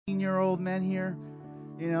14-year-old men here,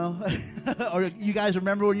 you know, or you guys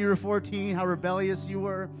remember when you were 14, how rebellious you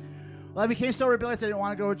were? Well, I became so rebellious I didn't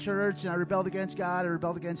want to go to church, and I rebelled against God. I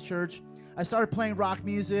rebelled against church. I started playing rock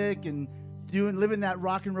music and living that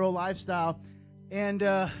rock and roll lifestyle. And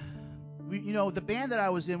the band that I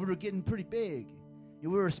was in, we were getting pretty big. We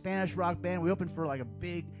were a Spanish rock band. We opened for like a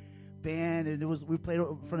big band, and we played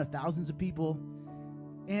in front of thousands of people.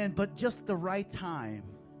 But just at the right time,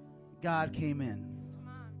 God came in.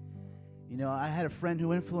 You know, I had a friend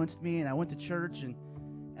who influenced me, and I went to church, and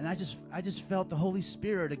I just felt the Holy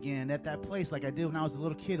Spirit again at that place, like I did when I was a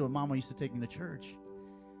little kid when Mama used to take me to church.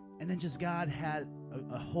 And then just God had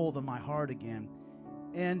a hold on my heart again.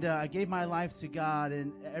 And I gave my life to God,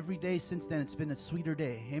 and every day since then, it's been a sweeter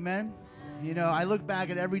day. Amen? You know, I look back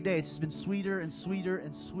at every day, it's just been sweeter and sweeter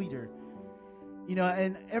and sweeter. You know,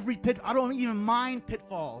 and every I don't even mind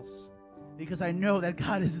pitfalls because I know that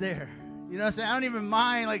God is there. You know what I'm saying? I don't even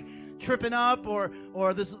mind, like, tripping up or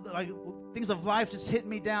this, like, things of life just hitting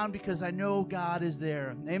me down because I know God is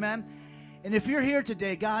there. Amen? And if you're here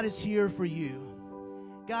today, God is here for you.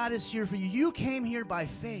 God is here for you. You came here by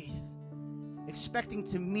faith, expecting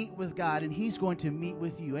to meet with God, and He's going to meet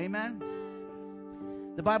with you. Amen?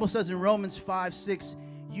 The Bible says in Romans 5:6,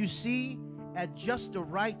 you see, at just the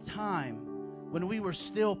right time, when we were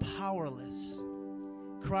still powerless,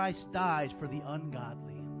 Christ died for the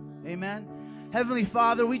ungodly. Amen? Heavenly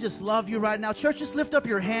Father, we just love you right now. Church, just lift up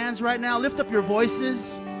your hands right now. Lift up your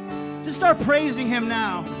voices. Just start praising Him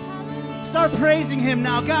now. Start praising Him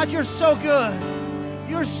now. God, you're so good.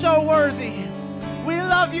 You're so worthy. We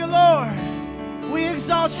love you, Lord. We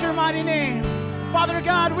exalt your mighty name. Father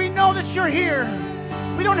God, we know that you're here.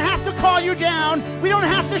 We don't have to call you down. We don't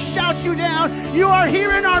have to shout you down. You are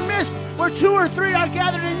here in our midst. Where 2 or 3 are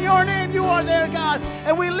gathered in your name, you are there, God.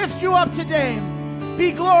 And we lift you up today.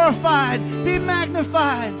 Be glorified. Be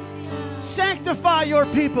magnified. Sanctify your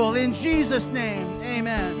people in Jesus' name.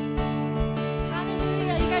 Amen.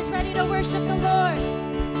 Hallelujah. You guys ready to worship the Lord?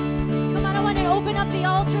 Come on, I want to open up the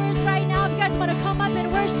altars right now. If you guys want to come up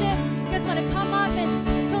and worship, you guys want to come up and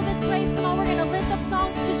fill this place, come on, we're going to lift up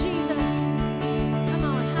songs to Jesus. Come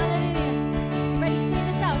on, hallelujah. You ready to sing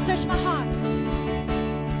this out? Search my heart.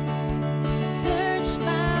 Search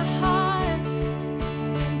my heart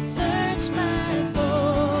and search my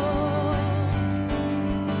soul.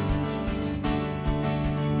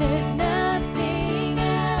 There's nothing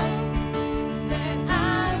else that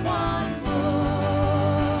I want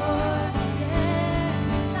more. Yeah.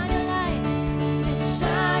 Shine your light and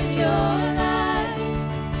shine your light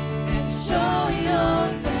and show your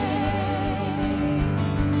face.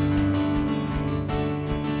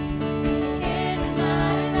 In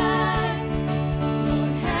my life,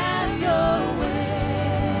 Lord, have your way.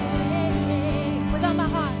 With all my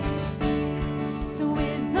heart. So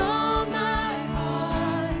with all my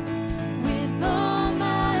heart, with all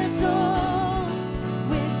my soul,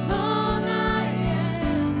 with all I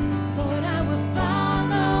am, Lord, I will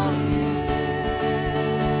follow you.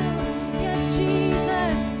 Yes,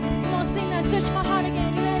 Jesus. Come on, sing that. Search my heart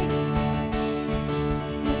again. You ready?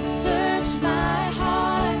 And search my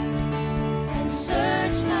heart and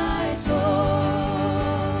search my soul.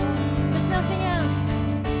 There's nothing else.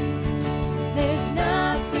 There's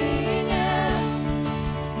nothing else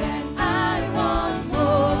that I want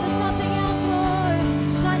more. There's nothing else, Lord.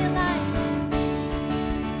 Shine your light.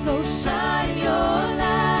 So shine your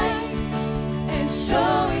light and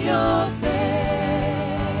show your face.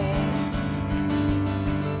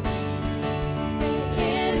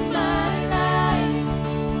 In my life,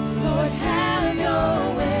 Lord, have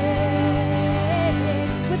your way.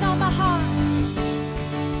 With all my heart.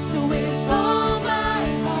 So with all my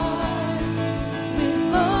heart,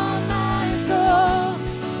 with all my soul,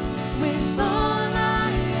 with all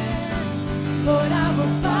I am, Lord, I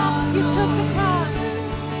will follow. You took the cross.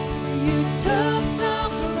 You took the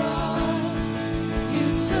cross. You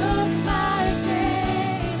took my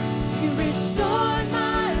shame. You restored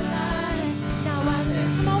my life. Now I live.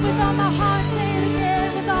 Come on, with all my heart, say it again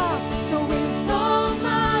with all. So with all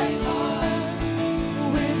my heart,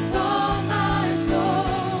 with all my soul,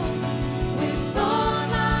 with all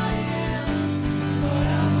I am, Lord,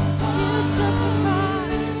 I will follow. You took the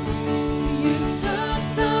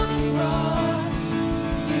cross.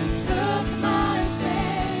 You took my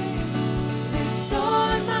shame,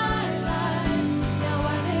 restored my life. Now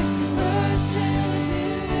I live to worship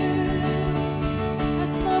you.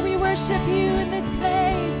 Yes, Lord, we worship you in this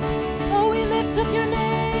place. Oh, we lift up your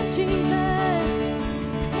name, Jesus.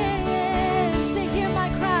 Yeah, say, hear my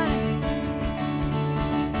cry.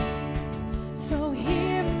 So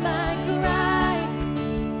hear my cry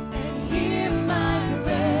and hear my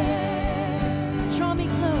prayer.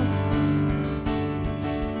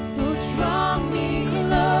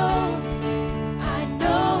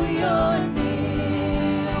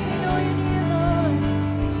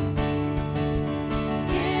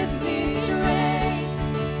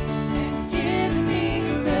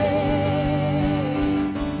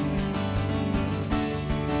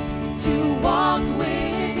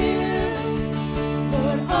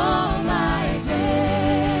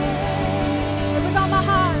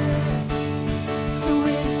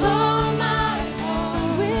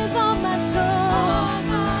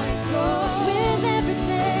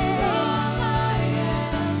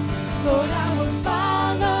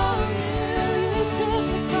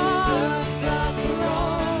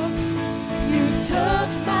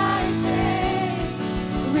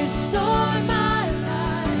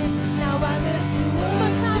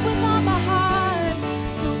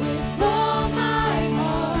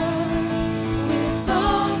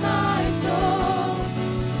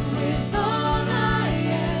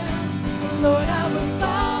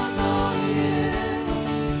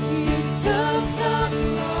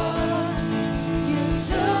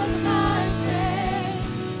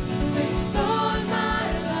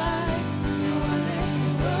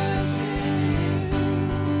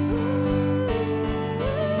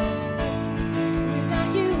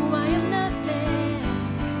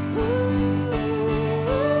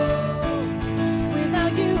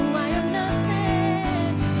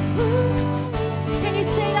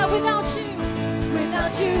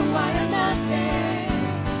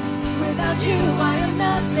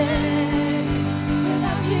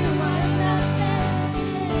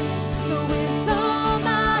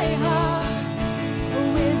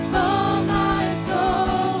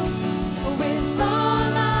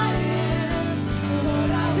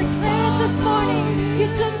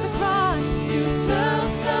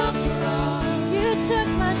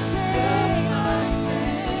 shame.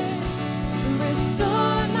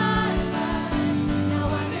 Restore my life. Now I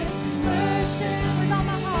live to worship with all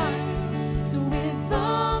my heart. So with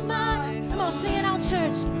all my, come on, sing it out,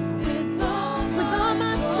 church. With all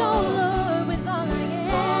my soul, Lord, with all I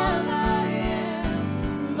am,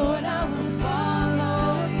 Lord, I will follow. You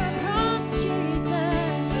took the cross,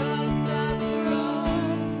 Jesus.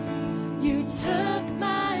 You took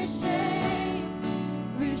my shame,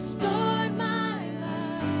 restored my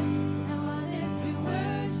life. Now I live to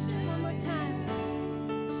worship. One more time.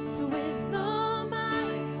 So with all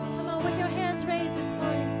my, come on, with your hands raised this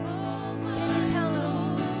morning. Can you tell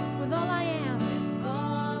him, with all I am,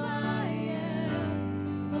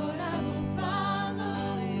 Lord, I will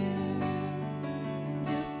follow you.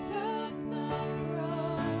 You took the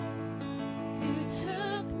cross, you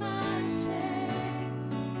took my shame,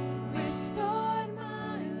 restored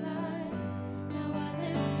my life. Now I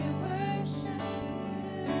live to worship you.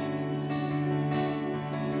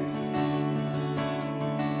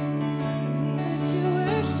 We live to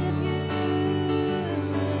worship you.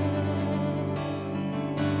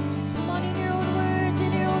 Come on, in your own words,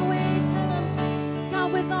 in your own way, tell him,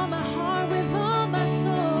 God, with all my heart, with all my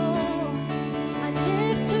soul, I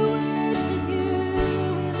live to worship you.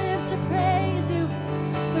 We live to praise you.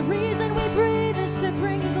 The reason we breathe is to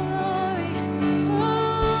bring you glory.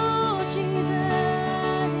 Oh,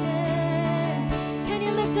 Jesus, yeah. Can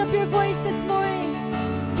you lift up your voice this morning?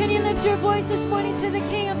 Can you lift your voice this morning to the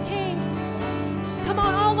King of Kings? Come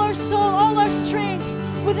on, all our soul, all our strength,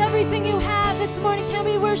 with everything you have this morning, can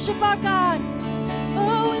we worship our God?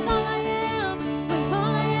 Oh, with all I am, with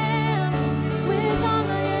all I am, with all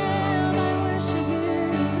I am, I worship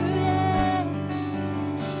you. Yeah.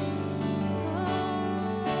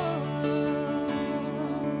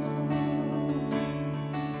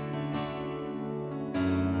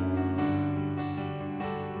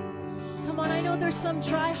 Come on, I know there's some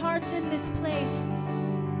dry hearts in this place.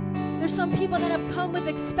 There's some people that have come with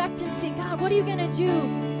expectancy. God, what are you going to do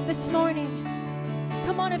this morning?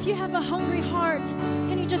 Come on, if you have a hungry heart,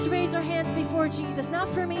 can you just raise your hands before Jesus? Not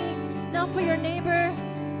for me, not for your neighbor.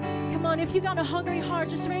 Come on, if you got a hungry heart,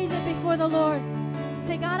 just raise it before the Lord.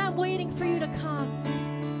 Say, God, I'm waiting for you to come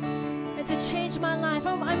and to change my life.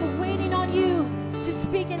 I'm waiting on you to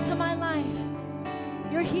speak into my life.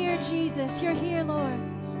 You're here, Jesus. You're here, Lord.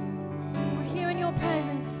 We're here in your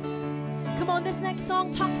presence. Come on, this next song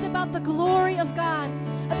talks about the glory of God,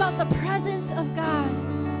 about the presence of God.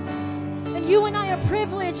 And you and I are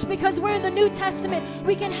privileged because we're in the New Testament.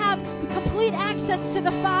 We can have complete access to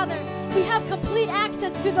the Father. We have complete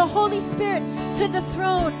access through the Holy Spirit to the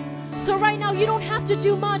throne. So right now, you don't have to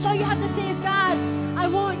do much. All you have to say is, God, I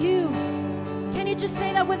want you. Can you just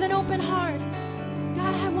say that with an open heart?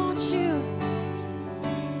 God, I want you.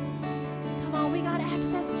 Come on, we got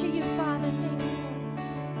access to you, Father. Thank you.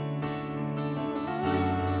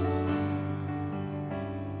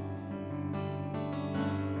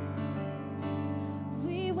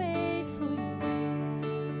 We wait for you.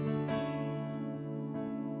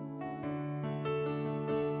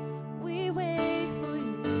 We wait for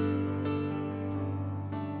you.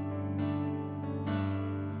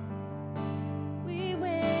 We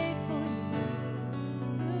wait for you.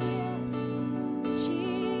 Yes,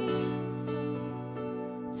 Jesus,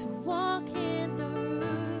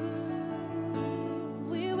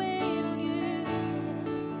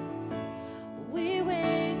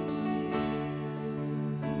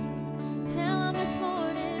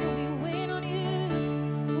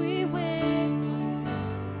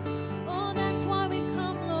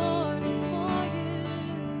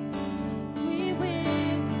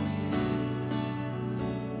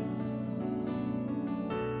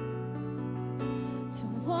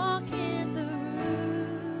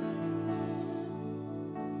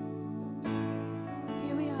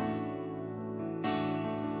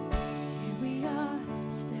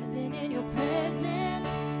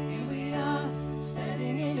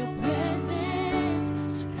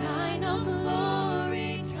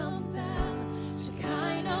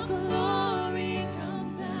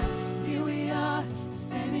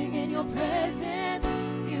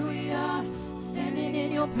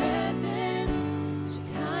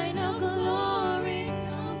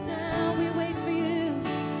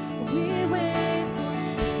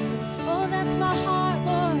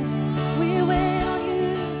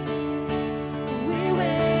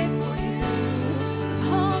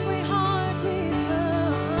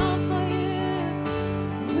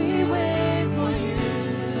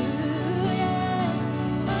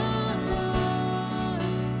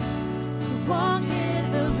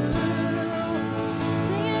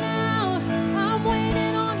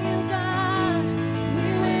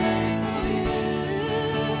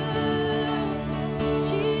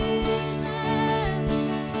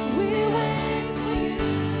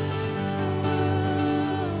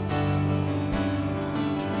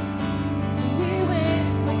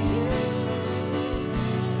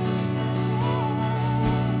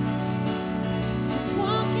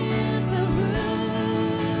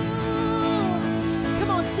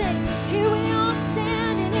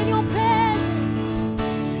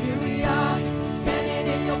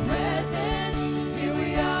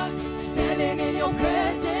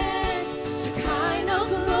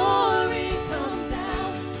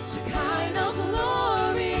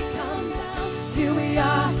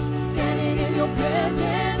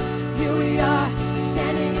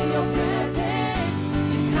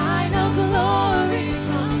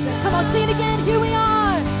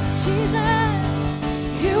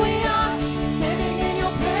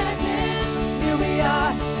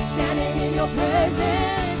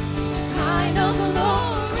 presence. Shekinah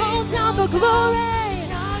glory. Call down the glory.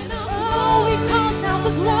 Oh, we call down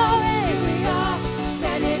the glory. Here we are,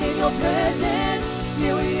 standing in your presence.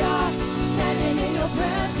 Here we are, standing in your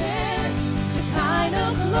presence.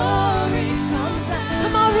 Shekinah glory, come down.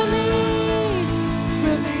 Come on, release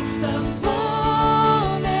the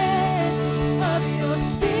fullness of your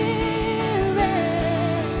spirit.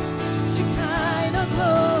 Shekinah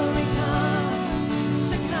glory, come.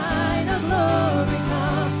 Shekinah glory,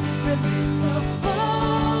 come. Release the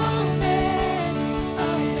fullness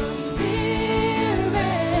of your spirit.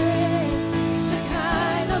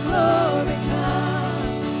 Shekinah glory, come.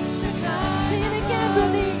 Shekinah. Sing it again,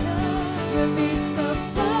 release the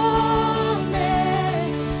fullness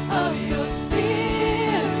of your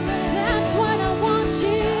spirit. That's what I want,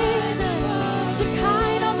 Jesus.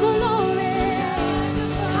 Shekinah glory.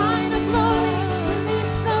 Shekinah glory.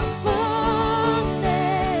 Release the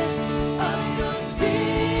fullness of your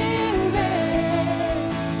spirit.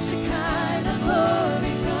 Shekinah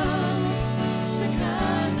glory, come.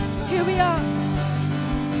 Shekinah. Here we are.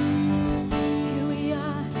 Here we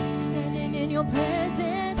are, standing in your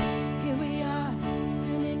presence. Here we are,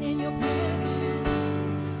 standing in your presence.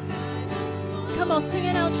 Come on, sing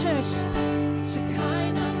it out, church.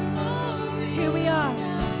 Shekinah glory. Here we are.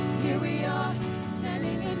 Here we are,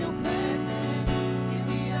 standing in your presence. Here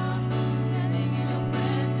we are, standing in your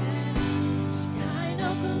presence.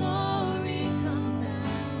 Shekinah glory, come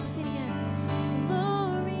down. Sing it.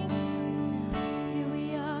 Glory, come down. Here we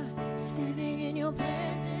are, standing in your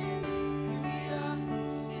presence. Here we are,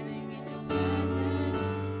 standing in your presence.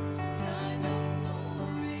 Shekinah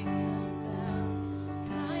glory, come down.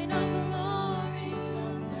 Shekinah glory,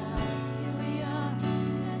 come down. Here we are,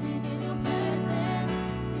 standing in your presence.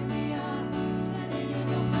 Here we are, standing in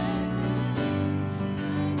your presence.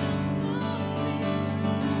 Shekinah glory,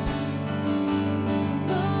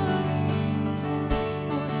 glory.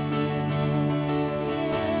 Oh, sing it again.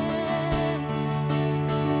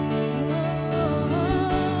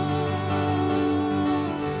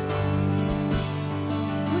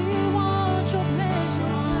 We want your presence,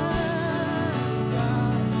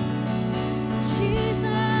 God.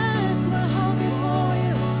 Jesus, we're hungry for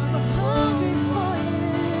you. We're hungry for you,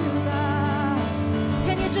 God.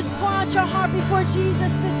 Can you just pour out your heart before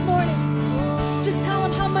Jesus this morning? Just tell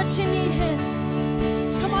him how much you need him.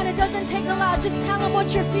 Come on, it doesn't take a lot. Just tell him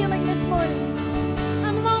what you're feeling this morning.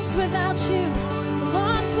 I'm lost without you.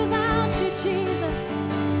 Lost without you, Jesus.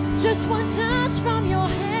 Just one touch from your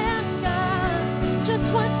hand, God.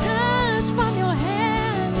 Just one touch from your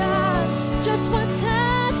hand, God. Just one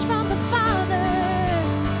touch from the Father.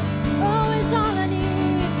 Oh, it's all I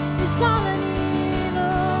need. It's all I need,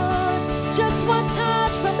 Lord. Just one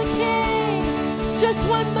touch from the King. Just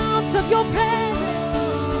one bounce of your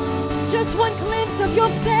presence. Just one glimpse of your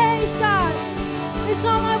face, God. It's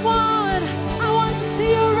all I want. I want to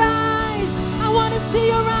see your eyes. I want to see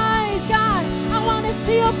your eyes, God. I want to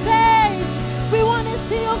see your face. We want to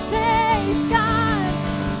see your face, God.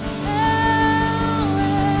 Oh,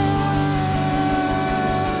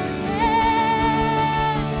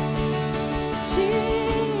 yeah.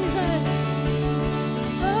 Jesus.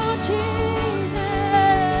 Oh, Jesus.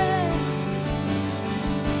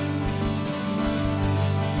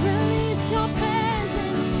 Release your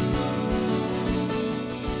presence.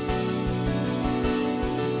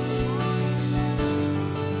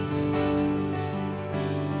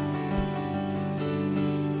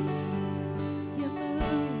 You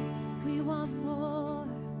move, we want more.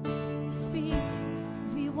 You speak,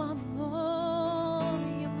 we want more.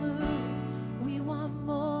 You move, we want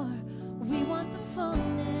more. We want the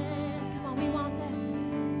fullness. Come on, we want that.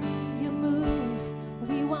 You move,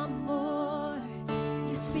 we want more.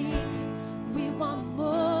 You speak, we want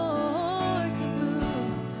more. You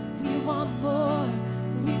move, we want more.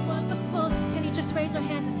 We want the full. Can you just raise your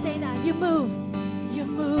hands and say that? You move,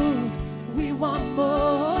 we want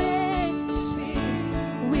more. Yeah. You speak,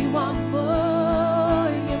 we want more.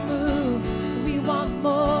 You move, we want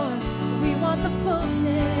more. We want the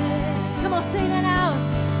fullness. Come on, say that out.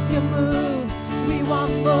 You move, we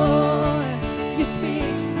want more. You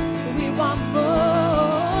speak, we want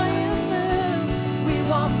more. You move, we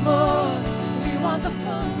want more. We want the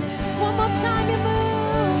fullness. One more time, you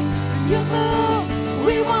move,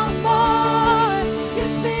 we want more. You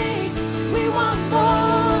speak, we want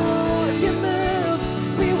more. You move,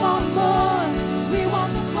 we want more. We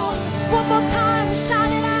want the fullness. One more time,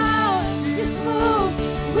 shout it out. You move,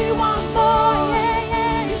 we want more. Yeah,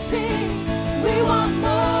 yeah. You speak, we want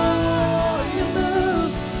more. You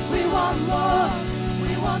move, we want more.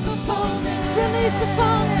 Release the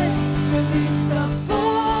fullness. Release the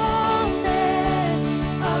fullness.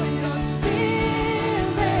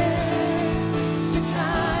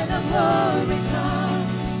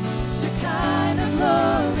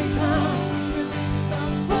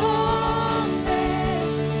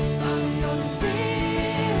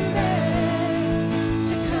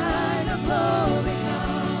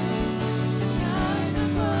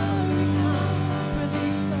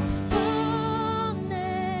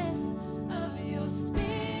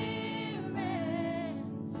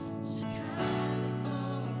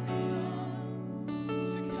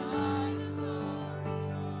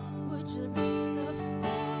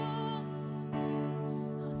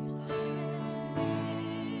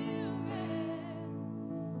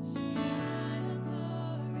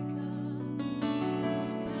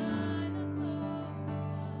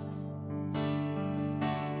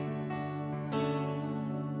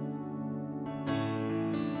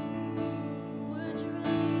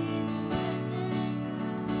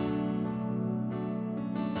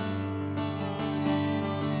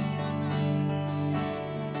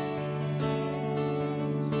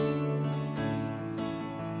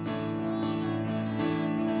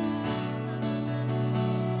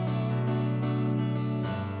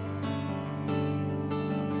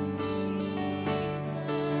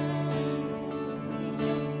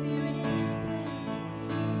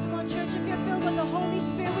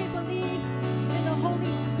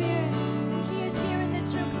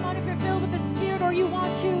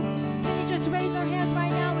 want to, can you just raise our hands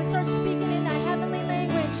right now and start speaking in that heavenly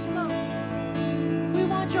language? Come on. We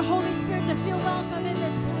want your Holy Spirit to feel welcome in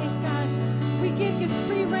this place, God. We give you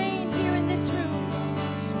free reign here in this room.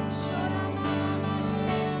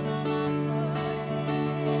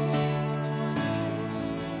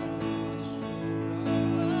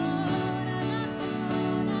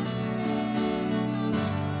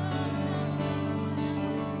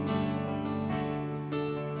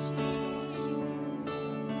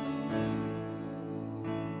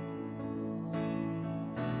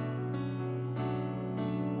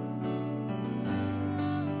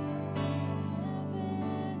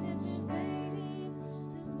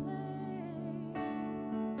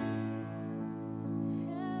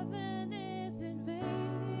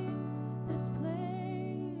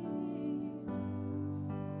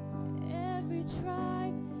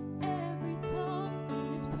 Tribe, every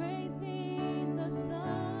tongue is praising the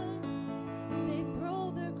Son. They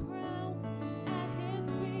throw their crowns at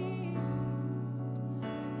His feet.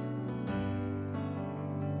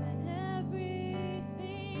 Let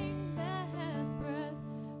everything that has breath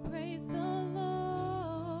praise the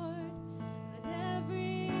Lord. Let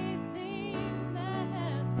everything that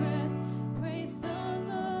has breath praise the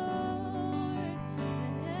Lord.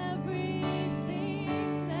 Let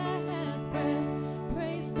everything that has breath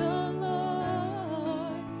praise the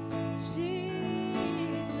Lord. Jesus,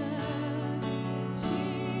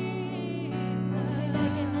 Jesus. Say that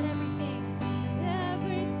again. Let everything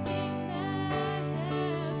that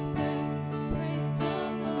has breath praise the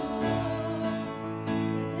Lord.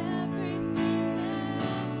 Let everything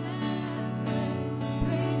that has breath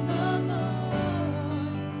praise the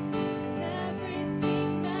Lord. Let everything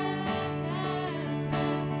that has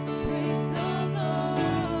breath praise the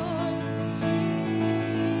Lord.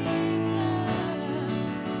 Jesus,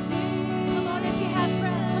 come on, if you have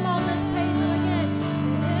breath, come on, let's praise Him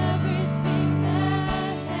again. Let everything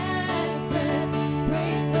that has breath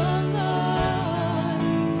praise the Lord.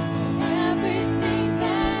 Let everything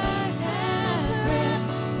that has breath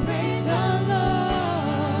praise the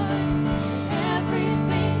Lord. Let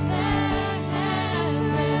everything that has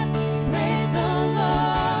breath praise the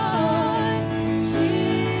Lord.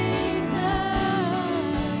 Jesus,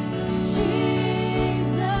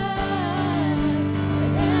 Jesus.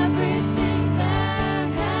 Let everything that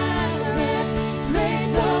has breath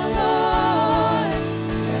praise the Lord.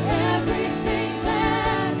 Let everything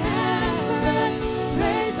that has breath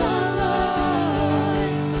praise the Lord.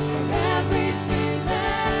 Let everything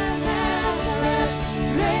that has breath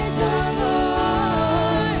praise the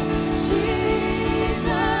Lord. Jesus,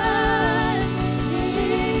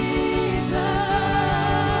 Jesus.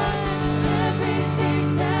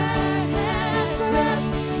 Everything that has breath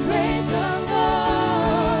praise the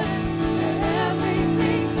Lord. Let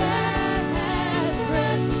everything that has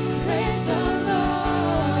breath praise the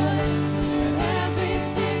Lord. Let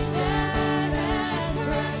everything that has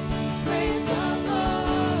breath praise the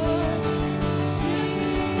Lord.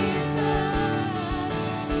 Jesus,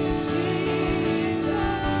 Jesus.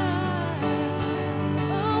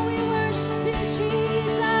 Oh, we worship you,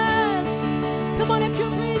 Jesus. Come on, if you're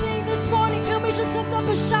breathing this morning, can we just lift up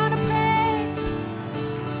a shout of praise?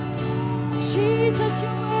 Jesus,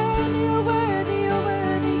 you're worthy, you're worthy, you're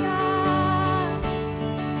worthy, God.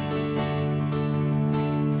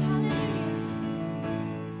 Hallelujah.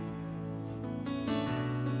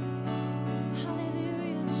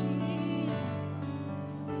 Hallelujah, Jesus.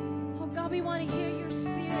 Oh God, we want to hear your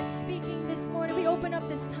Spirit speaking this morning. We open up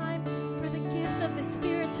this time for the gifts of the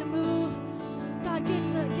Spirit to move. God, give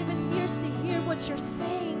us ears to hear what you're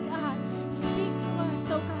saying, God. Speak to us,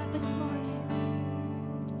 oh God, this morning.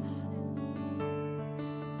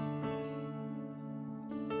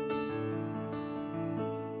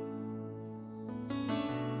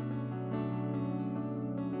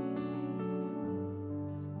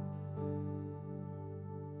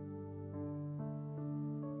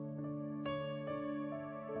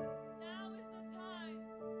 Now is the time.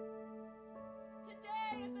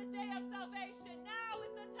 Today is the day of salvation. Now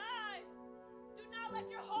is the time. Do not let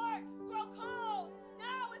your heart grow cold.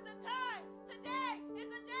 Now is the time. Today is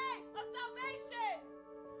the day of salvation.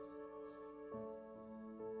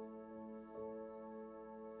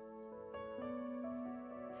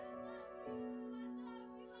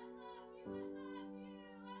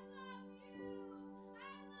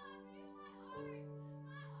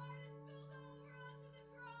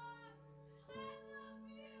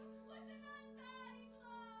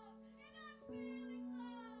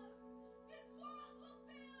 This world will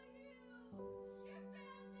fail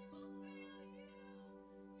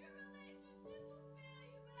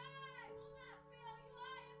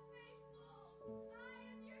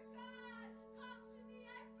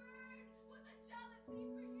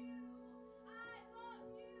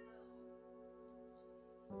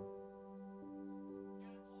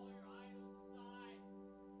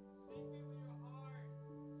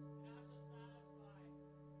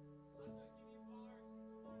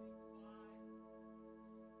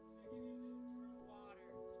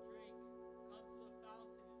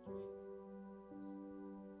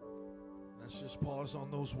Let's just pause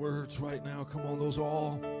on those words right now. Come on, those are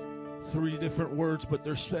all 3 different words, but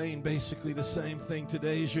they're saying basically the same thing.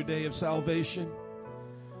 Today is your day of salvation.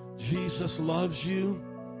 Jesus loves you,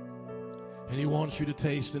 and He wants you to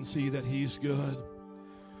taste and see that He's good.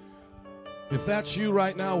 If that's you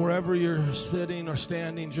right now, wherever you're sitting or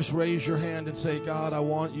standing, just raise your hand and say, God, I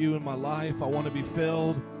want you in my life. I want to be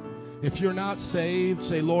filled. If you're not saved,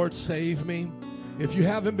 say, Lord, save me. If you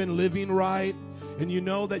haven't been living right and you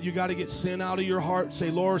know that you got to get sin out of your heart,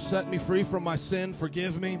 say, Lord, set me free from my sin.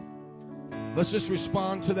 Forgive me. Let's just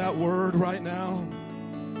respond to that word right now.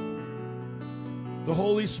 The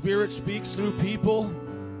Holy Spirit speaks through people.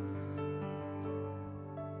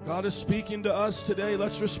 God is speaking to us today.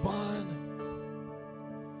 Let's respond.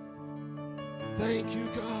 Thank you,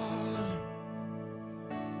 God.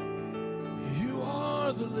 You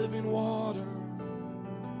are the living water.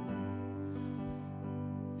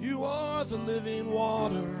 You are the living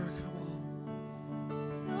water. Come on.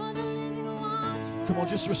 You're the living water. Come on,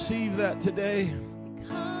 just receive that today.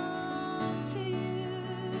 Come to you.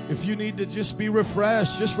 If you need to just be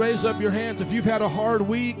refreshed, just raise up your hands. If you've had a hard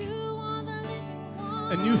week You are the living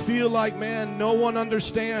water. and you feel like, man, no one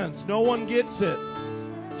understands, no one gets it,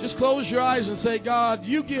 just close your eyes and say, God,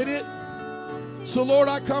 you get it. So, Lord,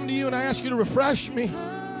 I come to you and I ask you to refresh me.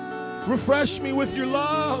 Refresh me with your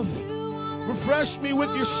love. Refresh me with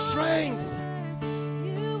your strength.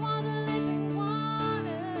 You are the living water.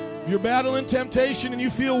 If you're battling temptation and you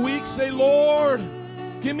feel weak, say, Lord,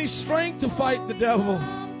 give me strength to fight the devil.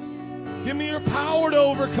 Give me your power to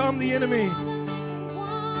overcome the enemy.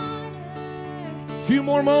 A few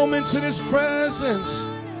more moments in His presence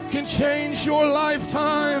can change your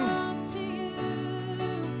lifetime.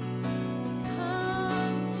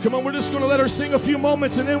 Come on, we're just going to let her sing a few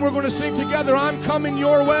moments and then we're going to sing together, I'm coming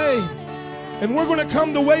your way. And we're going to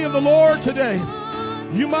come the way of the Lord today.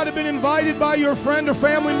 You might have been invited by your friend or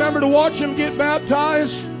family member to watch him get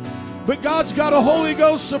baptized, but God's got a Holy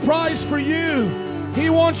Ghost surprise for you.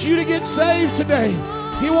 He wants you to get saved today.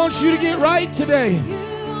 He wants you to get right today.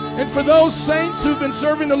 And for those saints who've been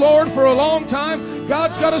serving the Lord for a long time,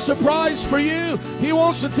 God's got a surprise for you. He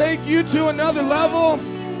wants to take you to another level.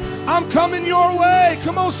 I'm coming your way.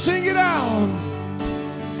 Come on, sing it out.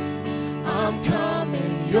 I'm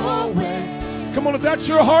coming your way. Come on, if that's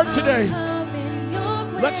your heart today,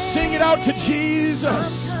 let's sing it out to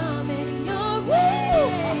Jesus. Woo!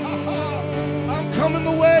 I'm coming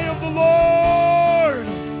the way of the Lord.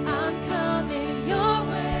 I'm coming your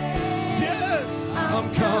way. Yes, I'm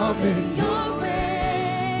coming. Your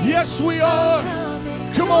way. Yes, we are.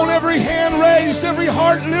 Come on, every hand raised, every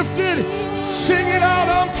heart lifted. Sing it out,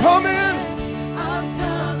 I'm coming. I'm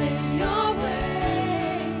coming your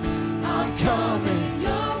way. I'm coming.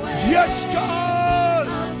 Your way. Yes, God.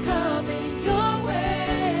 I'm coming your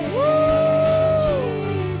way. Woo!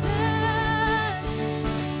 Jesus.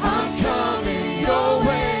 I'm coming your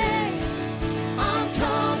way. I'm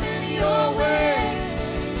coming your way.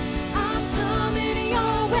 I'm coming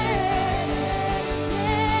your way.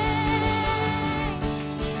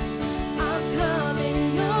 I'm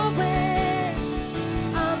coming your way.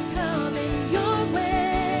 I'm coming your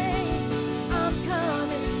way. I'm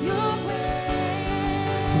coming your way.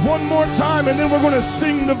 One more time, and then we're going to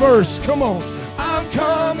sing the verse. Come on. I'm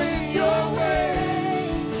coming your way.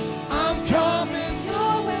 I'm coming.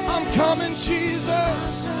 Your way. I'm coming,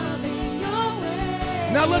 Jesus. Coming your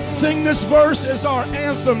way. Now let's sing this verse as our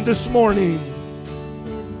anthem this morning.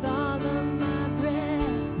 With all of my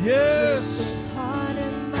breath. Yes. This heart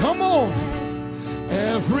in my Come on. chest.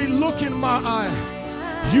 Every look in my eye,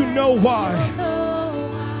 you know why.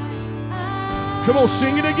 Come on,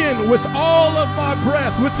 sing it again. With all of my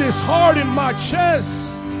breath, with this heart in my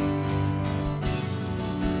chest.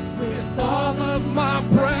 With all of my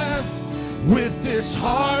breath, with this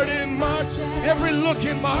heart in my chest. Every look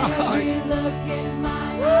in my eye. Every look in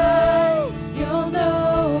my eye, you'll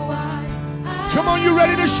know why. Come on, you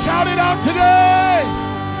ready to shout it out today?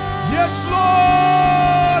 Yes,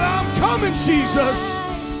 Lord, I'm coming, Jesus.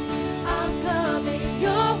 I'm coming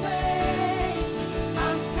your way.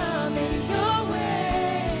 I'm coming your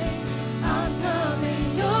way. I'm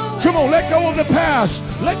coming your way. Come on, let go of the past.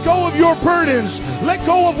 Let go of your burdens. Let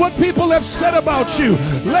go of what people have said about you.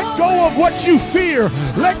 Let go of what you fear.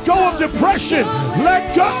 Let go of depression.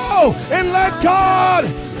 Let go and let God.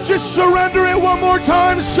 Just surrender it one more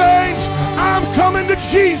time, saints. I'm coming to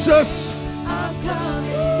Jesus. I'm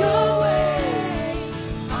coming your way.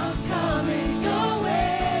 I'm coming your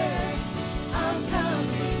way. I'm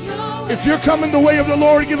coming your way. If you're coming the way of the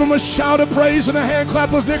Lord, give him a shout of praise and a hand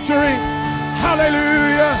clap of victory.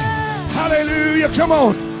 Hallelujah. Hallelujah. Come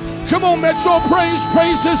on. Come on, Metro Praise.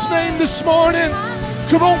 Praise his name this morning.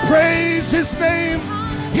 Come on, praise his name.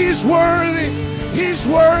 He's worthy. He's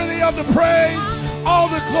worthy of the praise, all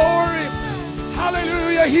the glory.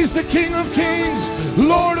 Hallelujah. He's the King of Kings,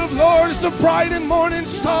 Lord of Lords, the bright and morning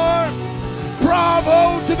star.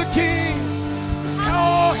 Bravo to the King.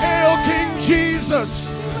 Oh, hail King Jesus.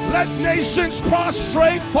 Let nations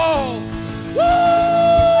prostrate fall. Woo!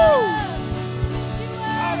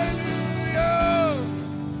 Hallelujah.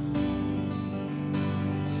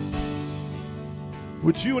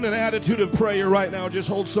 Would you, in an attitude of prayer right now, just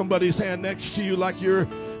hold somebody's hand next to you like you're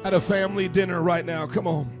at a family dinner right now? Come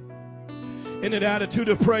on. In an attitude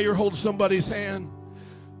of prayer, hold somebody's hand.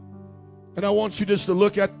 And I want you just to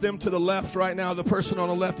look at them to the left right now, the person on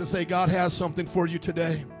the left, and say, God has something for you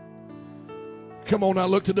today. Come on now,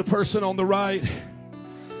 look to the person on the right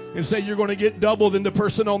and say, you're going to get double than the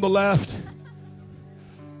person on the left.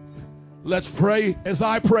 Let's pray. As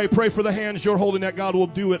I pray, pray for the hands you're holding that God will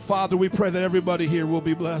do it. Father, we pray that everybody here will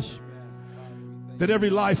be blessed, that every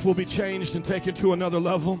life will be changed and taken to another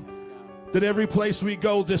level, that every place we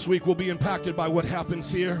go this week will be impacted by what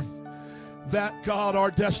happens here. That, God, our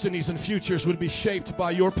destinies and futures would be shaped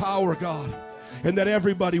by your power, God, and that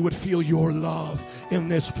everybody would feel your love in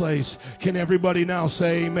this place. Can everybody now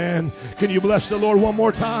say amen? Can you bless the Lord one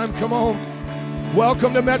more time? Come on.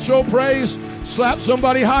 Welcome to Metro Praise. Slap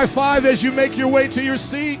somebody high five as you make your way to your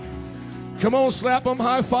seat. Come on, slap them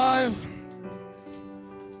high five.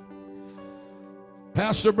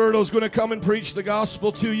 Pastor Berto's going to come and preach the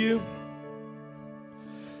gospel to you.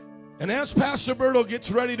 And as Pastor Berto gets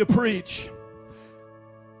ready to preach,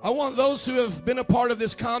 I want those who have been a part of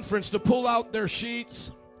this conference to pull out their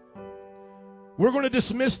sheets. We're going to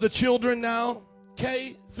dismiss the children now.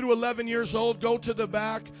 K through 11 years old, go to the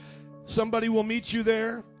back. Somebody will meet you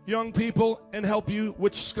there, young people, and help you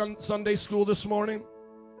with Sunday school this morning.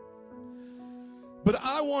 But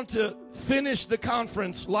I want to finish the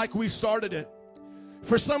conference like we started it.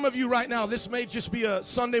 For some of you right now, this may just be a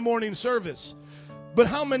Sunday morning service. But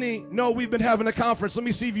how many know we've been having a conference? Let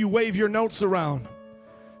me see if you wave your notes around.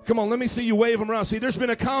 Come on, let me see you wave them around. See, there's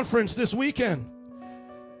been a conference this weekend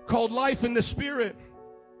called Life in the Spirit.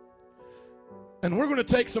 And we're going to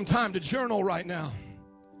take some time to journal right now.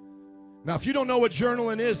 Now, if you don't know what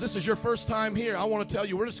journaling is, this is your first time here. I want to tell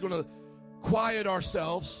you, we're just going to quiet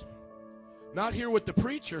ourselves, not hear what the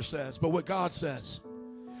preacher says, but what God says.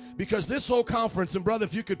 Because this whole conference, and brother,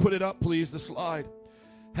 if you could put it up, please, the slide,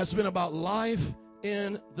 has been about life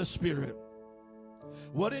in the Spirit.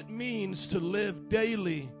 What it means to live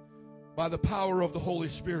daily by the power of the Holy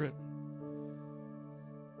Spirit.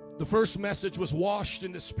 The first message was washed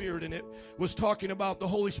in the Spirit, and it was talking about the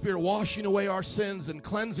Holy Spirit washing away our sins and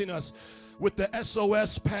cleansing us with the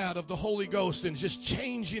SOS pad of the Holy Ghost and just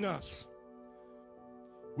changing us.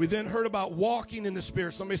 We then heard about walking in the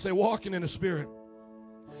Spirit. Somebody say walking in the Spirit.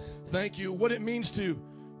 Thank you. What it means to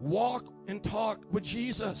walk and talk with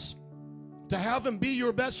Jesus, to have him be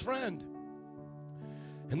your best friend.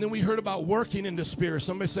 And then we heard about working in the Spirit.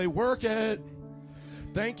 Somebody say, work it.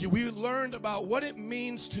 Thank you. We learned about what it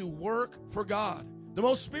means to work for God. The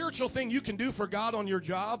most spiritual thing you can do for God on your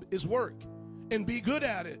job is work and be good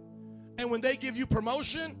at it. And when they give you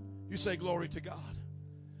promotion, you say, glory to God.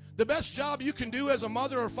 The best job you can do as a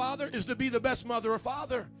mother or father is to be the best mother or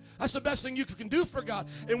father. That's the best thing you can do for God.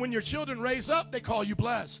 And when your children raise up, they call you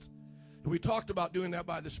blessed. And we talked about doing that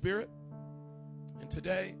by the Spirit. And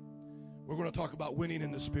today, we're going to talk about winning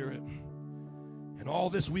in the Spirit. And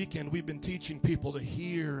all this weekend, we've been teaching people to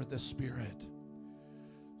hear the Spirit.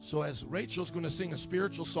 So as Rachel's going to sing a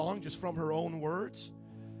spiritual song just from her own words,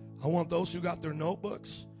 I want those who got their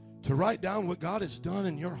notebooks to write down what God has done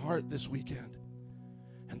in your heart this weekend.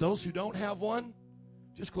 And those who don't have one,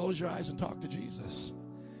 just close your eyes and talk to Jesus.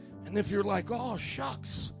 And if you're like, oh,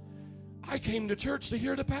 shucks, I came to church to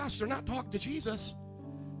hear the pastor, not talk to Jesus,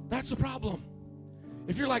 that's a problem.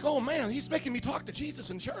 If you're like, oh, man, he's making me talk to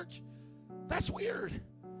Jesus in church, that's weird.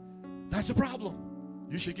 That's a problem.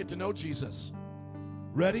 You should get to know Jesus.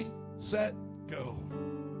 Ready, set, go.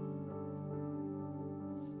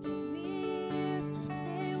 Give me ears to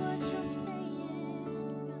say what you're saying,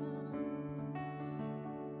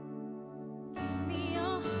 God. Give me a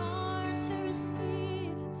heart to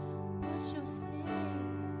receive what you're saying.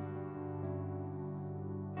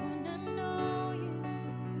 Wanna know you.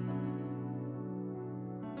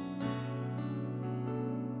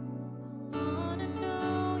 I wanna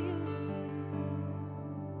know you.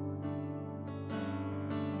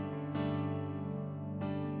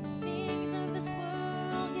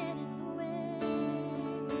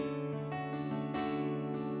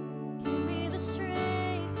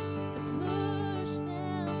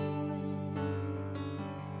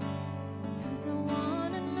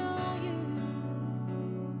 wanna know you.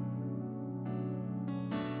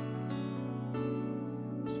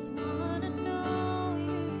 Just wanna know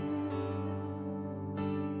you.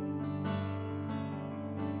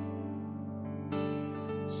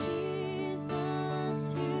 Jesus,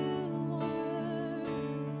 you are worth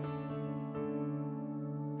it.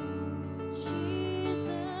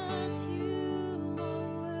 Jesus, you are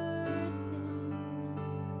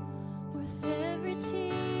worth every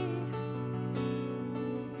tear,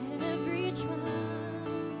 every trial.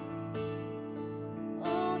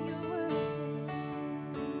 Oh, you're worth it.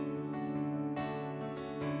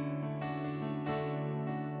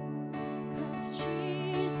 'Cause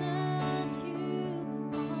Jesus, you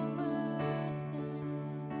are worth it.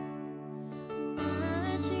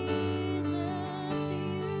 My Jesus,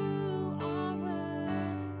 you are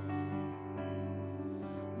worth it.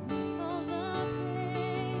 Worth all the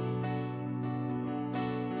pain.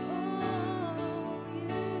 Oh,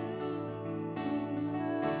 you are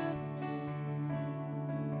worth it.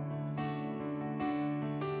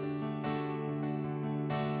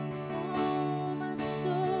 Oh, my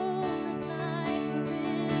soul is like a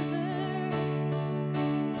river.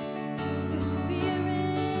 Your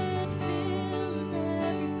spirit fills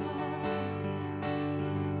every part.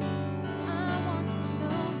 I want to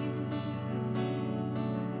know you.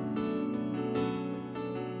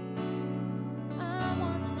 I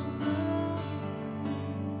want to know you.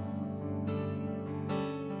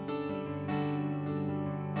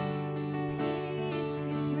 Peace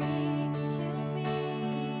you bring to me.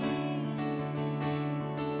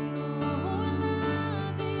 Your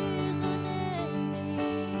love is unending.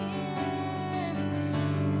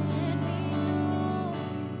 Let me know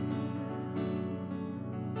you.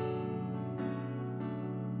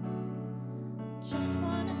 Just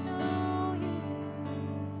wanna know you.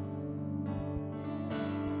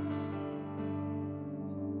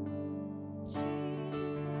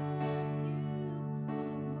 Jesus, you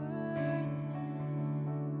are worth it.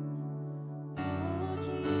 Oh,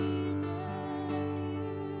 Jesus, you.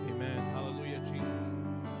 Amen. Hallelujah, Jesus.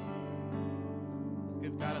 Let's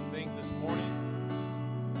give God a thanks this morning.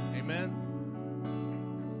 Amen.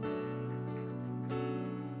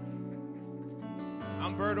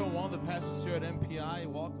 I'm Berto, one of the pastors here at MPI.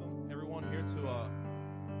 Welcome everyone here to our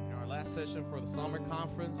last session for the summer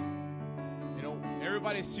conference. You know,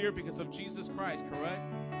 everybody's here because of Jesus Christ, correct?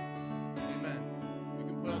 Amen. You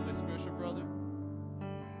can put up the scripture, brother.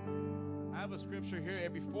 I have a scripture here.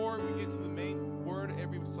 Before we get to the main word,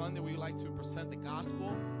 every Sunday we like to present the gospel.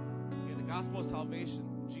 Okay, the gospel of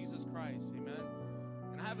salvation, Jesus Christ. Amen.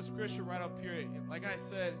 And I have a scripture right up here. Like I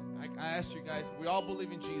said, I asked you guys, we all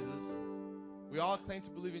believe in Jesus. We all claim to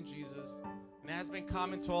believe in Jesus. And it has been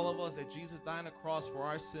common to all of us that Jesus died on the cross for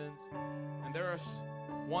our sins. And there is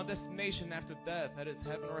one destination after death, that is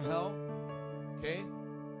heaven or hell. Okay?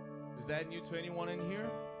 Is that new to anyone in here?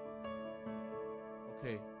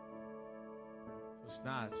 Okay. It's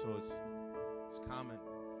not, so it's common.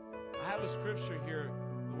 I have a scripture here.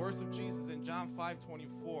 The words of Jesus in John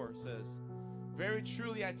 5:24 says, "Very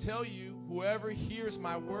truly I tell you, whoever hears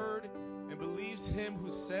my word and believes him who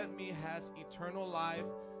sent me has eternal life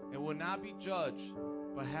and will not be judged,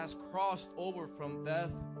 but has crossed over from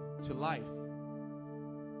death to life."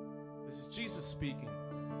 This is Jesus speaking.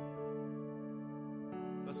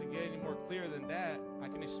 Doesn't get any more clear than that. I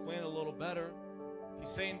can explain it a little better. He's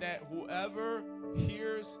saying that whoever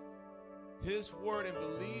hears his word and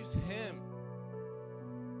believes him,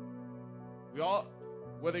 we all,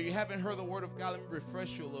 whether you haven't heard the word of God, let me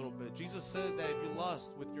refresh you a little bit. Jesus said that if you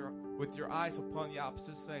lust with your eyes upon the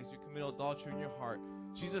opposite sex, you commit adultery in your heart.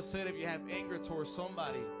 Jesus said if you have anger towards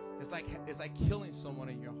somebody, it's like killing someone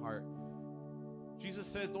in your heart. Jesus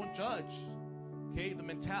says don't judge. Okay,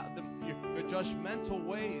 your judgmental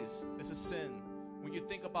ways is a sin. When you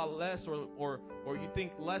think about less or you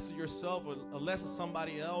think less of yourself or less of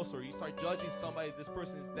somebody else, or you start judging somebody, this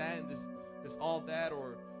person is that and this all that,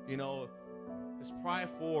 or you know, it's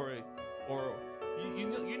prideful, or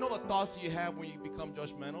you know the thoughts that you have when you become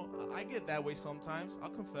judgmental. I get that way sometimes.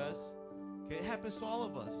 I'll confess. Okay, it happens to all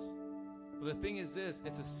of us. But the thing is this,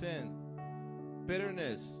 it's a sin.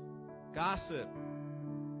 Bitterness, gossip,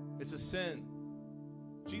 it's a sin.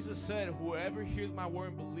 Jesus said, whoever hears my word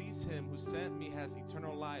and believes him who sent me has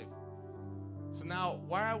eternal life. So now,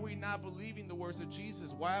 why are we not believing the words of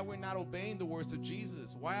Jesus? Why are we not obeying the words of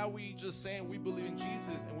Jesus? Why are we just saying we believe in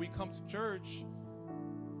Jesus and we come to church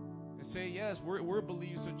and say, yes, we're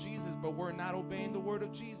believers of Jesus, but we're not obeying the word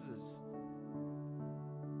of Jesus?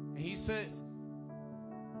 And he says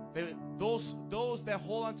that those that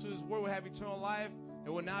hold on to his word will have eternal life.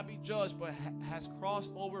 and will not be judged, but has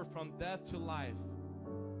crossed over from death to life.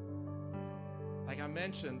 Like I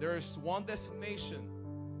mentioned, there is one destination,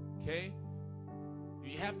 okay?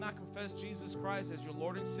 If you have not confessed Jesus Christ as your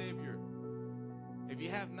Lord and Savior, if you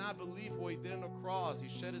have not believed what He did on the cross, He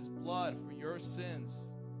shed His blood for your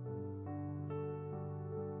sins,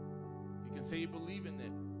 you can say you believe in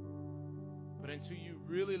it. But until you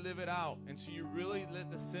really live it out, until you really let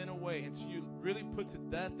the sin away, until you really put to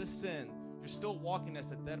death the sin, you're still walking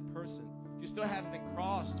as a dead person. You still haven't been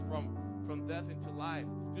crossed from death into life.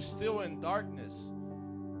 You're still in darkness.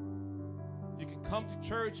 You can come to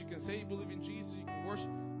church, you can say you believe in Jesus, you can worship,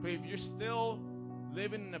 but if you're still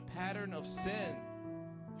living in a pattern of sin,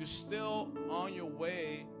 you're still on your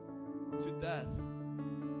way to death.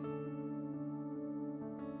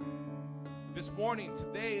 This morning,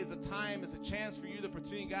 today is a time, is a chance for you, the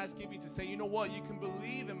opportunity God's giving you to say, you know what, you can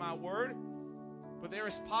believe in my word, but there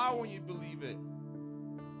is power when you believe it.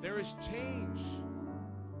 There is change.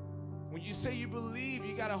 When you say you believe,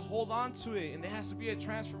 you got to hold on to it, and there has to be a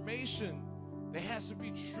transformation. There has to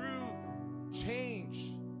be true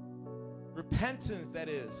change, repentance, that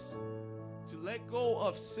is, to let go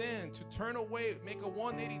of sin, to turn away, make a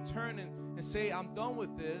 180 turn and say, I'm done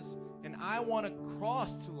with this, and I want to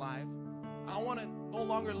cross to life. I want to no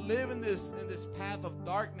longer live in this path of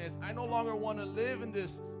darkness. I no longer want to live in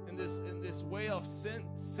this way of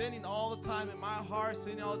sinning all the time in my heart,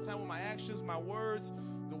 sinning all the time with my actions, my words,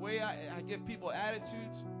 the way I give people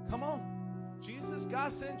attitudes. Come on. Jesus,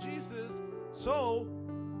 God sent Jesus so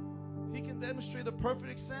He can demonstrate the perfect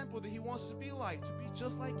example that He wants to be like, to be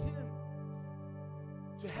just like Him,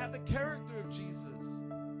 to have the character of Jesus.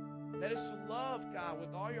 That is to love God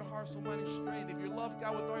with all your heart, soul, mind, and strength. If you love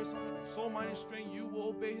God with all your soul, mind, and strength, you will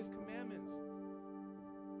obey His commandments.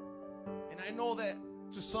 And I know that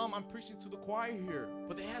to some, I'm preaching to the choir here,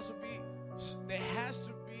 but there has to be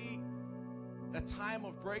a time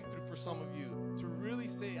of breakthrough for some of you to really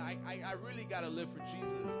say, I really got to live for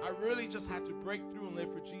Jesus. I really just have to break through and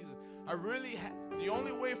live for Jesus. The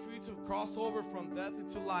only way for you to cross over from death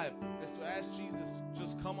into life is to ask Jesus to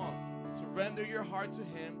just come on, surrender your heart to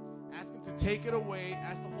Him, ask Him to take it away,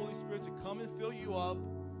 ask the Holy Spirit to come and fill you up,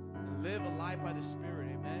 and live a life by the Spirit.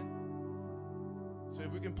 Amen. So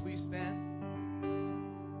if we can please stand.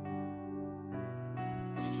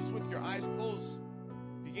 And just with your eyes closed,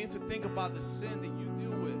 begin to think about the sin that you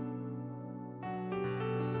deal with.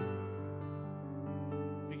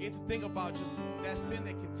 Begin to think about just that sin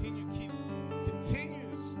that continues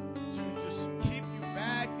to just keep you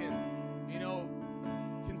back and,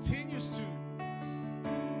 continues to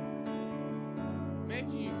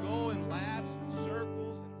making you go in laps and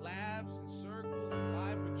circles and laps and circles in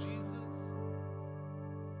life with Jesus.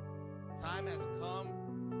 Time has come.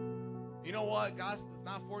 You know what? God does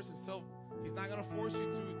not force Himself. He's not going to force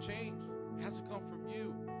you to change. It has to come from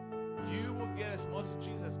you. You will get as much of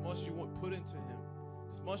Jesus as much you want put into Him.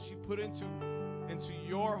 As much you put into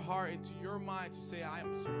your heart, into your mind, to say, I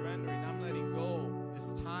am surrendering, I'm letting go.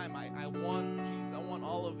 This time, I want Jesus. I want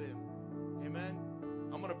all of Him. Amen.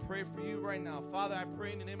 I'm going to pray for you right now. Father, I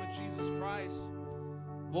pray in the name of Jesus Christ.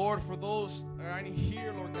 Lord, for those that are in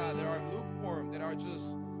here, Lord God, that are lukewarm, that are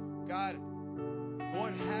just, God,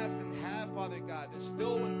 going half and half, Father God. They're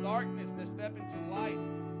still in darkness and they step into light.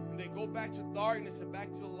 And they go back to darkness and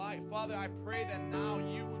back to light. Father, I pray that now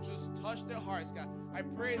you will just touch their hearts, God. I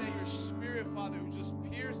pray that your Spirit, Father, will just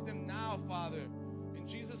pierce them now, Father. In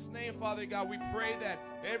Jesus' name, Father God, we pray that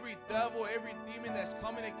every devil, every demon that's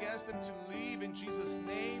coming against them to leave in Jesus'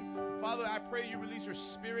 name. Father, I pray you release your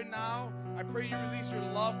Spirit now. I pray you release your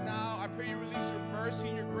love now. I pray you release your mercy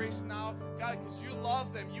and your grace now. God, because you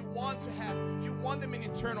love them. You want them in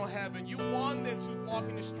eternal heaven. You want them to walk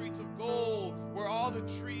in the streets of gold where all the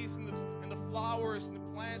trees and the flowers and the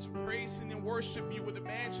plants are praising and worship you, where the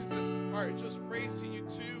mansions are just praising you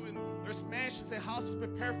too. And there's mansions and houses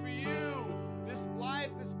prepared for you. This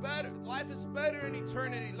life is better. Life is better in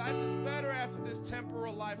eternity. Life is better after this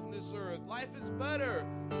temporal life on this earth. Life is better.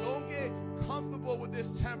 Don't get comfortable with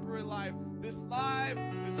this temporary life. This life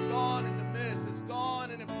is gone in the mist. It's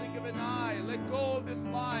gone in a blink of an eye. Let go of this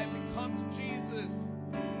life and come to Jesus.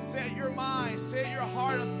 Set your mind, set your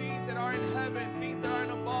heart on things that are in heaven, things that are in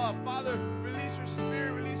above. Father, release your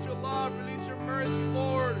Spirit, release your love, release your mercy,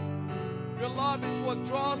 Lord. Your love is what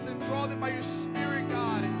draws them. Draw them by your Spirit,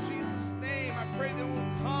 God. In Jesus' name, I pray they will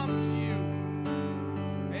come to you.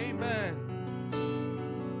 Amen.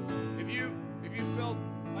 If you felt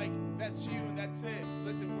like that's you and that's it,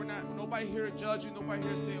 listen, nobody here to judge you. Nobody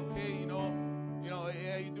here to say, okay,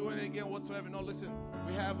 yeah, you're doing it again, whatsoever. No, listen,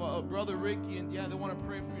 we have a brother Ricky and they want to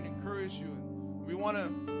pray for you and encourage you. And we want to,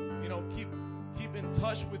 keep keep in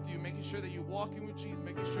touch with you, making sure that you're walking with Jesus,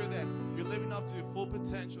 making sure that you're living up to your full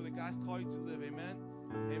potential that God's called you to live. Amen?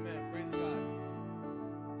 Amen. Praise God.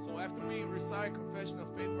 So after we recite confession of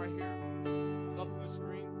faith right here, it's up to the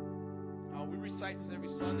screen. We recite this every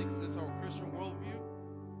Sunday because it's our Christian worldview.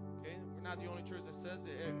 Okay? We're not the only church that says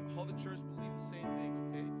it. All the church believes the same thing.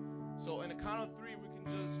 Okay? So in the count of three, we can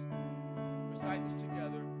just recite this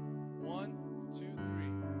together. 1, 2, 3.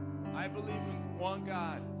 I believe in one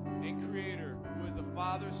God and Creator, who is the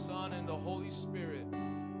Father, Son, and the Holy Spirit.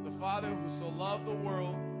 The Father who so loved the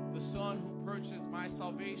world, the Son who purchased my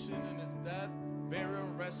salvation in his death, burial,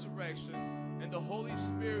 and resurrection, and the Holy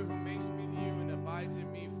Spirit who makes me new and abides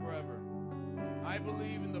in me forever. I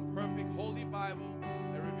believe in the perfect Holy Bible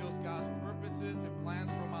that reveals God's purposes and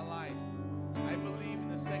plans for my life. I believe in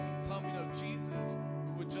the second coming of Jesus,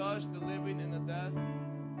 who will judge the living and the dead.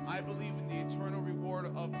 I believe in the eternal reward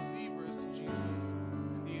of believers in Jesus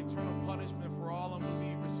and the eternal punishment for all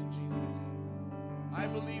unbelievers in Jesus. I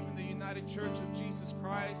believe in the united church of Jesus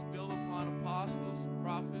Christ, built upon apostles,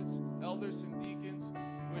 prophets, elders, and deacons,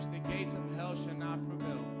 in which the gates of hell shall not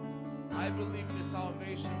prevail. I believe in the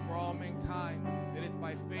salvation for all mankind. It is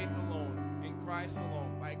by faith alone, in Christ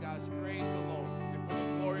alone, by God's grace alone, and for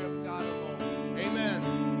the glory of God alone. Amen.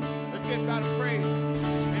 Let's give God a praise.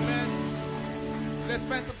 Amen. Let's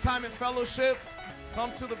spend some time in fellowship.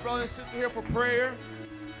 Come to the brother and sister here for prayer.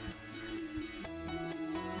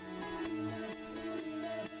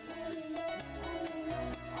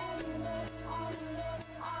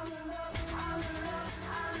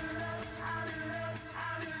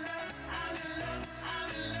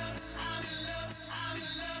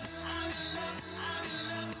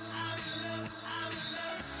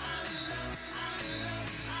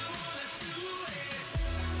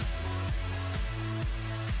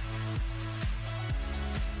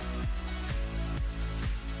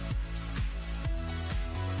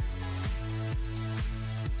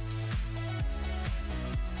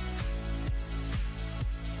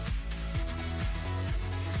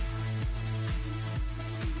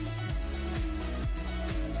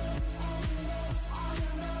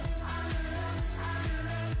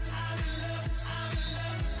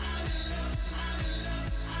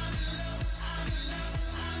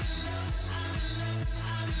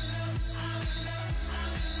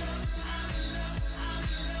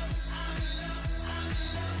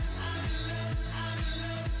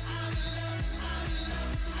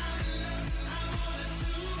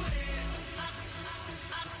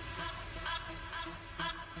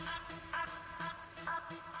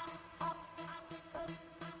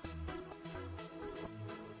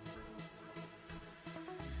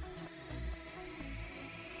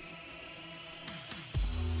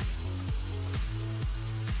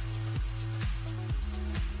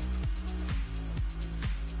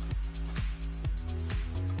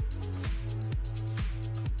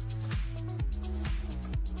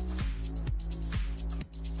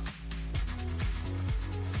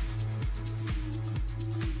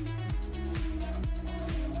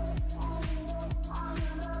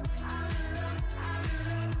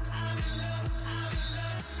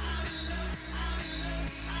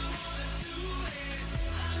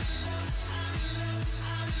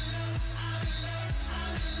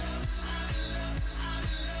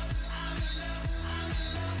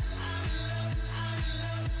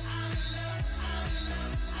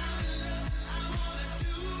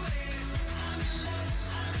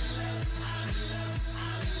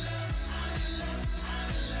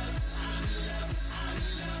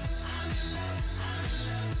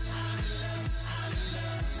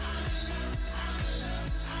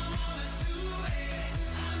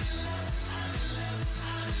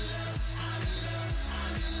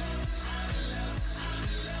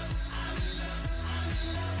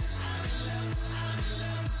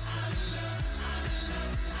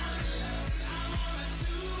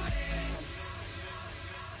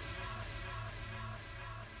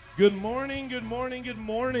 Good morning, good morning, good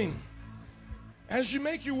morning. As you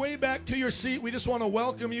make your way back to your seat, we just want to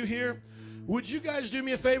welcome you here. Would you guys do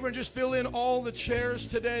me a favor and just fill in all the chairs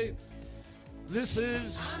today? This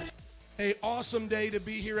is an awesome day to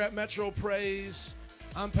be here at Metro Praise.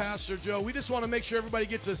 I'm Pastor Joe. We just want to make sure everybody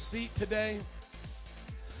gets a seat today.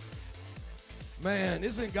 Man,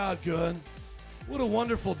 isn't God good? What a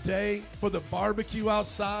wonderful day for the barbecue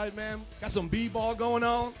outside, man. Got some b-ball going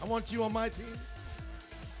on. I want you on my team.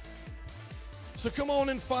 So come on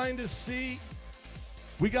and find a seat.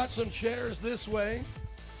 We got some chairs this way.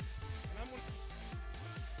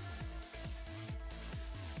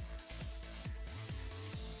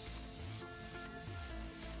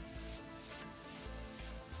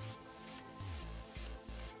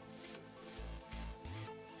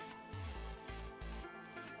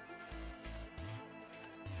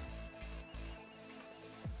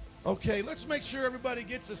 Okay, let's make sure everybody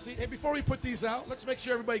gets a seat. Hey, before we put these out, let's make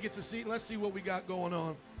sure everybody gets a seat and let's see what we got going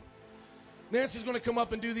on. Nancy's going to come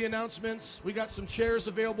up and do the announcements. We got some chairs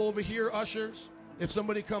available over here, ushers, if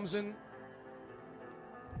somebody comes in.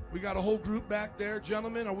 We got a whole group back there.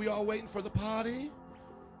 Gentlemen, are we all waiting for the potty?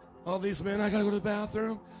 All these men, I got to go to the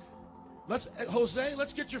bathroom. Jose,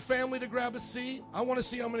 let's get your family to grab a seat. I want to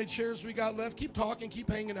see how many chairs we got left. Keep talking, keep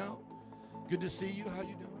hanging out. Good to see you. How you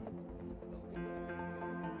doing?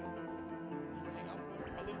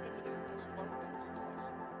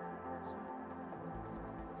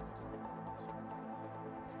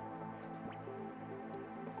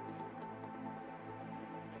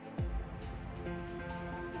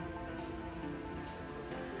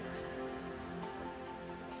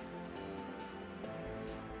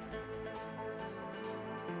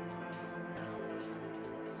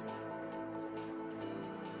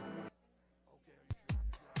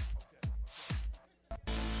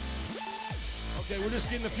 Okay, we're just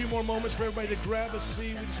getting a few more moments for everybody to grab a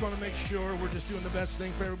seat. We just want to make sure we're just doing the best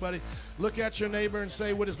thing for everybody. Look at your neighbor and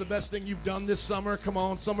say, what is the best thing you've done this summer? Come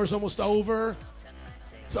on, summer's almost over.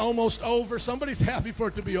 It's almost over. Somebody's happy for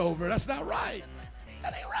it to be over. That's not right.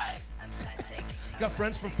 That ain't right. Got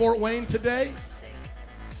friends from Fort Wayne today.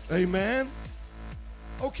 Amen.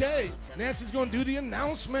 Okay, Nancy's going to do the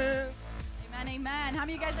announcement. Amen, amen. How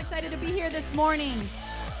many of you guys excited to be here this morning?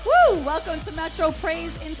 Woo! Welcome to Metro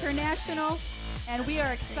Praise International. And we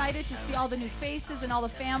are excited to see all the new faces and all the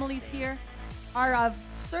families here. Our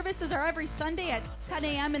services are every Sunday at 10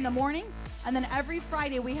 a.m. in the morning. And then every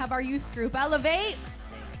Friday we have our youth group, Elevate.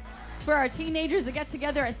 It's for our teenagers to get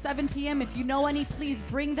together at 7 p.m. If you know any, please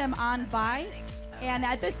bring them on by. And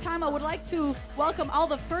at this time, I would like to welcome all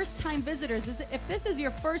the first-time visitors. If this is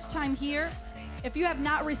your first time here, if you have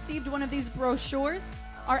not received one of these brochures,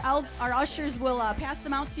 our ushers will pass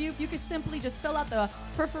them out to you. If you could simply just fill out the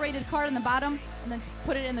perforated card on the bottom and then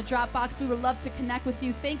put it in the drop box. We would love to connect with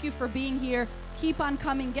you. Thank you for being here. Keep on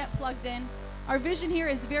coming. Get plugged in. Our vision here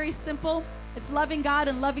is very simple. It's loving God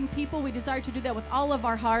and loving people. We desire to do that with all of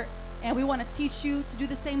our heart, and we want to teach you to do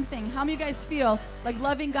the same thing. How many of you guys feel like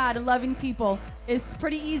loving God and loving people is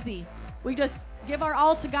pretty easy? We just give our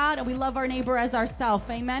all to God, and we love our neighbor as ourselves.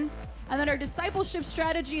 Amen? And then our discipleship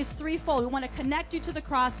strategy is threefold. We want to connect you to the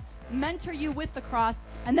cross, mentor you with the cross,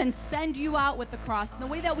 and then send you out with the cross. And the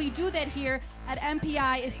way that we do that here at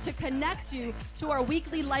MPI is to connect you to our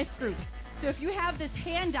weekly life groups. So if you have this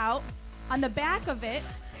handout, on the back of it,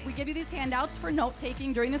 we give you these handouts for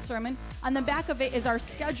note-taking during the sermon. On the back of it is our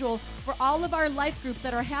schedule for all of our life groups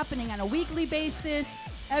that are happening on a weekly basis,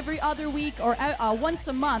 every other week, or once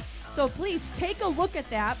a month. So please take a look at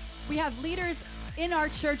that. We have leaders in our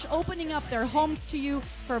church opening up their homes to you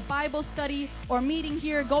for Bible study or meeting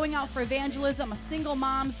here, going out for evangelism, a single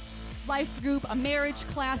mom's life group, a marriage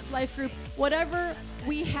class life group. Whatever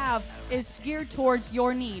we have is geared towards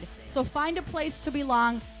your need. So find a place to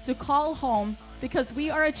belong, to call home, because we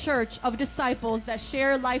are a church of disciples that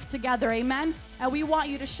share life together. Amen? And we want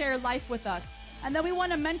you to share life with us. And then we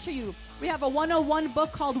want to mentor you. We have a 101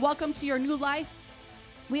 book called Welcome to Your New Life.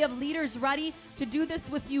 We have leaders ready to do this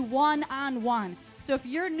with you one-on-one. So if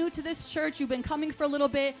you're new to this church, you've been coming for a little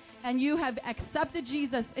bit, and you have accepted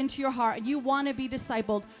Jesus into your heart, and you want to be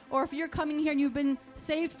discipled, or if you're coming here and you've been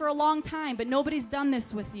saved for a long time, but nobody's done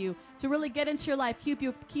this with you, to really get into your life, keep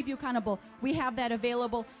you accountable, we have that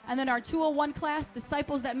available. And then our 201 class,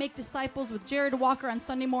 Disciples That Make Disciples with Jared Walker on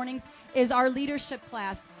Sunday mornings, is our leadership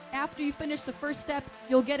class. After you finish the first step,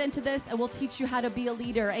 you'll get into this, and we'll teach you how to be a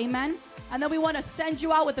leader. Amen? And then we want to send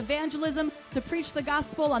you out with evangelism to preach the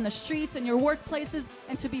gospel on the streets and your workplaces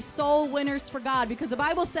and to be soul winners for God. Because the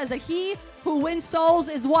Bible says that he who wins souls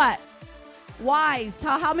is what? Wise.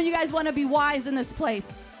 How many of you guys want to be wise in this place?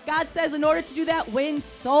 God says in order to do that, win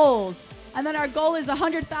souls. And then our goal is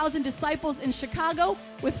 100,000 disciples in Chicago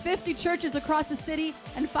with 50 churches across the city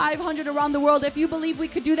and 500 around the world. If you believe we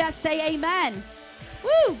could do that, say amen.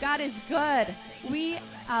 Woo! God is good. We,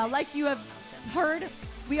 like you have heard,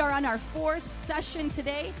 we are on our 4th session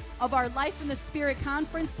today of our Life in the Spirit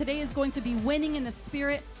conference. Today is going to be Winning in the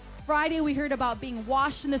Spirit. Friday, we heard about being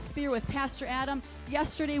washed in the Spirit with Pastor Adam.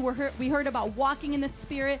 Yesterday, we heard about walking in the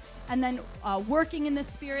Spirit and then working in the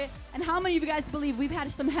Spirit. And how many of you guys believe we've had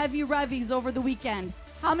some heavy revies over the weekend?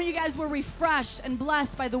 How many of you guys were refreshed and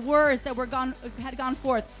blessed by the words that had gone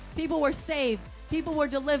forth? People were saved. People were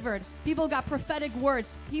delivered. People got prophetic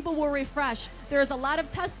words. People were refreshed. There's a lot of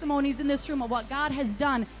testimonies in this room of what God has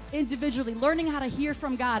done individually, learning how to hear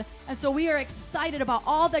from God. And so we are excited about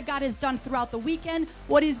all that God has done throughout the weekend,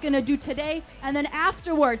 what he's going to do today. And then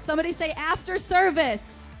afterwards, somebody say after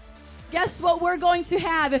service, guess what we're going to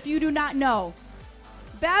have if you do not know?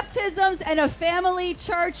 baptisms, and a family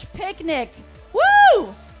church picnic.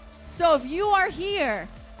 Woo! So if you are here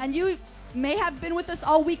and you may have been with us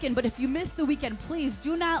all weekend, but if you missed the weekend, please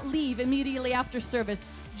do not leave immediately after service.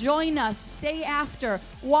 Join us. Stay after.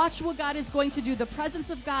 Watch what God is going to do. The presence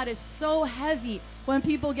of God is so heavy when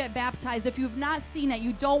people get baptized. If you've not seen it,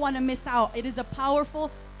 you don't want to miss out. It is a powerful,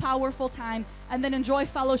 powerful time. And then enjoy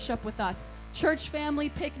fellowship with us. Church family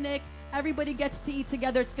picnic. Everybody gets to eat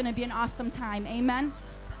together. It's going to be an awesome time. Amen.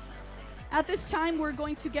 At this time, we're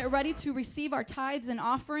going to get ready to receive our tithes and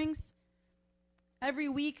offerings. Every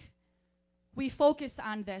week, we focus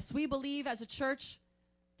on this. We believe as a church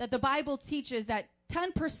that the Bible teaches that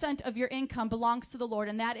 10% of your income belongs to the Lord,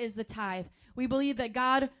 and that is the tithe. We believe that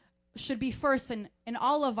God should be first in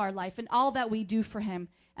all of our life and all that we do for him.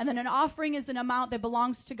 And then an offering is an amount that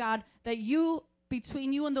belongs to God that you,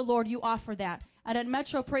 between you and the Lord, you offer that. And at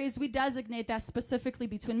Metro Praise, we designate that specifically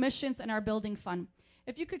between missions and our building fund.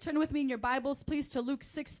 If you could turn with me in your Bibles, please, to Luke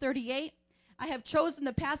 6:38. I have chosen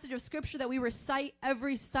the passage of Scripture that we recite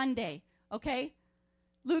every Sunday, okay?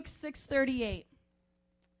 Luke 6:38.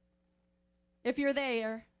 If you're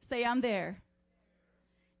there, say, I'm there.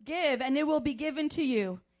 Give, and it will be given to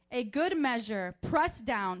you. A good measure, pressed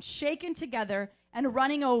down, shaken together, and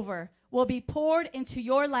running over, will be poured into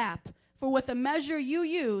your lap. For with the measure you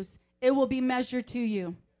use, it will be measured to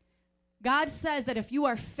you. God says that if you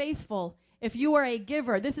are faithful, if you are a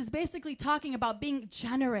giver, this is basically talking about being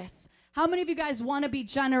generous. How many of you guys want to be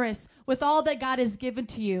generous with all that God has given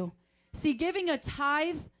to you? See, giving a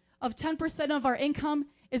tithe of 10% of our income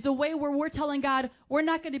is a way where we're telling God, we're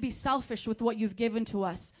not going to be selfish with what you've given to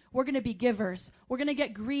us. We're going to be givers. We're going to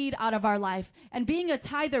get greed out of our life. And being a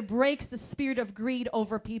tither breaks the spirit of greed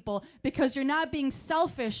over people because you're not being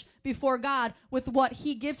selfish before God with what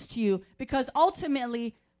he gives to you, because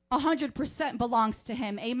ultimately 100% belongs to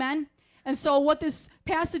him. Amen? And so what this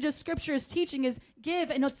passage of Scripture is teaching is give,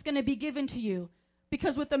 and it's going to be given to you.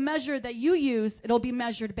 Because with the measure that you use, it'll be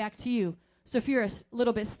measured back to you. So if you're a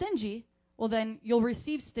little bit stingy, well, then you'll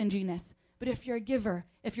receive stinginess. But if you're a giver,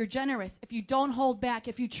 if you're generous, if you don't hold back,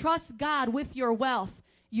 if you trust God with your wealth,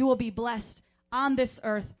 you will be blessed on this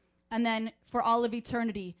earth and then for all of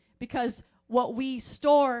eternity. Because what we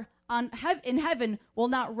store in heaven will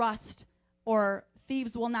not rust, or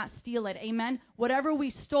thieves will not steal it. Amen? Whatever we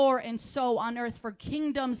store and sow on earth for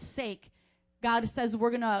kingdom's sake, God says we're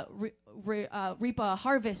going to reap a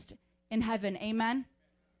harvest in heaven. Amen?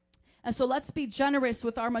 And so let's be generous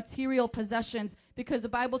with our material possessions, because the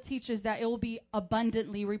Bible teaches that it will be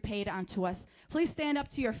abundantly repaid unto us. Please stand up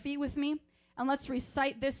to your feet with me, and let's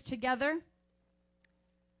recite this together.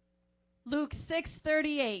 Luke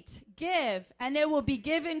 6:38. Give, and it will be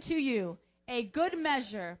given to you. A good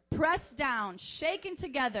measure, pressed down, shaken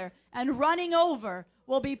together, and running over,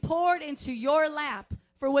 will be poured into your lap.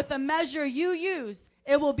 For with the measure you use,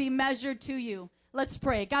 it will be measured to you. Let's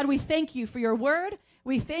pray. God, we thank you for your word.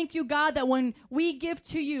 We thank you, God, that when we give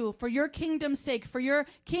to you for your kingdom's sake, for your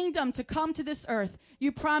kingdom to come to this earth,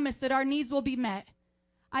 you promise that our needs will be met.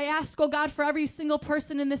 I ask, oh God, for every single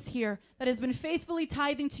person in this here that has been faithfully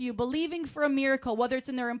tithing to you, believing for a miracle, whether it's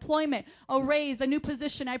in their employment, a raise, a new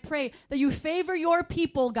position, I pray that you favor your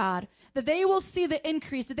people, God, that they will see the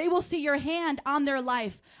increase, that they will see your hand on their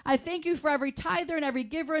life. I thank you for every tither and every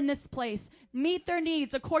giver in this place. Meet their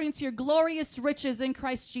needs according to your glorious riches in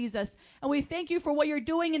Christ Jesus. And we thank you for what you're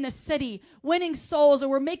doing in the city, winning souls,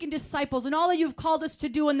 and we're making disciples, and all that you've called us to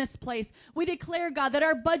do in this place. We declare, God, that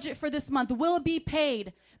our budget for this month will be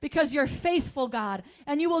paid because you're faithful, God,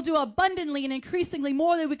 and you will do abundantly and increasingly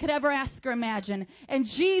more than we could ever ask or imagine. In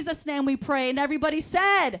Jesus' name we pray. And everybody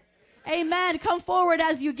said, amen. Come forward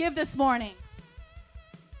as you give this morning.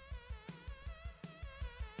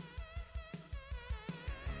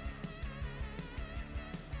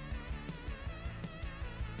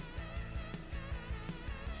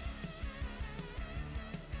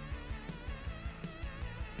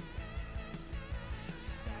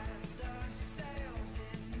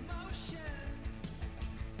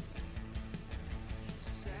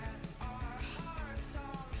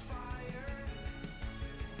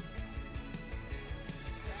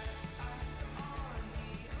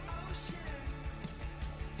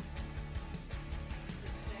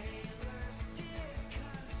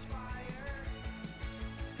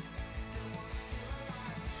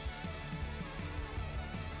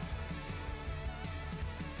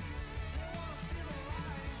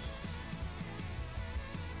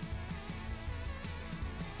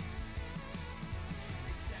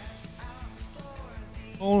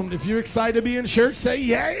 If you're excited to be in church, say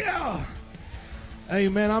yeah.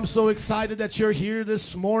 Amen. I'm so excited that you're here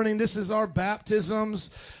this morning. This is our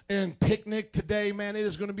baptisms and picnic today, man. It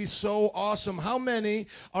is going to be so awesome. How many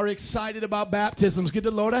are excited about baptisms? Give the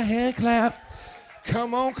Lord a hand clap.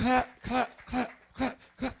 Come on, clap, clap, clap, clap,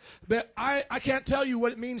 clap. But I can't tell you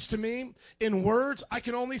what it means to me in words. I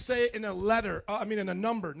can only say it in a letter. In a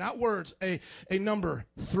number, not words. A number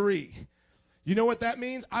 3. You know what that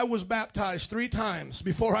means? I was baptized 3 times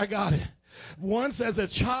before I got it. Once as a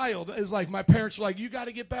child, it's like my parents were like, you got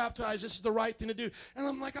to get baptized. This is the right thing to do. And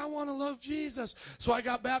I'm like, I want to love Jesus. So I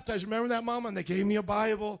got baptized. Remember that, Mama? And they gave me a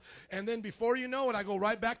Bible. And then before you know it, I go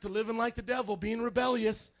right back to living like the devil, being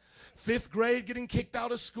rebellious. 5th grade, getting kicked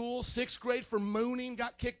out of school. 6th grade for mooning,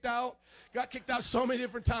 got kicked out. Got kicked out so many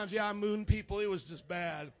different times. Yeah, I mooned people. It was just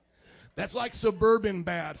bad. That's like suburban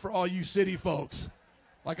bad for all you city folks.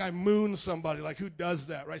 Like I mooned somebody. Like who does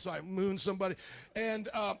that, right? So I mooned somebody. And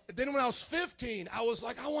then when I was 15, I was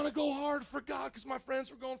like, I want to go hard for God because my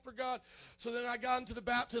friends were going for God. So then I got into the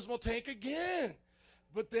baptismal tank again.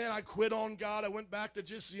 But then I quit on God. I went back to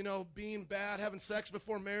just, being bad, having sex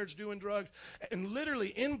before marriage, doing drugs. And literally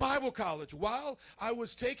in Bible college, while I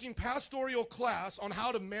was taking pastoral class on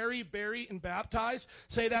how to marry, bury, and baptize,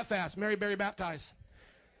 say that fast, marry, bury, baptize.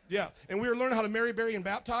 Yeah, and we were learning how to marry, bury, and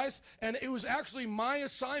baptize, and it was actually my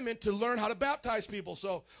assignment to learn how to baptize people.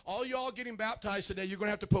 So all y'all getting baptized today, you're going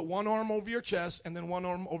to have to put one arm over your chest and then one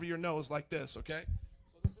arm over your nose like this, okay?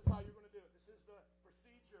 So this is how you're going to do it. This is the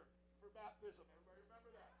procedure for baptism. Everybody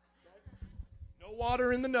remember that, okay? No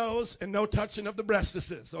water in the nose and no touching of the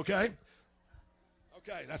breastises, okay?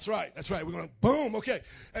 Okay, that's right. That's right. We're going to boom. Okay.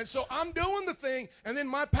 And so I'm doing the thing, and then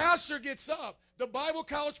my pastor gets up, the Bible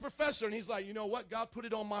college professor, and he's like, you know what? God put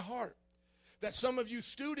it on my heart that some of you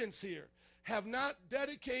students here have not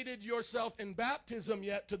dedicated yourself in baptism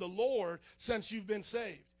yet to the Lord since you've been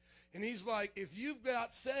saved. And he's like, if you've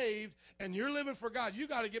got saved and you're living for God, you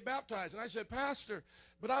got to get baptized. And I said, Pastor,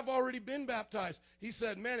 but I've already been baptized. He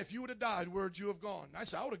said, man, if you would have died, where'd you have gone? And I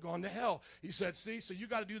said, I would have gone to hell. He said, see, so you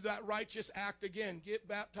got to do that righteous act again. Get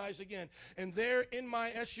baptized again. And there in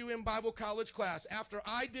my SUM Bible College class, after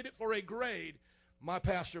I did it for a grade, my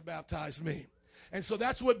pastor baptized me. And so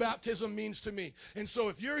that's what baptism means to me. And so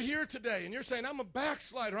if you're here today and you're saying, I'm a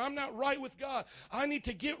backslider, I'm not right with God, I need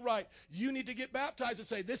to get right, you need to get baptized and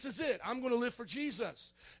say, this is it, I'm going to live for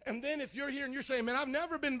Jesus. And then if you're here and you're saying, man, I've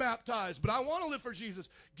never been baptized, but I want to live for Jesus,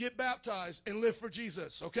 get baptized and live for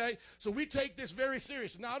Jesus, okay? So we take this very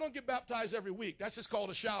serious. Now, I don't get baptized every week. That's just called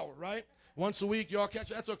a shower, right? Once a week, y'all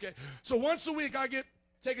catch it? That's okay. So once a week, I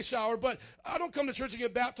take a shower, but I don't come to church and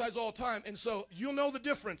get baptized all the time. And so you'll know the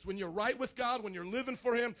difference. When you're right with God, when you're living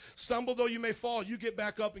for Him, stumble though you may fall, you get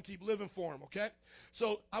back up and keep living for Him, okay?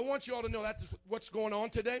 So I want you all to know that's what's going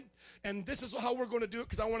on today. And this is how we're going to do it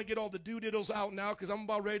because I want to get all the doodiddles out now because I'm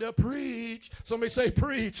about ready to preach. Somebody say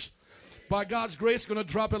preach. By God's grace, going to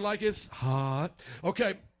drop it like it's hot.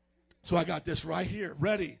 Okay. So I got this right here,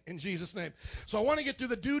 ready, in Jesus' name. So I want to get through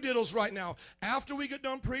the doodiddles right now. After we get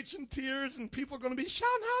done preaching, tears, and people are going to be shouting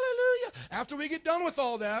hallelujah. After we get done with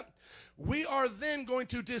all that, we are then going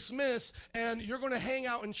to dismiss, and you're going to hang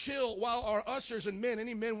out and chill while our ushers and men,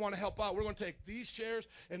 any men want to help out, we're going to take these chairs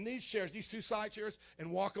and these chairs, these 2 side chairs, and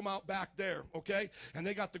walk them out back there, okay? And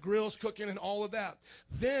they got the grills cooking and all of that.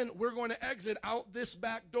 Then we're going to exit out this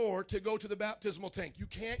back door to go to the baptismal tank. You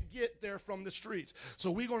can't get there from the streets. So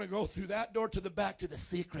we're going to go through that door to the back to the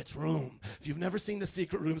secret room. If you've never seen the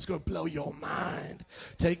secret room, it's going to blow your mind.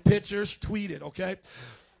 Take pictures, tweet it, okay?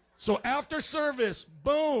 So after service,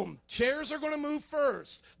 boom, chairs are going to move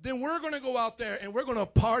first. Then we're going to go out there and we're going to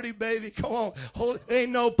party, baby. Come on.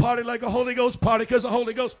 Ain't no party like a Holy Ghost party because the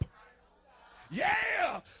Holy Ghost.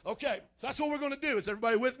 Yeah. Okay. So that's what we're going to do. Is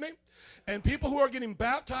everybody with me? And people who are getting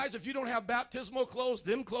baptized, if you don't have baptismal clothes,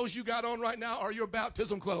 them clothes you got on right now are your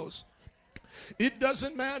baptism clothes. It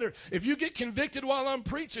doesn't matter. If you get convicted while I'm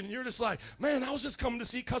preaching and you're just like, man, I was just coming to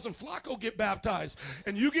see Cousin Flacco get baptized.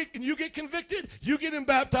 And you get convicted, you getting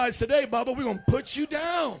baptized today, Bubba. We're going to put you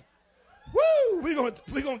down. Woo! We're going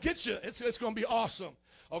to get you. It's going to be awesome.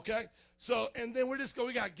 Okay? So, and then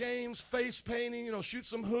we got games, face painting, shoot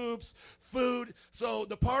some hoops, food. So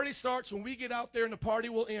the party starts when we get out there and the party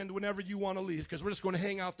will end whenever you want to leave because we're just going to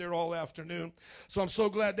hang out there all afternoon. So I'm so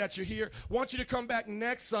glad that you're here. I want you to come back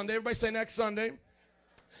next Sunday. Everybody say next Sunday.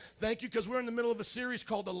 Thank you because we're in the middle of a series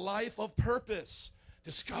called The Life of Purpose.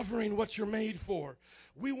 Discovering what you're made for.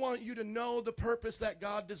 We want you to know the purpose that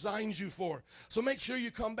God designs you for. So make sure you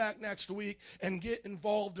come back next week and get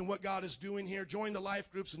involved in what God is doing here. Join the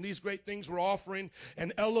life groups and these great things we're offering.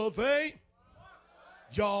 And elevate.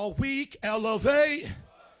 Y'all weak, elevate.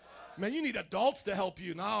 Man, you need adults to help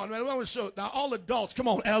you. Now, I want to show. Now, all adults, come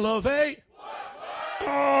on, elevate.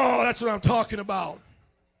 Oh, that's what I'm talking about.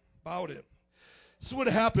 About it. This is what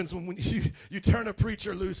happens when you turn a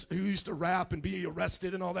preacher loose who used to rap and be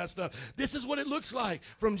arrested and all that stuff. This is what it looks like.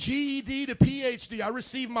 From GED to PhD. I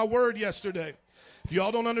received my word yesterday. If you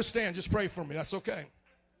all don't understand, just pray for me. That's okay.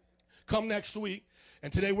 Come next week.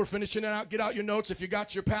 And today we're finishing it out. Get out your notes if you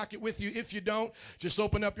got your packet with you. If you don't, just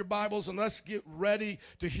open up your Bibles and let's get ready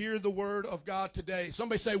to hear the word of God today.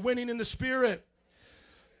 Somebody say, winning in the Spirit.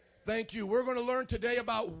 Thank you. We're going to learn today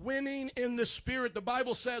about winning in the Spirit. The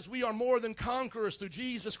Bible says we are more than conquerors through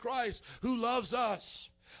Jesus Christ who loves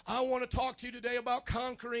us. I want to talk to you today about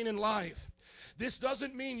conquering in life. This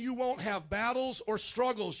doesn't mean you won't have battles or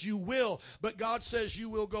struggles. You will, but God says you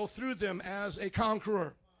will go through them as a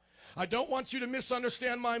conqueror. I don't want you to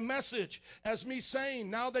misunderstand my message as me saying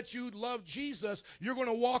now that you love Jesus, you're going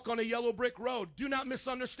to walk on a yellow brick road. Do not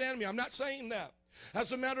misunderstand me. I'm not saying that.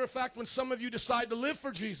 As a matter of fact, when some of you decide to live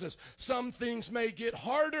for Jesus, some things may get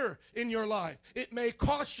harder in your life. It may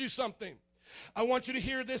cost you something. I want you to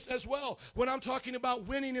hear this as well. When I'm talking about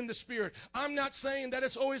winning in the Spirit, I'm not saying that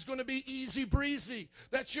it's always going to be easy breezy,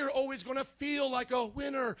 that you're always going to feel like a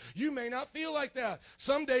winner. You may not feel like that.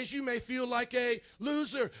 Some days you may feel like a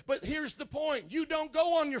loser. But here's the point. You don't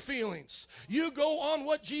go on your feelings. You go on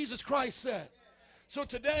what Jesus Christ said. So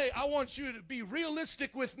today, I want you to be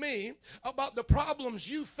realistic with me about the problems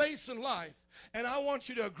you face in life. And I want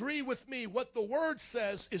you to agree with me what the Word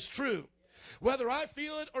says is true. Whether I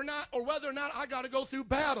feel it or not, or whether or not I got to go through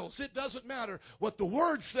battles, it doesn't matter. What the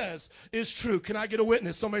Word says is true. Can I get a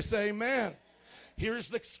witness? Somebody say amen. Here's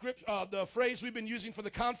the script, the phrase we've been using for the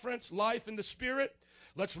conference, life in the Spirit.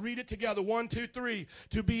 Let's read it together. 1, 2, 3.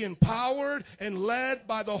 To be empowered and led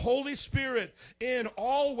by the Holy Spirit in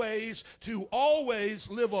all ways, to always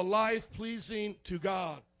live a life pleasing to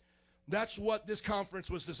God. That's what this conference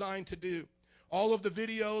was designed to do. All of the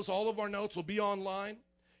videos, all of our notes will be online.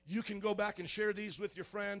 You can go back and share these with your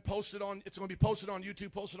friend. It's going to be posted on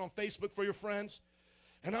YouTube, posted on Facebook for your friends.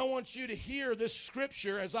 And I want you to hear this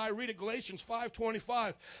scripture as I read it, Galatians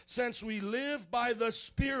 5:25. Since we live by the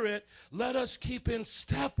Spirit, let us keep in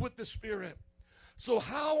step with the Spirit. So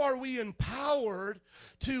how are we empowered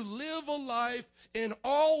to live a life in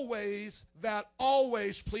all ways that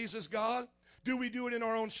always pleases God? Do we do it in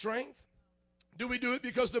our own strength? Do we do it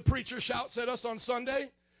because the preacher shouts at us on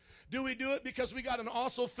Sunday? Do we do it because we got an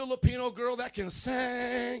awesome Filipino girl that can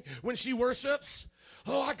sing when she worships?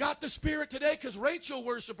 Oh, I got the Spirit today because Rachel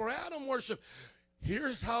worshiped or Adam worshiped.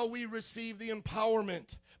 Here's how we receive the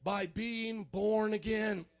empowerment: by being born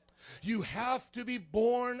again. You have to be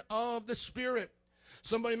born of the Spirit.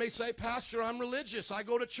 Somebody may say, Pastor, I'm religious. I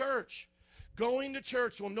go to church. Going to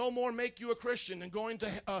church will no more make you a Christian than going to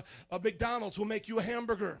a McDonald's will make you a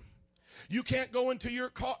hamburger. You can't go into your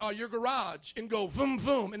garage and go vroom,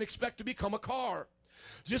 vroom and expect to become a car.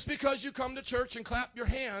 Just because you come to church and clap your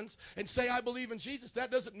hands and say, I believe in Jesus,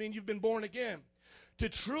 that doesn't mean you've been born again. To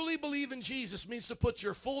truly believe in Jesus means to put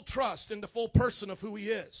your full trust in the full person of who he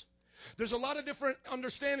is. There's a lot of different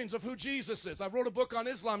understandings of who Jesus is. I wrote a book on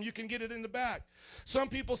Islam. You can get it in the back. Some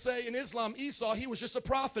people say in Islam, Esau, he was just a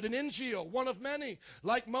prophet, an Injil, one of many,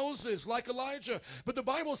 like Moses, like Elijah. But the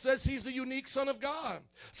Bible says he's the unique Son of God.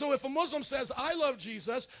 So if a Muslim says, I love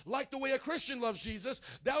Jesus, like the way a Christian loves Jesus,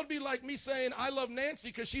 that would be like me saying, I love Nancy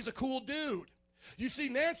because she's a cool dude. You see,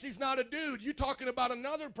 Nancy's not a dude. You're talking about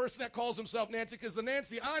another person that calls himself Nancy, because the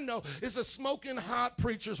Nancy I know is a smoking hot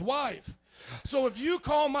preacher's wife. So if you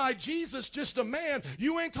call my Jesus just a man,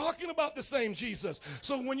 you ain't talking about the same Jesus.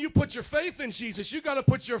 So when you put your faith in Jesus, you got to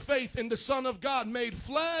put your faith in the Son of God, made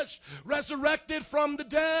flesh, resurrected from the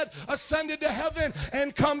dead, ascended to heaven,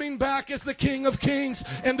 and coming back as the King of Kings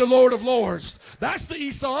and the Lord of Lords. That's the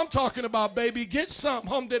Esau I'm talking about, baby. Get some.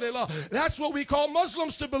 That's what we call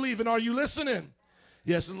Muslims to believe in. Are you listening?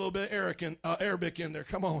 Yes, a little bit of Arabic in there.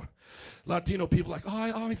 Come on. Latino people like, oh,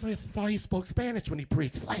 I always thought he spoke Spanish when he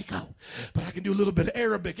preached. Flaco. But I can do a little bit of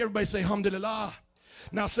Arabic. Everybody say alhamdulillah.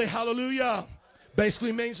 Now say hallelujah.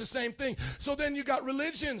 Basically means the same thing. So then you got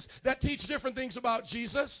religions that teach different things about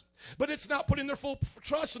Jesus, but it's not putting their full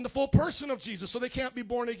trust in the full person of Jesus, so they can't be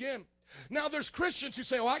born again. Now there's Christians who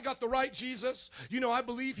say, oh, I got the right Jesus. You know, I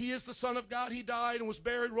believe he is the Son of God. He died and was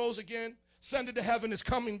buried, rose again, ascended to heaven, is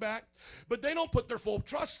coming back. But they don't put their full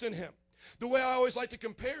trust in him. The way I always like to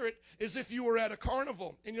compare it is if you were at a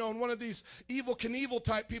carnival, and and one of these Evel Knievel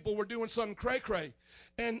type people were doing something cray-cray,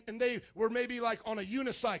 and they were maybe like on a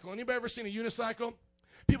unicycle. Anybody ever seen a unicycle?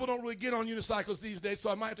 People don't really get on unicycles these days,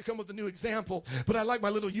 so I might have to come with a new example, but I like my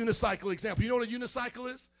little unicycle example. You know what a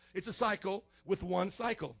unicycle is? It's a cycle with one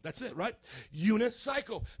cycle. That's it, right?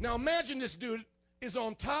 Unicycle. Now imagine this dude is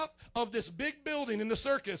on top of this big building in the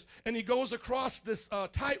circus, and he goes across this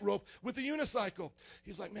tightrope with a unicycle.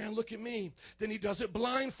 He's like, man, look at me. Then he does it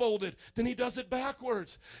blindfolded. Then he does it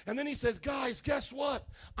backwards. And then he says, guys, guess what?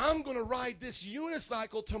 I'm going to ride this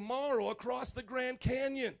unicycle tomorrow across the Grand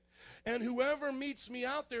Canyon. And whoever meets me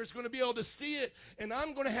out there is going to be able to see it. And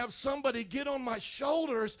I'm going to have somebody get on my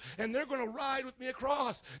shoulders, and they're going to ride with me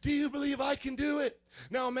across. Do you believe I can do it?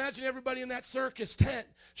 Now imagine everybody in that circus tent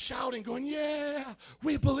shouting, going, yeah,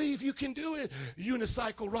 we believe you can do it,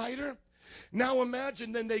 unicycle rider. Now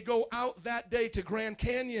imagine then they go out that day to Grand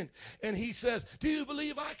Canyon, and he says, do you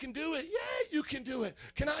believe I can do it? Yeah, you can do it.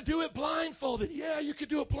 Can I do it blindfolded? Yeah, you can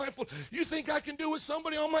do it blindfolded. You think I can do it with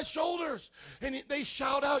somebody on my shoulders? And they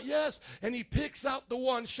shout out yes, and he picks out the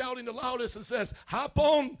one shouting the loudest and says, hop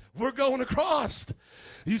on, we're going across.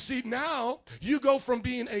 You see, now you go from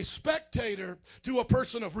being a spectator to a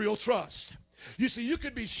person of real trust. You see, you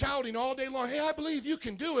could be shouting all day long, hey, I believe you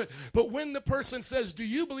can do it. But when the person says, do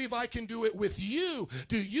you believe I can do it with you?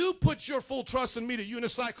 Do you put your full trust in me to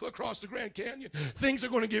unicycle across the Grand Canyon? Things are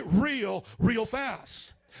going to get real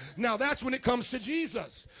fast. Now, that's when it comes to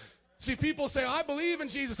Jesus. See, people say, I believe in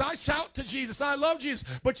Jesus. I shout to Jesus. I love Jesus.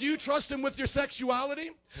 But do you trust him with your sexuality?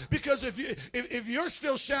 Because if you're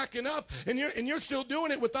still shacking up and you're still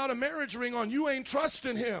doing it without a marriage ring on, you ain't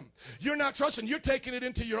trusting him. You're not trusting. You're taking it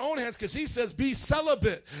into your own hands, because he says, be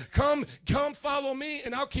celibate. Come follow me,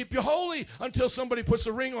 and I'll keep you holy until somebody puts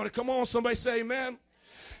a ring on it. Come on, somebody say amen.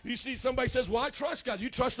 You see, somebody says, well, I trust God. You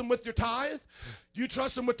trust him with your tithe? Do you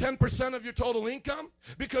trust him with 10% of your total income?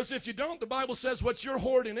 Because if you don't, the Bible says what you're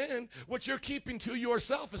hoarding in, what you're keeping to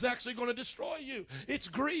yourself, is actually going to destroy you. It's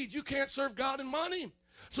greed. You can't serve God in money.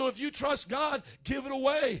 So if you trust God, give it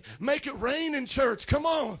away. Make it rain in church. Come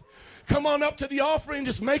on. Come on up to the offering,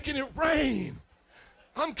 just making it rain.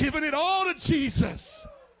 I'm giving it all to Jesus.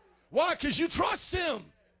 Why? Because you trust him.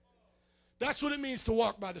 That's what it means to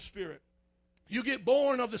walk by the Spirit. You get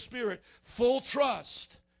born of the Spirit, full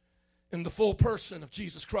trust in the full person of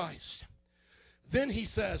Jesus Christ. Then he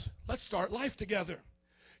says, let's start life together.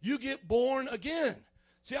 You get born again.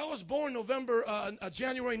 See, I was born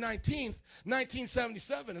January 19th,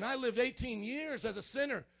 1977, and I lived 18 years as a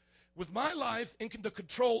sinner with my life in the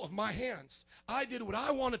control of my hands. I did what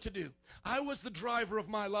I wanted to do. I was the driver of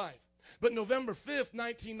my life. But November 5th,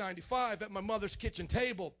 1995, at my mother's kitchen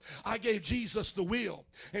table, I gave Jesus the wheel.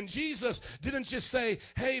 And Jesus didn't just say,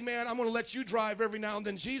 hey, man, I'm going to let you drive every now and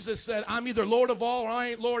then. Jesus said, I'm either Lord of all or I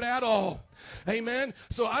ain't Lord at all. Amen.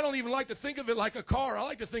 So I don't even like to think of it like a car. I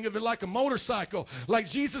like to think of it like a motorcycle. Like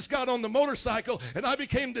Jesus got on the motorcycle, and I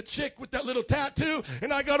became the chick with that little tattoo,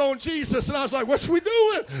 and I got on Jesus, and I was like, what's we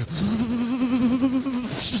doing?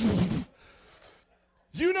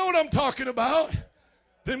 You know what I'm talking about.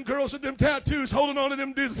 Them girls with them tattoos holding on to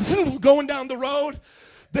them dudes going down the road.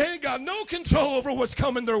 They ain't got no control over what's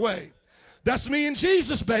coming their way. That's me and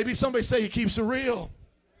Jesus, baby. Somebody say he keeps it real.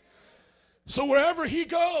 So wherever he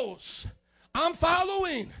goes, I'm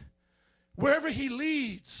following. Wherever he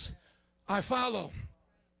leads, I follow.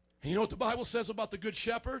 And you know what the Bible says about the Good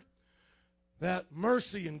Shepherd? That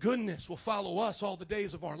mercy and goodness will follow us all the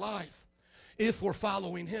days of our life if we're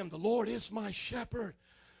following him. The Lord is my shepherd.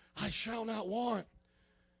 I shall not want.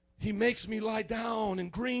 He makes me lie down in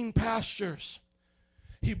green pastures.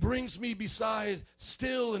 He brings me beside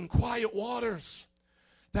still and quiet waters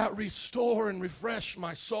that restore and refresh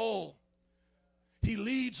my soul. He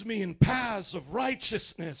leads me in paths of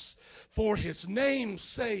righteousness for his name's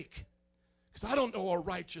sake. Because I don't know a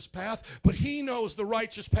righteous path, but he knows the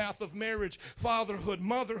righteous path of marriage, fatherhood,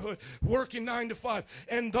 motherhood, working 9 to 5.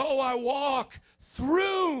 And though I walk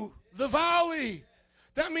through the valley,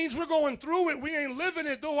 that means we're going through it. We ain't living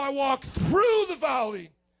it. Though I walk through the valley,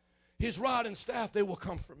 his rod and staff, they will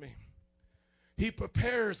comfort me. He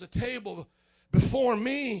prepares a table before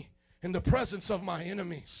me in the presence of my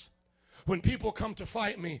enemies. When people come to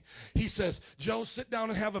fight me, he says, Joe, sit down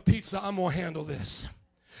and have a pizza. I'm going to handle this.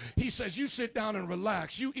 He says, you sit down and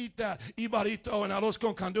relax. You eat that ibarito and arroz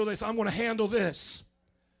con candules. I'm going to handle this.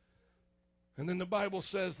 And then the Bible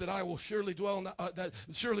says that I will surely dwell in that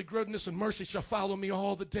surely goodness and mercy shall follow me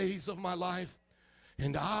all the days of my life.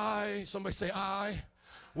 And I, somebody say, I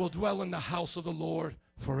will dwell in the house of the Lord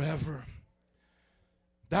forever.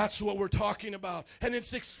 That's what we're talking about. And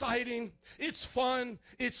it's exciting, it's fun,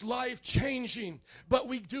 it's life-changing. But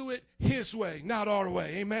we do it his way, not our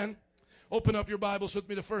way. Amen? Open up your Bibles with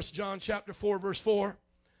me to 1 John chapter 4, verse 4.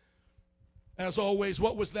 As always,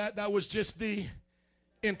 what was that? That was just the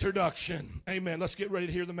introduction. Amen. Let's get ready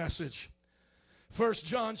to hear the message. 1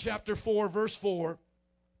 John chapter 4, verse 4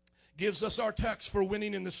 gives us our text for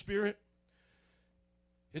winning in the Spirit.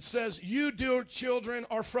 It says, you, dear children,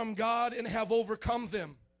 are from God and have overcome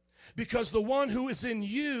them, because the one who is in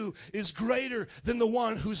you is greater than the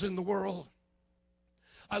one who's in the world.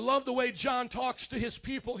 I love the way John talks to his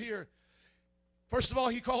people here. First of all,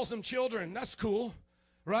 he calls them children. That's cool,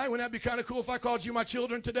 right? Wouldn't that be kind of cool if I called you my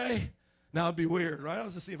children today? Now it'd be weird, right? I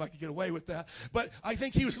was to see if I could get away with that. But I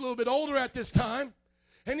think he was a little bit older at this time.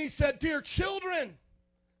 And he said, dear children.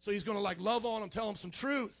 So he's going to like love on them, tell them some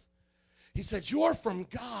truth. He said, you're from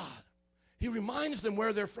God. He reminds them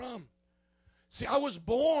where they're from. See, I was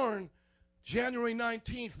born January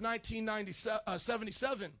 19th,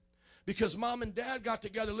 1977, because Mom and Dad got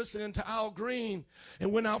together listening to Al Green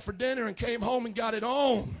and went out for dinner and came home and got it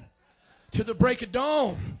on to the break of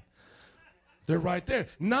dawn. They're right there.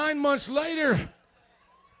 9 months later,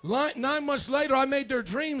 I made their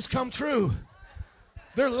dreams come true.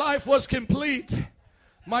 Their life was complete.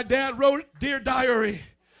 My dad wrote, Dear Diary,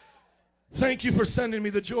 thank you for sending me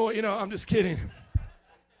the joy. You know, I'm just kidding.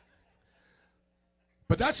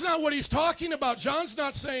 But that's not what he's talking about. John's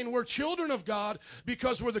not saying we're children of God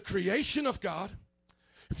because we're the creation of God.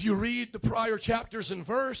 If you read the prior chapters and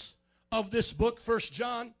verse of this book, 1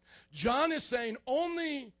 John, John is saying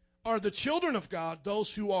only are the children of God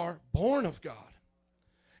those who are born of God.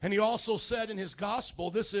 And he also said in his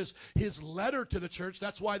gospel, this is his letter to the church.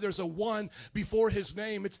 That's why there's a 1 before his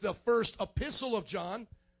name. It's the first epistle of John.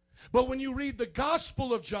 But when you read the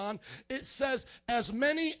Gospel of John, it says, as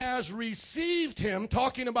many as received him,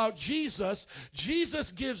 talking about Jesus,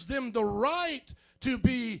 Jesus gives them the right to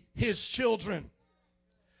be his children.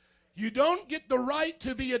 You don't get the right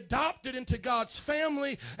to be adopted into God's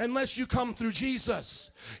family unless you come through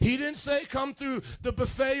Jesus. He didn't say come through the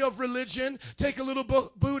buffet of religion, take a little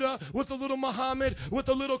Buddha with a little Muhammad, with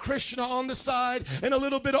a little Krishna on the side, and a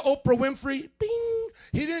little bit of Oprah Winfrey. Bing!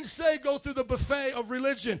 He didn't say go through the buffet of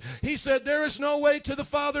religion. He said there is no way to the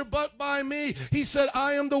Father but by me. He said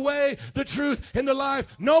I am the way, the truth, and the life.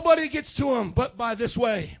 Nobody gets to him but by this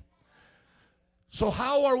way. So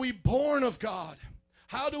how are we born of God?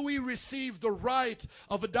 How do we receive the right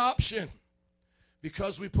of adoption?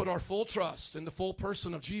 Because we put our full trust in the full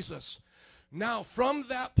person of Jesus. Now, from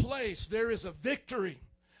that place, there is a victory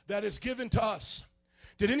that is given to us.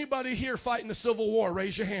 Did anybody here fight in the Civil War?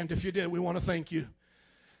 Raise your hand if you did. We want to thank you.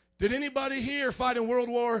 Did anybody here fight in World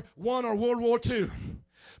War I or World War II?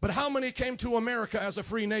 But how many came to America as a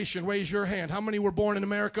free nation? Raise your hand. How many were born in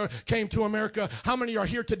America, came to America? How many are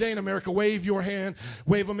here today in America? Wave your hand.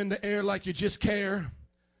 Wave them in the air like you just care.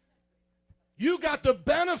 You got the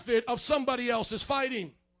benefit of somebody else's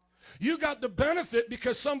fighting. You got the benefit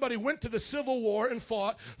because somebody went to the Civil War and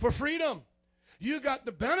fought for freedom. You got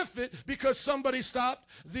the benefit because somebody stopped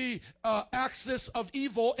the axis of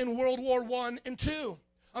evil in World War I and II.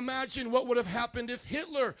 Imagine what would have happened if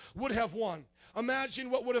Hitler would have won.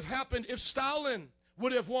 Imagine what would have happened if Stalin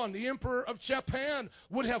would have won. The Emperor of Japan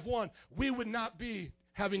would have won. We would not be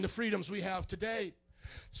having the freedoms we have today.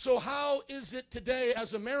 So how is it today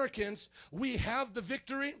as Americans we have the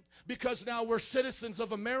victory? Because now we're citizens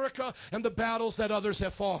of America and the battles that others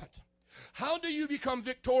have fought. How do you become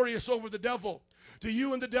victorious over the devil? Do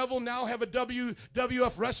you and the devil now have a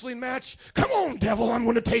WWF wrestling match? Come on, devil, I'm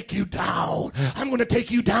going to take you down. I'm going to take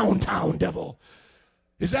you downtown, devil.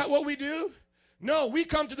 Is that what we do? No, we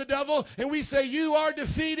come to the devil and we say, you are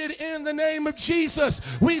defeated in the name of Jesus.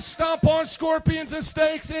 We stomp on scorpions and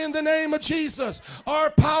snakes in the name of Jesus. Our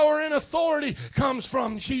power and authority comes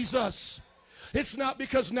from Jesus. It's not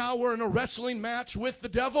because now we're in a wrestling match with the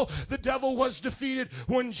devil. The devil was defeated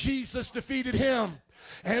when Jesus defeated him.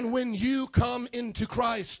 And when you come into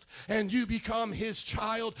Christ and you become his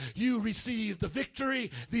child, you receive the victory,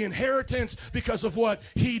 the inheritance because of what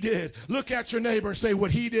he did. Look at your neighbor and say what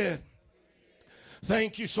he did.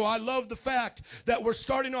 Thank you. So I love the fact that we're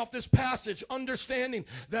starting off this passage understanding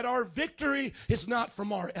that our victory is not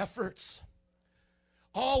from our efforts.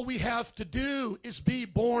 All we have to do is be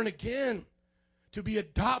born again, to be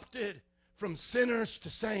adopted from sinners to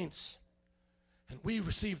saints. And we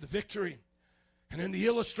receive the victory. And in the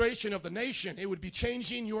illustration of the nation, it would be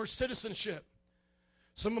changing your citizenship.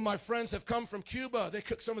 Some of my friends have come from Cuba. They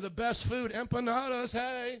cook some of the best food, empanadas,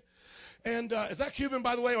 hey. And is that Cuban,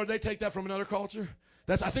 by the way, or they take that from another culture?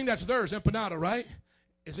 I think that's theirs, empanada, right?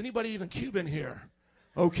 Is anybody even Cuban here?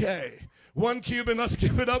 Okay. One Cuban, let's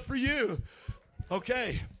give it up for you.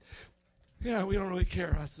 Okay. Yeah, we don't really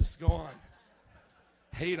care. Let's just go on.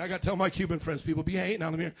 Hate, I got to tell my Cuban friends, people be hating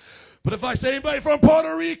on them here. But if I say anybody from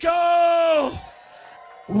Puerto Rico,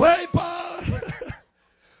 Wepa.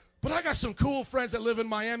 But I got some cool friends that live in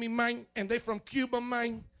Miami, man, and they from Cuba,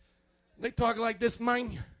 man. They talk like this,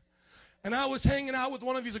 man. And I was hanging out with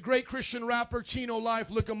one of, he's a great Christian rapper, Chino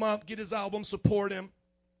Life. Look him up, get his album, support him.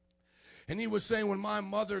 And he was saying when my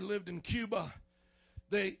mother lived in Cuba,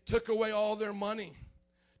 they took away all their money,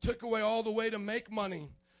 took away all the way to make money,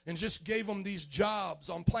 and just gave them these jobs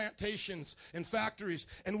on plantations and factories,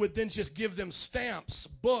 and would then just give them stamps,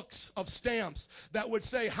 books of stamps that would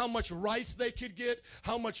say how much rice they could get,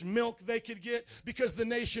 how much milk they could get, because the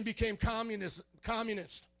nation became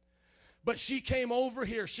communist. But she came over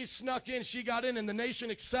here. She snuck in. She got in, and the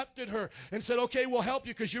nation accepted her and said, okay, we'll help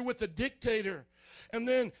you because you're with the dictator. And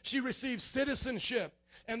then she received citizenship.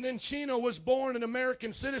 And then Chino was born an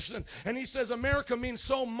American citizen. And he says, America means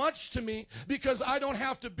so much to me because I don't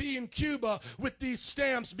have to be in Cuba with these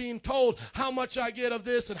stamps being told how much I get of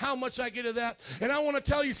this and how much I get of that. And I want to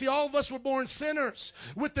tell you, see, all of us were born sinners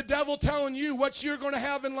with the devil telling you what you're going to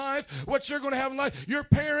have in life, what you're going to have in life. Your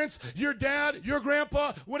parents, your dad, your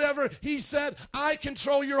grandpa, whatever. He said, I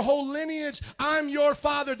control your whole lineage. I'm your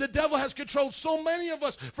father. The devil has controlled so many of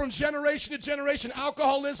us from generation to generation.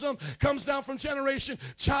 Alcoholism comes down from generation.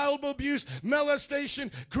 Child abuse,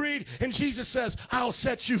 molestation, greed. And Jesus says, I'll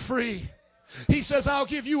set you free. He says, I'll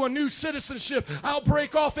give you a new citizenship. I'll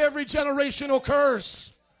break off every generational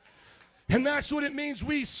curse. And that's what it means.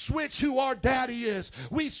 We switch who our daddy is.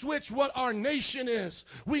 We switch what our nation is.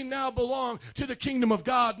 We now belong to the kingdom of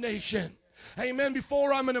God nation. Amen.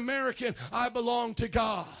 Before I'm an American, I belong to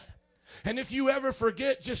God. And if you ever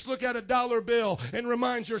forget, just look at a dollar bill and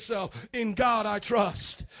remind yourself, in God I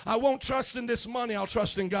trust. I won't trust in this money, I'll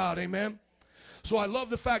trust in God. Amen. So I love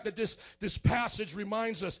the fact that this passage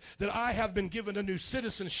reminds us that I have been given a new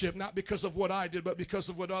citizenship, not because of what I did, but because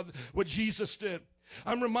of what Jesus did.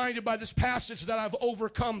 I'm reminded by this passage that I've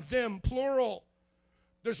overcome them, plural.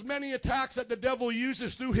 There's many attacks that the devil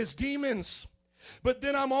uses through his demons. But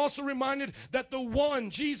then I'm also reminded that the one,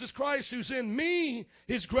 Jesus Christ, who's in me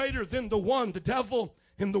is greater than the one, the devil,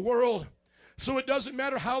 in the world. So it doesn't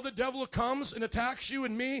matter how the devil comes and attacks you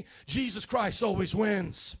and me, Jesus Christ always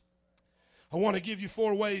wins. I want to give you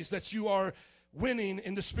 4 ways that you are winning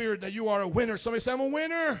in the Spirit, that you are a winner. Somebody say, I'm a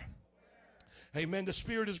winner. Amen. The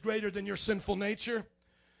Spirit is greater than your sinful nature.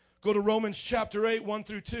 Go to Romans chapter 8, 1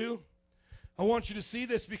 through 2. I want you to see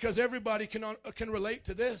this because everybody can relate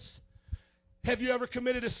to this. Have you ever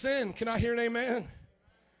committed a sin? Can I hear an amen?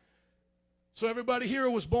 So everybody here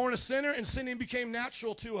was born a sinner, and sinning became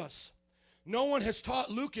natural to us. No one has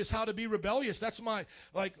taught Lucas how to be rebellious. That's my,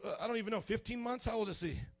 I don't even know, 15 months? How old is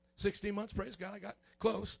he? 16 months? Praise God, I got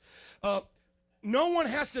close. No one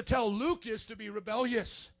has to tell Lucas to be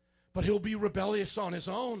rebellious, but he'll be rebellious on his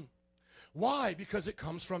own. Why? Because it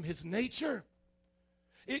comes from his nature.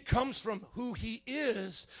 It comes from who he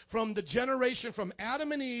is, from the generation, from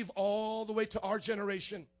Adam and Eve all the way to our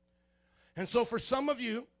generation. And so for some of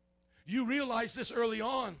you, you realized this early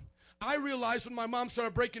on. I realized when my mom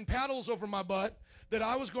started breaking paddles over my butt that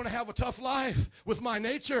I was going to have a tough life with my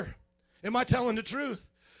nature. Am I telling the truth?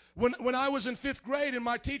 When I was in 5th grade and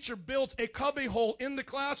my teacher built a cubby hole in the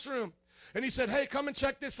classroom, and he said, hey, come and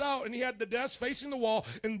check this out. And he had the desk facing the wall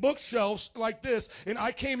and bookshelves like this. And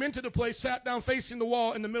I came into the place, sat down facing the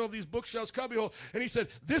wall in the middle of these bookshelves, cubbyhole. And he said,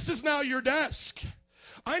 this is now your desk.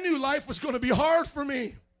 I knew life was going to be hard for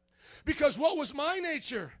me. Because what was my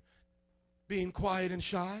nature? Being quiet and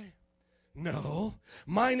shy? No.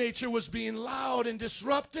 My nature was being loud and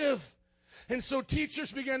disruptive. And so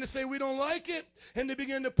teachers began to say, we don't like it. And they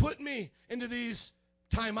began to put me into these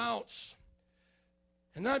timeouts.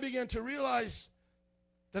 And I began to realize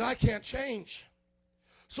that I can't change.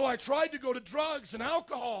 So I tried to go to drugs and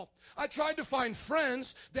alcohol. I tried to find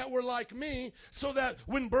friends that were like me so that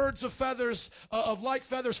when birds of feathers, of like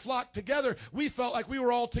feathers flocked together, we felt like we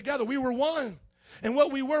were all together. We were one. And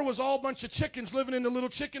what we were was all a bunch of chickens living in a little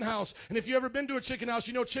chicken house. And if you ever been to a chicken house,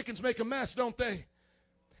 you know chickens make a mess, don't they?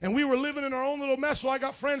 And we were living in our own little mess, so I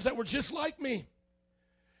got friends that were just like me.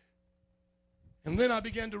 And then I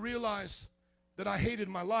began to realize that I hated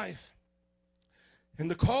my life. And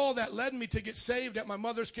the call that led me to get saved at my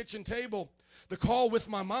mother's kitchen table, the call with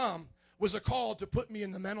my mom, was a call to put me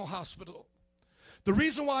in the mental hospital. The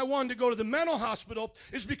reason why I wanted to go to the mental hospital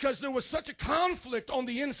is because there was such a conflict on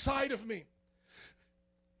the inside of me.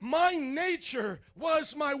 My nature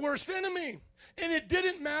was my worst enemy. And it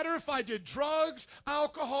didn't matter if I did drugs,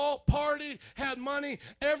 alcohol, partied, had money.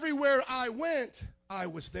 Everywhere I went, I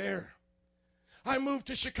was there. I moved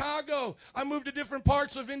to Chicago. I moved to different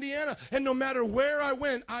parts of Indiana. And no matter where I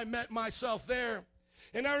went, I met myself there.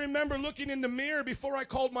 And I remember looking in the mirror before I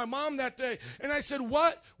called my mom that day. And I said,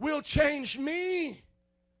 what will change me?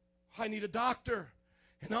 I need a doctor.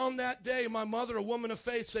 And on that day, my mother, a woman of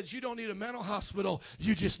faith, said, you don't need a mental hospital.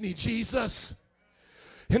 You just need Jesus.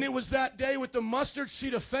 And it was that day with the mustard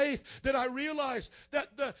seed of faith that I realized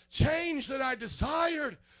that the change that I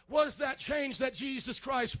desired was that change that Jesus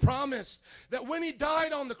Christ promised. That when he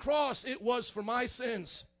died on the cross, it was for my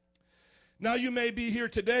sins. Now you may be here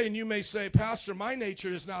today and you may say, Pastor, my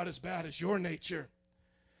nature is not as bad as your nature.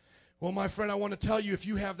 Well, my friend, I want to tell you, if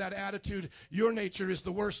you have that attitude, your nature is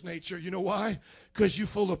the worst nature. You know why? Because you're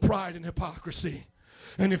full of pride and hypocrisy.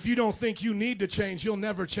 And if you don't think you need to change, you'll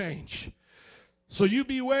never change. So you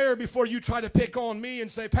beware before you try to pick on me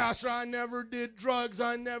and say, Pastor, I never did drugs.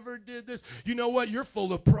 I never did this. You know what? You're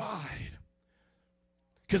full of pride.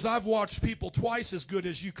 Because I've watched people twice as good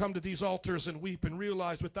as you come to these altars and weep and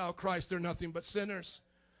realize without Christ they're nothing but sinners.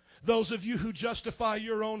 Those of you who justify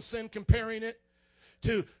your own sin, comparing it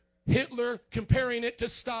to Hitler, comparing it to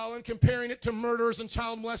Stalin, comparing it to murderers and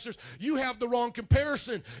child molesters, you have the wrong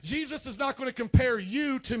comparison. Jesus is not going to compare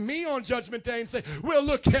you to me on Judgment Day and say, well,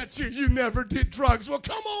 look at you, you never did drugs. Well,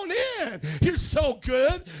 come on in. You're so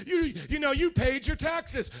good. You know, you paid your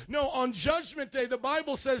taxes. No, on Judgment Day, the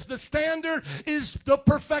Bible says the standard is the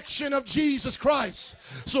perfection of Jesus Christ.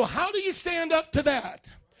 So how do you stand up to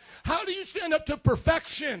that? How do you stand up to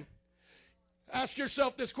perfection? Ask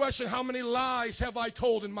yourself this question: how many lies have I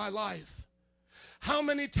told in my life? How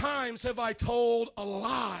many times have I told a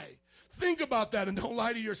lie? Think about that and don't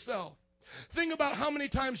lie to yourself. Think about how many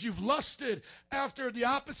times you've lusted after the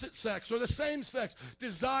opposite sex or the same sex,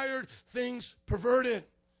 desired things perverted.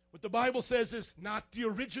 What the Bible says is not the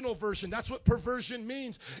original version. That's what perversion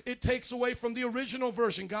means. It takes away from the original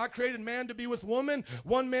version. God created man to be with woman,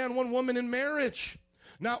 one man, one woman in marriage.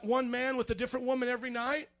 Not one man with a different woman every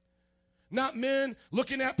night. Not men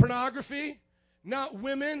looking at pornography. Not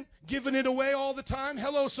women giving it away all the time.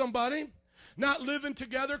 Hello, somebody. Not living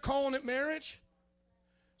together, calling it marriage.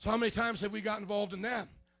 So how many times have we got involved in that?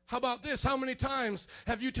 How about this? How many times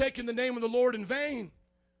have you taken the name of the Lord in vain?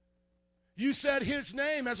 You said his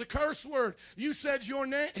name as a curse word. You said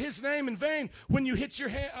his name in vain when you hit your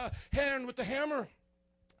hand with the hammer.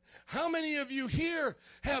 How many of you here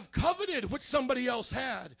have coveted what somebody else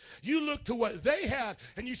had? You looked to what they had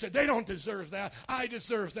and you said, they don't deserve that. I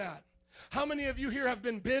deserve that. How many of you here have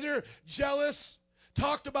been bitter, jealous,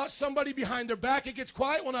 talked about somebody behind their back? It gets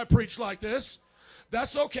quiet when I preach like this.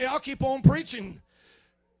 That's okay. I'll keep on preaching.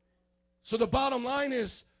 So the bottom line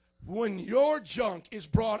is, when your junk is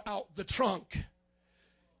brought out the trunk,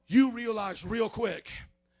 you realize real quick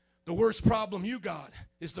the worst problem you got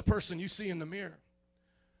is the person you see in the mirror.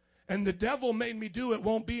 And the devil made me do it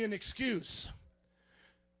won't be an excuse.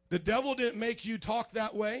 The devil didn't make you talk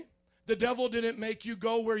that way. The devil didn't make you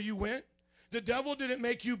go where you went. The devil didn't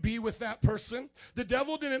make you be with that person. The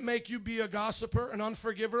devil didn't make you be a gossiper, an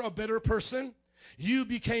unforgiver, a bitter person. You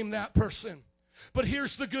became that person. But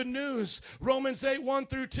here's the good news. Romans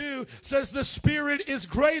 8:1-2 says the Spirit is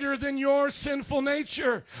greater than your sinful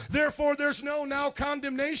nature. Therefore, there's no now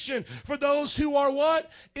condemnation for those who are what?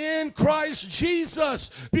 In Christ Jesus.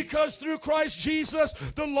 Because through Christ Jesus,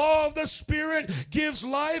 the law of the Spirit gives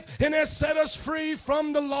life and has set us free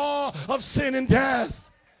from the law of sin and death.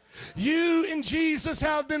 You in Jesus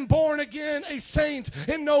have been born again, a saint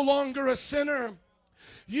and no longer a sinner.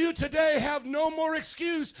 You today have no more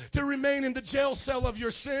excuse to remain in the jail cell of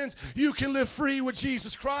your sins. You can live free with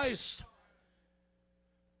Jesus Christ.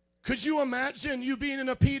 Could you imagine you being in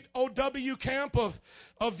a POW camp of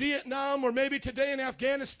Vietnam, or maybe today in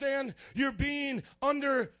Afghanistan? You're being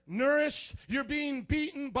undernourished. You're being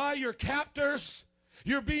beaten by your captors.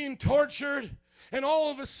 You're being tortured. And all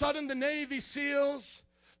of a sudden the Navy SEALs,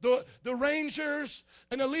 the Rangers,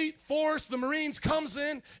 an elite force, the Marines comes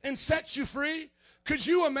in and sets you free. Could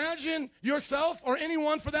you imagine yourself, or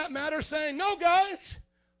anyone for that matter, saying, no, guys,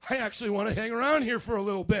 I actually want to hang around here for a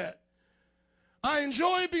little bit. I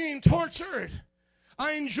enjoy being tortured.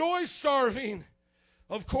 I enjoy starving.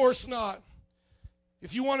 Of course not.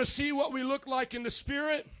 If you want to see what we look like in the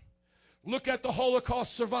Spirit, look at the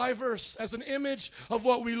Holocaust survivors as an image of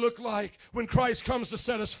what we look like when Christ comes to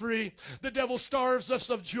set us free. The devil starves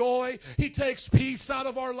us of joy. He takes peace out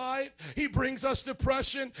of our life. He brings us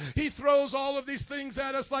depression. He throws all of these things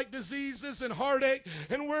at us like diseases and heartache,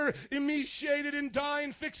 and we're emaciated and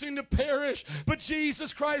dying, fixing to perish. But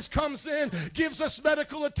Jesus Christ comes in, gives us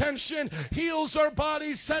medical attention, heals our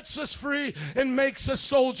bodies, sets us free, and makes us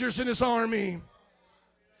soldiers in his army.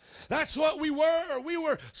 That's what we were. We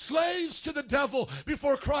were slaves to the devil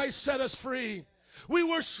before Christ set us free. We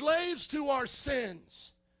were slaves to our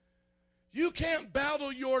sins. You can't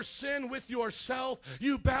battle your sin with yourself.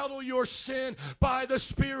 You battle your sin by the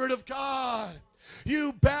Spirit of God.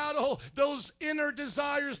 You battle those inner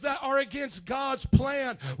desires that are against God's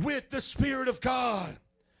plan with the Spirit of God.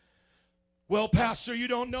 Well, Pastor, you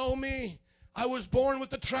don't know me. I was born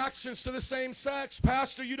with attractions to the same sex.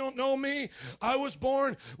 Pastor, you don't know me. I was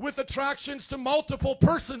born with attractions to multiple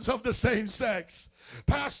persons of the same sex.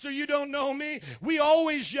 Pastor, you don't know me. We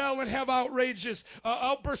always yell and have outrageous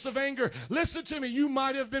outbursts of anger. Listen to me. You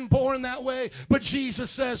might have been born that way, but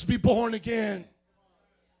Jesus says, be born again.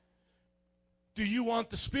 Do you want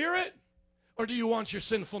the Spirit, or do you want your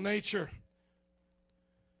sinful nature?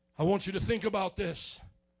 I want you to think about this.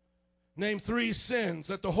 Name 3 sins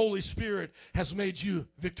that the Holy Spirit has made you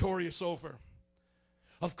victorious over.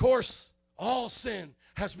 Of course, all sin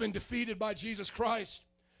has been defeated by Jesus Christ.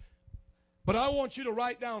 But I want you to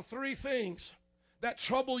write down 3 things that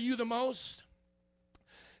trouble you the most,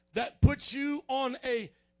 that put you on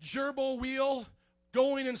a gerbil wheel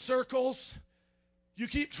going in circles. You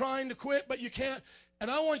keep trying to quit, but you can't.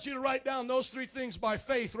 And I want you to write down those 3 things by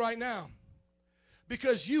faith right now,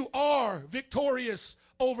 because you are victorious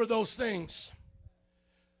over those things.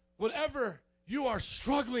 Whatever you are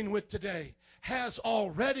struggling with today has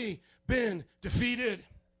already been defeated.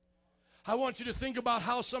 I want you to think about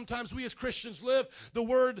how sometimes we as Christians live. The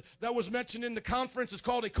word that was mentioned in the conference is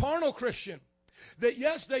called a carnal Christian. That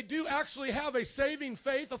yes, they do actually have a saving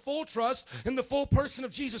faith, a full trust in the full person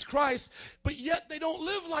of Jesus Christ, but yet they don't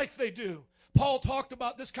live like they do. Paul talked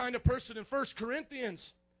about this kind of person in 1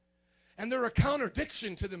 Corinthians, and they're a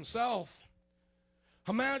contradiction to themselves.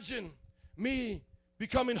 Imagine me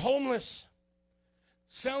becoming homeless,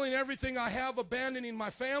 selling everything I have, abandoning my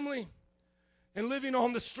family, and living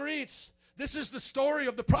on the streets. This is the story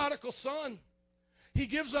of the prodigal son. He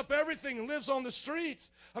gives up everything and lives on the streets.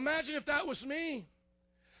 Imagine if that was me.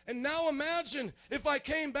 And now imagine if I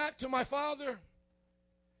came back to my father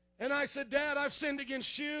and I said, Dad, I've sinned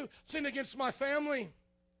against you, sinned against my family.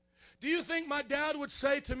 Do you think my dad would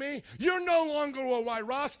say to me, you're no longer a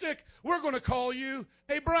Wyrostic, we're going to call you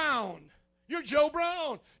a Brown. You're Joe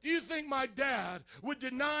Brown. Do you think my dad would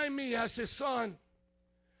deny me as his son?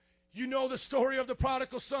 You know the story of the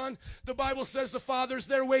prodigal son. The Bible says the father's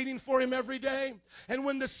there waiting for him every day. And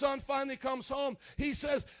when the son finally comes home, he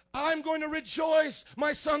says, I'm going to rejoice.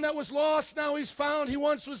 My son that was lost, now he's found. He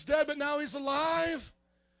once was dead, but now he's alive.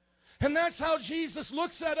 And that's how Jesus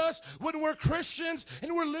looks at us when we're Christians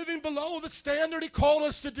and we're living below the standard he called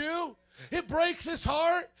us to do. It breaks his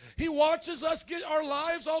heart. He watches us get our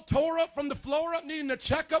lives all tore up from the floor up, needing a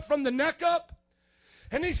checkup from the neck up.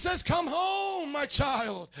 And he says, come home, my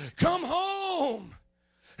child. Come home.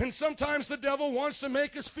 And sometimes the devil wants to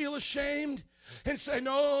make us feel ashamed and say,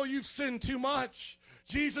 no, you've sinned too much.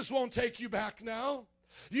 Jesus won't take you back now.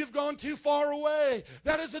 You've gone too far away.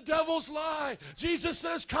 That is a devil's lie. Jesus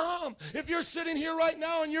says, come. If you're sitting here right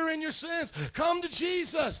now and you're in your sins, come to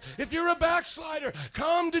Jesus. If you're a backslider,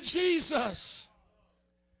 come to Jesus.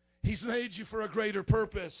 He's made you for a greater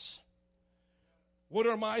purpose. What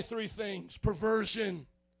are my 3 things? Perversion,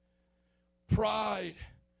 pride,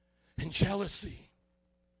 and jealousy.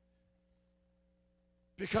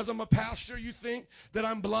 Because I'm a pastor, you think that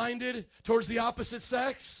I'm blinded towards the opposite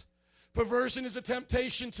sex? Perversion is a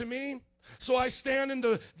temptation to me. So I stand in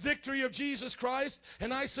the victory of Jesus Christ,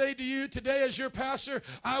 and I say to you today as your pastor,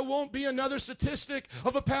 I won't be another statistic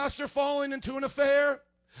of a pastor falling into an affair.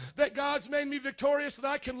 That God's made me victorious, that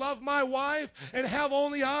I can love my wife and have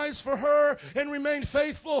only eyes for her and remain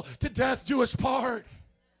faithful to death do us part.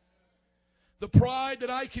 The pride that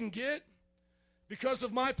I can get because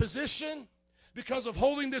of my position, because of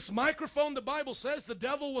holding this microphone. The Bible says the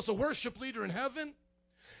devil was a worship leader in heaven.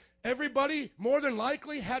 Everybody, more than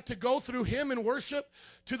likely, had to go through him in worship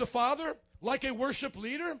to the Father like a worship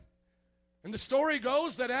leader. And the story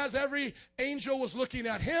goes that as every angel was looking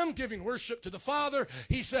at him, giving worship to the Father,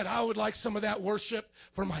 he said, I would like some of that worship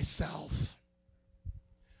for myself.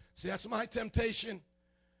 See, that's my temptation,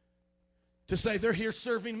 to say they're here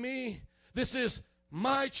serving me. This is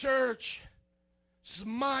my church. This is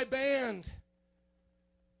my band.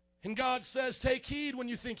 And God says, take heed when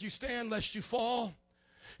you think you stand, lest you fall.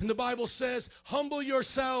 And the Bible says, humble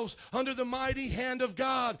yourselves under the mighty hand of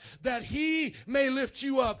God, that he may lift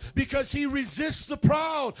you up, because he resists the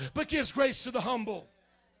proud, but gives grace to the humble.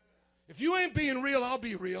 If you ain't being real, I'll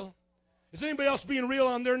be real. Is anybody else being real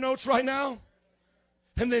on their notes right now?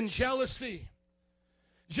 And then jealousy.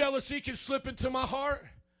 Jealousy can slip into my heart.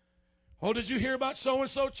 Oh, did you hear about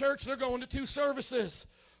so-and-so church? They're going to 2 services.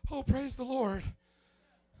 Oh, praise the Lord.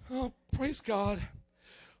 Oh, praise God.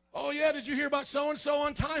 Oh, yeah, did you hear about so-and-so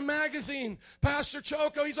on Time Magazine? Pastor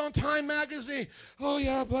Choco, he's on Time Magazine. Oh,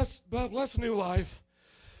 yeah, bless New Life.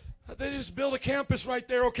 They just built a campus right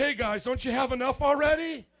there. Okay, guys, don't you have enough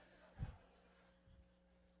already?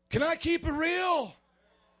 Can I keep it real?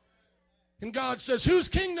 And God says, whose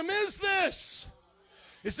kingdom is this?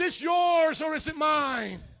 Is this yours or is it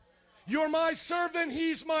mine? You're my servant,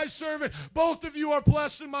 he's my servant. Both of you are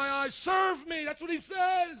blessed in my eyes. Serve me. That's what he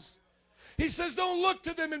says. He says, don't look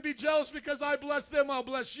to them and be jealous because I bless them, I'll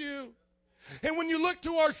bless you. And when you look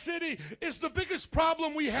to our city, is the biggest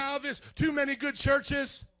problem we have is too many good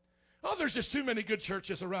churches. Oh, there's just too many good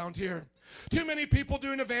churches around here. Too many people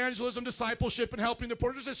doing evangelism, discipleship, and helping the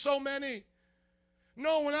poor. There's just so many.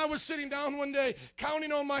 No, when I was sitting down one day,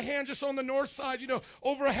 counting on my hand just on the north side,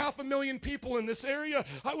 over 500,000 people in this area,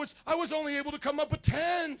 I was only able to come up with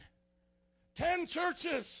 10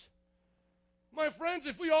 churches. My friends,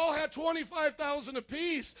 if we all had 25,000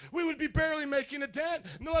 apiece, we would be barely making a dent,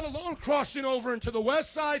 let alone crossing over into the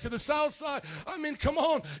west side, to the south side. I mean, come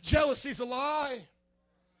on, jealousy's a lie.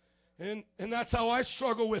 And that's how I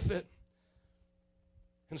struggle with it.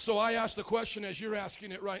 And so I ask the question as you're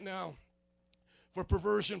asking it right now. For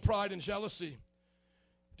perversion, pride, and jealousy,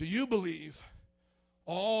 do you believe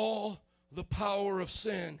all the power of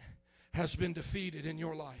sin has been defeated in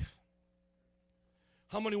your life?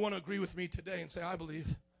 How many want to agree with me today and say, I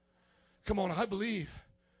believe? Come on, I believe.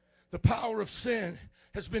 The power of sin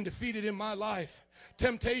has been defeated in my life.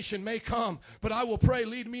 Temptation may come, but I will pray,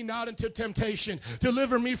 lead me not into temptation.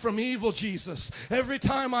 Deliver me from evil, Jesus. Every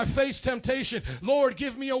time I face temptation, Lord,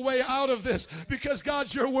 give me a way out of this because,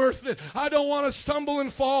 God, you're worth it. I don't want to stumble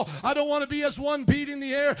and fall. I don't want to be as one beat in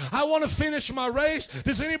the air. I want to finish my race.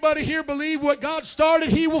 Does anybody here believe what God started,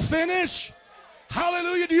 he will finish?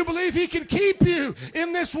 Hallelujah. Do you believe he can keep you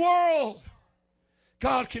in this world?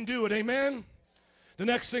 God can do it. Amen. The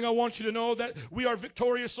next thing I want you to know that we are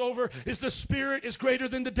victorious over is the Spirit is greater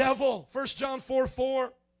than the devil. 1 John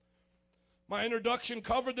 4:4. My introduction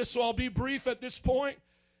covered this, so I'll be brief at this point.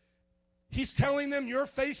 He's telling them you're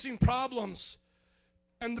facing problems.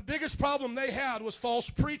 And the biggest problem they had was false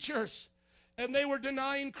preachers. And they were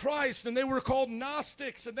denying Christ, and they were called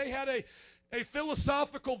Gnostics, and they had a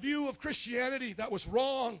philosophical view of Christianity that was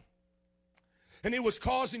wrong. And it was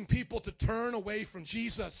causing people to turn away from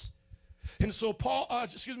Jesus. And so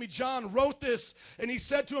John wrote this, and he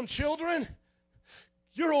said to them, children,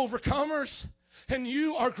 you're overcomers, and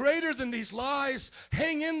you are greater than these lies.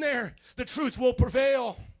 Hang in there. The truth will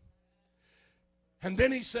prevail. And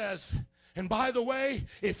then he says, and by the way,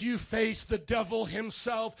 if you face the devil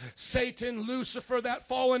himself, Satan, Lucifer, that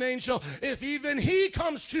fallen angel, if even he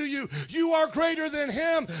comes to you, you are greater than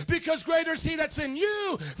him, because greater is he that's in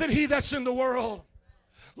you than he that's in the world.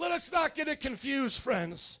 Let us not get it confused,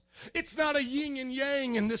 friends. It's not a yin and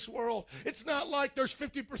yang in this world. It's not like there's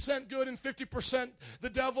 50% good and 50% the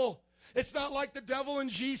devil. It's not like the devil and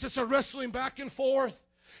Jesus are wrestling back and forth.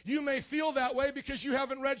 You may feel that way because you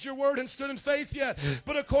haven't read your word and stood in faith yet.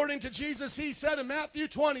 But according to Jesus, he said in Matthew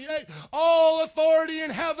 28, all authority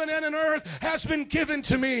in heaven and in earth has been given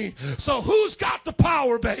to me. So who's got the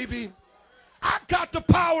power, baby? I got the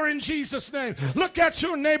power in Jesus' name. Look at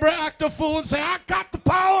your neighbor, act a fool, and say, I got the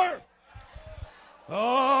power.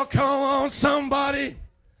 Oh, come on, somebody.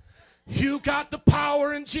 You got the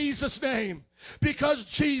power in Jesus' name because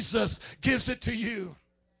Jesus gives it to you.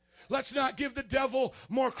 Let's not give the devil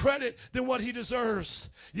more credit than what he deserves.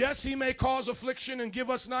 Yes, he may cause affliction and give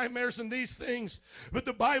us nightmares and these things, but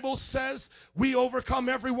the Bible says we overcome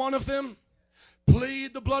every one of them.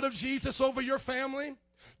 Plead the blood of Jesus over your family.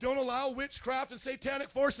 Don't allow witchcraft and satanic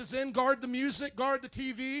forces in. Guard the music, guard the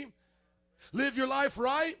TV. Live your life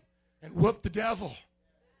right and whoop the devil.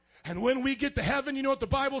 And when we get to heaven, you know what the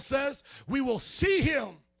Bible says? We will see him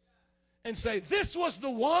and say, this was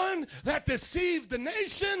the one that deceived the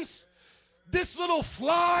nations. This little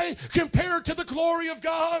fly compared to the glory of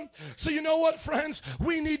God. So you know what, friends?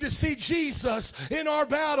 We need to see Jesus in our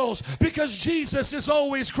battles because Jesus is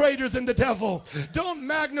always greater than the devil. Don't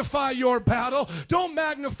magnify your battle. Don't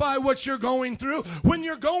magnify what you're going through. When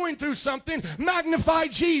you're going through something, magnify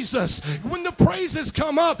Jesus. When the praises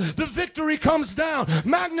come up, the victory comes down.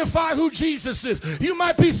 Magnify who Jesus is. You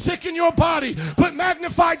might be sick in your body, but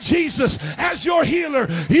magnify Jesus as your healer.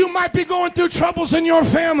 You might be going through troubles in your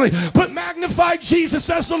family, but magnify Jesus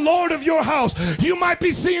as the Lord of your house. You might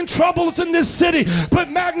be seeing troubles in this city, but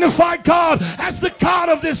magnify God as the God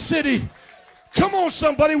of this city. Come on,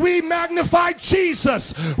 somebody. We magnify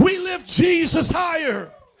Jesus. We lift Jesus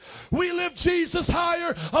higher. We lift Jesus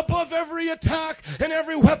higher above every attack and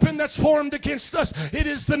every weapon that's formed against us. It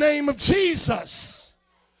is the name of Jesus.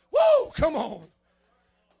 Woo! Come on.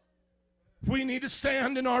 We need to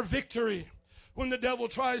stand in our victory. When the devil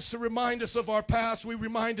tries to remind us of our past, we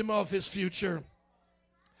remind him of his future.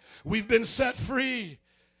 We've been set free,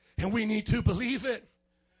 and we need to believe it.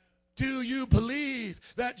 Do you believe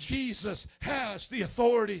that Jesus has the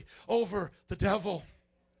authority over the devil?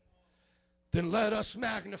 Then let us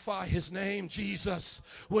magnify his name, Jesus,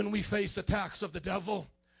 when we face attacks of the devil.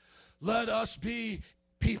 Let us be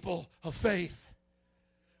people of faith.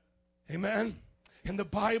 Amen. And the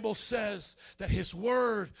Bible says that his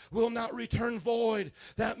word will not return void.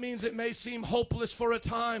 That means it may seem hopeless for a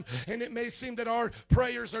time, and it may seem that our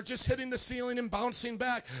prayers are just hitting the ceiling and bouncing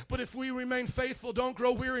back. But if we remain faithful, don't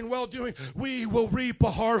grow weary in well-doing, we will reap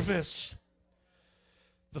a harvest.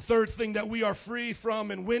 The third thing that we are free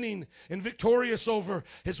from and winning and victorious over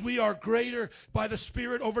is we are greater by the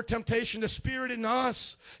Spirit over temptation. The Spirit in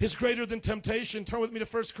us is greater than temptation. Turn with me to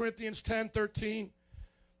 1 Corinthians 10:13.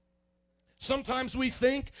 Sometimes we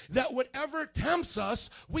think that whatever tempts us,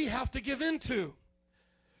 we have to give into.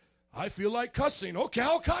 I feel like cussing. Okay,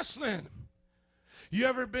 I'll cuss then. You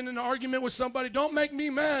ever been in an argument with somebody? Don't make me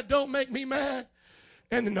mad. Don't make me mad.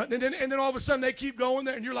 And then all of a sudden they keep going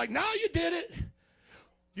there, and you're like, now you did it.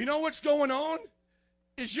 You know what's going on?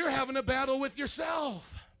 Is you're having a battle with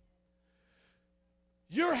yourself.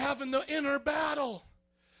 You're having the inner battle.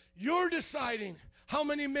 You're deciding. How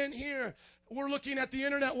many men here were looking at the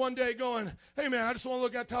internet one day going, hey man, I just want to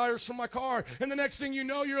look at tires for my car. And the next thing you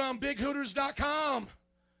know, you're on bighooters.com.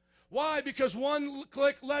 Why? Because one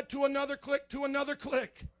click led to another click to another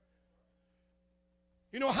click.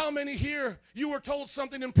 You know how many here, you were told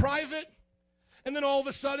something in private, and then all of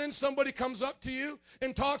a sudden somebody comes up to you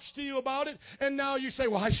and talks to you about it, and now you say,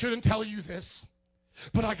 well, I shouldn't tell you this,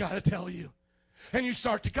 but I got to tell you. And you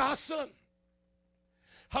start to gossip.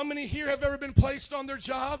 How many here have ever been placed on their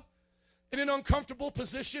job in an uncomfortable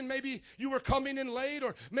position? Maybe you were coming in late,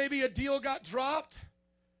 or maybe a deal got dropped,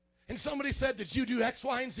 and somebody said, did you do X,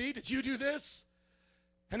 Y, and Z? Did you do this?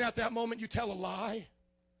 And at that moment you tell a lie.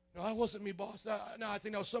 No, that wasn't me, boss. No, I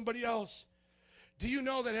think that was somebody else. Do you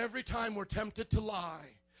know that every time we're tempted to lie,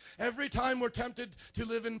 every time we're tempted to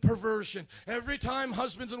live in perversion, every time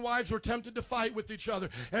husbands and wives were tempted to fight with each other,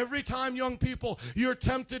 every time, young people, you're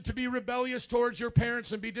tempted to be rebellious towards your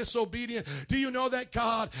parents and be disobedient, do you know that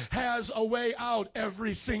God has a way out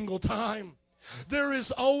every single time? There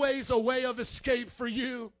is always a way of escape for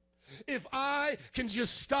you. If I can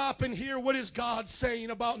just stop and hear what is God saying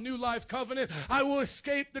about New Life Covenant, I will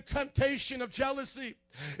escape the temptation of jealousy.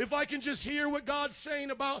 If I can just hear what God's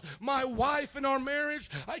saying about my wife and our marriage,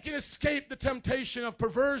 I can escape the temptation of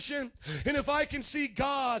perversion. And if I can see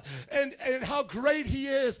God and how great he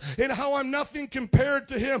is and how I'm nothing compared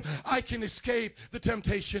to him, I can escape the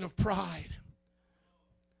temptation of pride.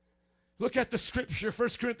 Look at the scripture, 1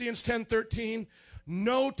 Corinthians 10:13.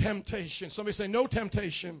 No temptation. Somebody say, no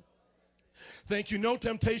temptation. Thank you. No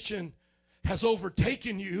temptation has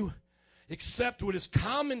overtaken you except what is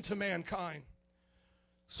common to mankind.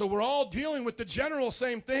 So we're all dealing with the general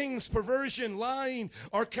same things: perversion, lying,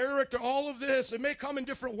 our character, all of this. It may come in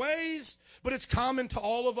different ways, but it's common to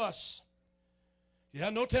all of us. Yeah,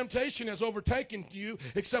 no temptation has overtaken you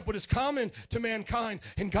except what is common to mankind.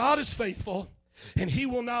 And God is faithful, and he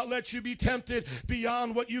will not let you be tempted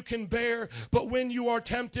beyond what you can bear. But when you are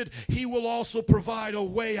tempted, he will also provide a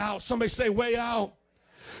way out. Somebody say way out.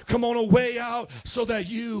 Come on, a way out so that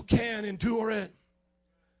you can endure it.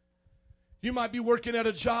 You might be working at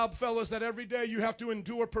a job, fellas, that every day you have to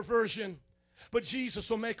endure perversion. But Jesus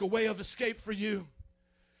will make a way of escape for you.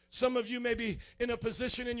 Some of you may be in a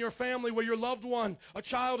position in your family where your loved one, a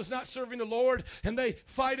child, is not serving the Lord, and they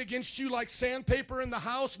fight against you like sandpaper in the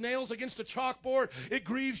house, nails against a chalkboard. It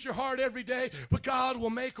grieves your heart every day, but God will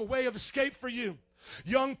make a way of escape for you.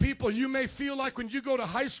 Young people, you may feel like when you go to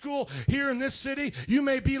high school here in this city, you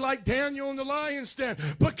may be like Daniel in the lion's den,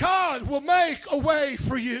 but God will make a way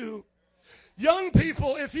for you. Young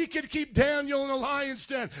people, if he could keep Daniel in the lion's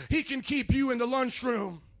den, he can keep you in the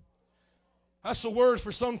lunchroom. That's a word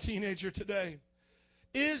for some teenager today.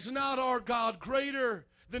 Is not our God greater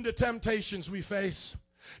than the temptations we face?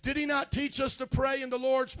 Did he not teach us to pray in the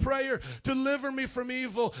Lord's Prayer? Deliver me from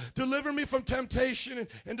evil. Deliver me from temptation.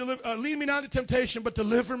 And lead me not into temptation, but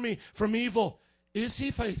deliver me from evil. Is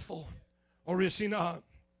he faithful or is he not?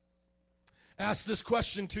 Ask this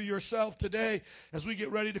question to yourself today as we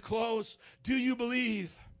get ready to close. Do you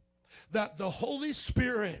believe that the Holy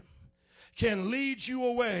Spirit can lead you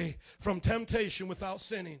away from temptation without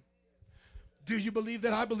sinning? Do you believe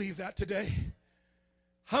that? I believe that today.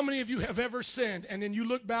 How many of you have ever sinned and then you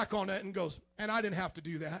look back on it and goes, and I didn't have to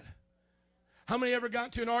do that? How many ever got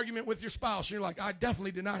into an argument with your spouse and you're like, I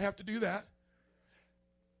definitely did not have to do that?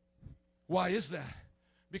 Why is that?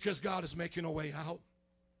 Because God is making a way out.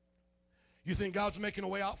 You think God's making a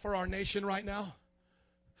way out for our nation right now?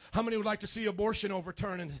 How many would like to see abortion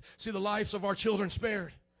overturned and see the lives of our children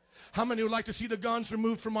spared? How many would like to see the guns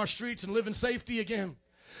removed from our streets and live in safety again?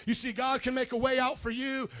 You see, God can make a way out for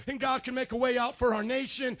you, and God can make a way out for our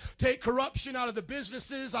nation. Take corruption out of the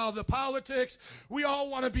businesses, out of the politics. We all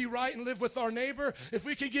want to be right and live with our neighbor. If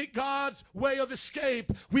we can get God's way of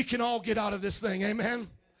escape, we can all get out of this thing, amen?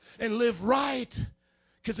 And live right,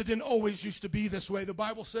 because it didn't always used to be this way. The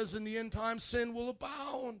Bible says in the end times, sin will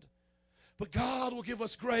abound. But God will give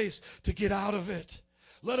us grace to get out of it.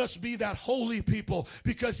 Let us be that holy people,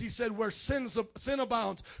 because he said where sin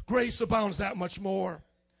abounds, grace abounds that much more.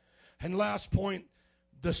 And last point,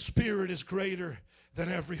 the Spirit is greater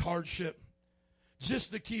than every hardship.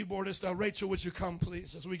 Just the keyboardist. Rachel, would you come,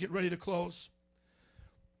 please, as we get ready to close?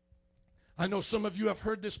 I know some of you have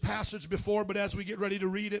heard this passage before, but as we get ready to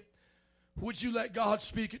read it, would you let God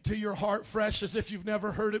speak it to your heart fresh as if you've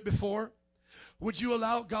never heard it before? Would you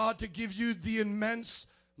allow God to give you the immense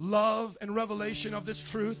love and revelation of this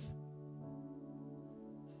truth?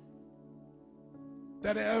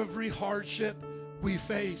 That every hardship we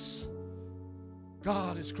face,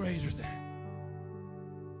 God is greater than.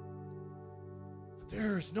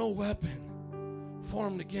 There is no weapon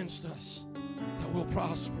formed against us that will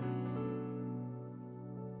prosper.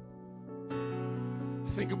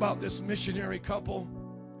 Think about this missionary couple.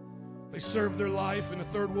 They served their life in a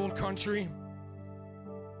third world country,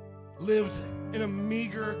 lived in a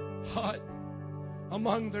meager hut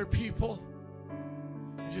among their people,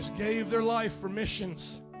 and just gave their life for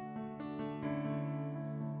missions.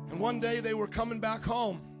 And one day they were coming back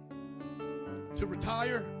home to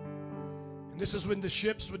retire. And this is when the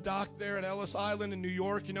ships would dock there at Ellis Island in New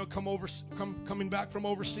York, coming back from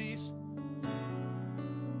overseas.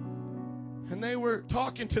 And they were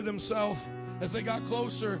talking to themselves as they got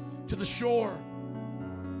closer to the shore.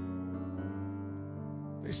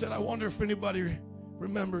 They said, I wonder if anybody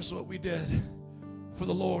remembers what we did for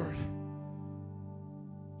the Lord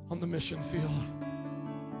on the mission field.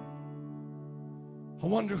 I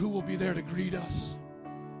wonder who will be there to greet us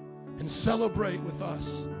and celebrate with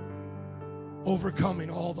us overcoming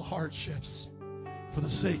all the hardships for the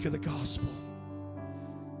sake of the gospel.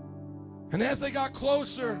 And as they got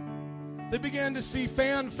closer, they began to see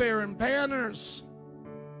fanfare and banners.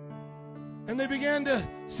 And they began to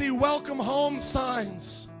see welcome home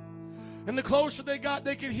signs. And the closer they got,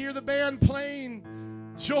 they could hear the band playing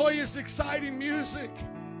joyous, exciting music.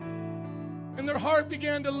 And their heart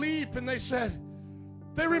began to leap, and they said,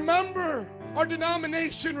 they remember our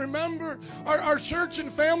denomination, remember our church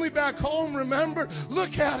and family back home, remember.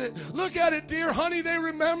 Look at it, dear honey, they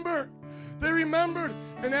remembered.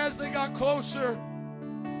 And as they got closer,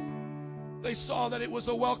 they saw that it was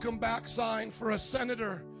a welcome back sign for a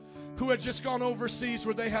senator who had just gone overseas,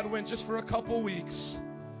 where they had went just for a couple weeks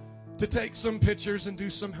to take some pictures and do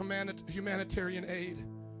some humanitarian aid.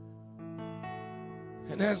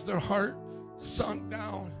 And as their heart sunk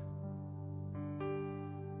down,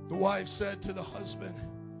 the wife said to the husband,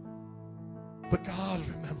 but God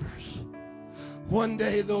remembers. One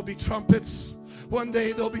day there'll be trumpets. One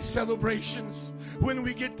day there'll be celebrations when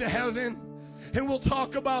we get to heaven. And we'll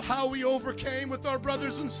talk about how we overcame with our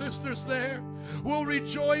brothers and sisters there. We'll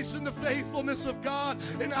rejoice in the faithfulness of God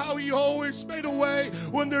and how he always made a way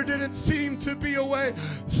when there didn't seem to be a way.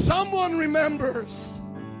 Someone remembers.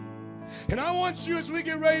 And I want you, as we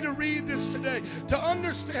get ready to read this today, to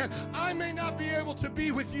understand, I may not be able to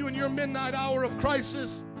be with you in your midnight hour of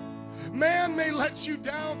crisis. Man may let you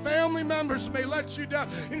down. Family members may let you down.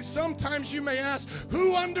 And sometimes you may ask,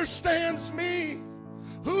 who understands me?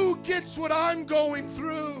 Who gets what I'm going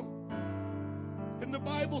through? And the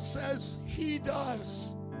Bible says he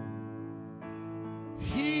does.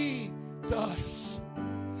 He does.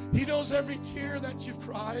 He knows every tear that you've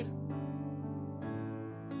cried,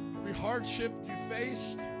 every hardship you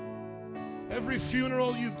faced, every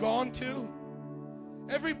funeral you've gone to,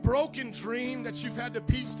 every broken dream that you've had to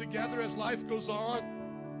piece together as life goes on,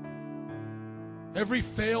 every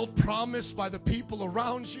failed promise by the people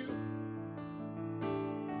around you.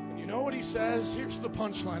 And you know what he says? Here's the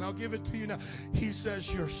punchline. I'll give it to you now. He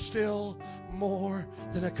says, you're still more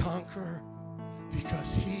than a conqueror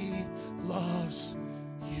because he loves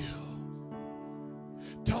you.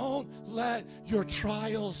 Don't let your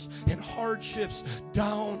trials and hardships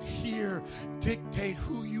down here dictate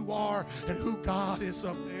who you are and who God is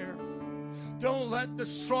up there. Don't let the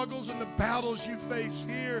struggles and the battles you face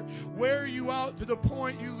here wear you out to the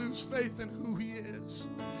point you lose faith in who he is,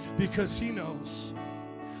 because he knows.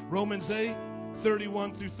 Romans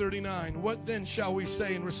 8:31 through 39. What then shall we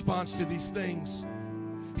say in response to these things?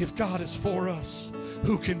 If God is for us,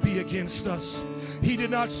 who can be against us? He did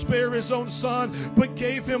not spare his own son, but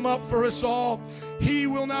gave him up for us all. He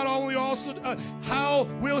will not only also, how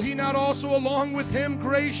will he not also along with him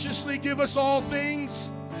graciously give us all things?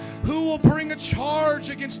 Who will bring a charge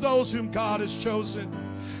against those whom God has chosen?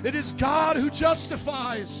 It is God who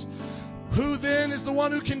justifies. Who then is the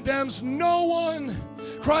one who condemns? No one.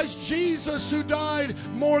 Christ Jesus, who died,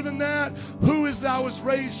 more than that, who is thou was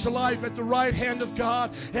raised to life at the right hand of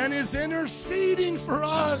God and is interceding for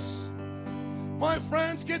us. My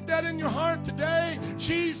friends, get that in your heart today.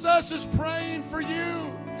 Jesus is praying for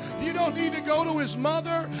you. You don't need to go to his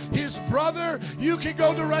mother, his brother. You can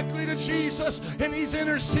go directly to Jesus, and he's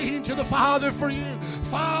interceding to the Father for you.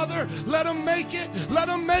 Father, let him make it. Let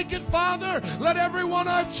him make it, Father. Let everyone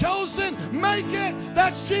I've chosen make it.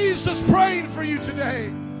 That's Jesus praying for you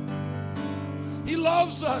today. He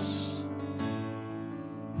loves us.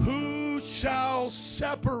 Who shall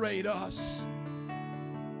separate us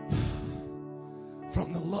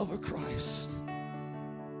from the love of Christ?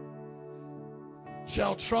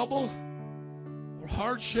 Shall trouble or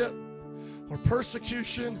hardship or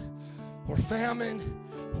persecution or famine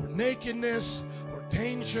or nakedness or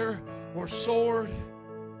danger or sword?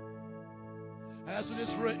 As it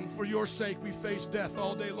is written, for your sake we face death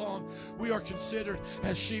all day long. We are considered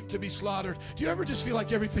as sheep to be slaughtered. Do you ever just feel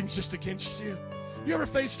like everything's just against you? You ever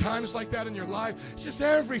face times like that in your life? It's just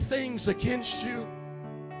everything's against you.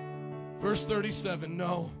 Verse 37,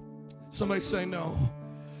 no. Somebody say no.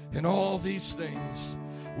 In all these things,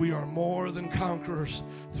 we are more than conquerors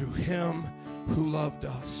through him who loved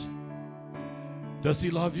us. Does he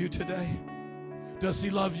love you today? Does he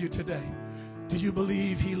love you today? Do you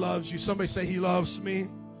believe he loves you? Somebody say, he loves me.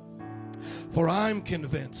 For I'm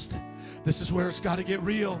convinced. This is where it's got to get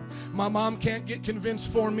real. My mom can't get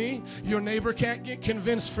convinced for me. Your neighbor can't get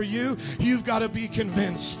convinced for you. You've got to be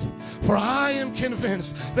convinced. For I am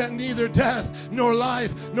convinced that neither death, nor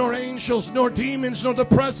life, nor angels, nor demons, nor the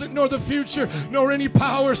present, nor the future, nor any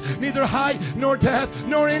powers, neither height, nor depth,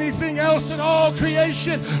 nor anything else in all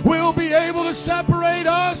creation will be able to separate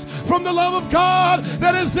us from the love of God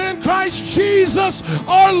that is in Christ Jesus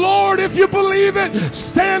our Lord. If you believe it,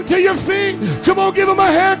 stand to your feet. Come on, give him a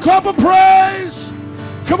hand clap of praise.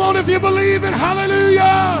 Come on, if you believe it,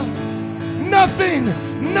 hallelujah. Nothing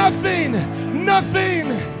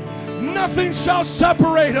shall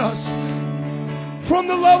separate us from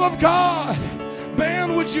the love of God.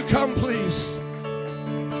 Band, would you come, please?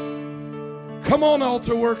 Come on,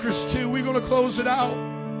 altar workers, too. We're going to close it out.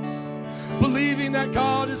 Believing that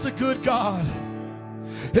God is a good God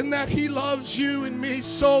and that he loves you and me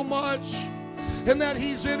so much and that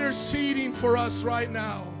he's interceding for us right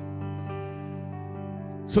now.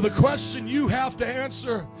 So the question you have to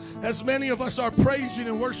answer, as many of us are praising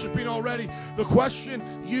and worshiping already, the question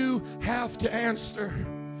you have to answer,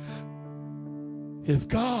 if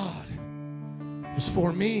God is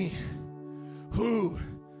for me, who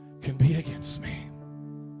can be against me?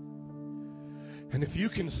 And if you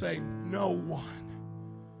can say no one,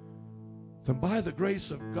 then by the grace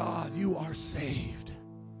of God, you are saved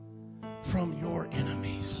from your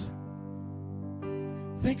enemies.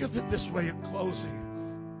 Think of it this way in closing.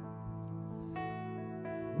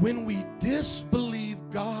 When we disbelieve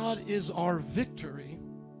God is our victory,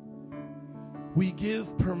 we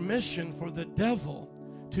give permission for the devil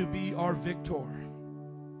to be our victor.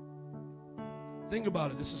 Think about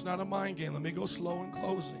it. This is not a mind game. Let me go slow in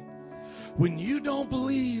closing. When you don't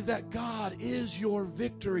believe that God is your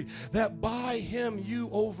victory, that by him you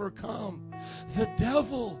overcome, the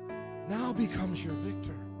devil now becomes your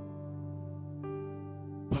victor.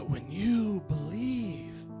 But when you believe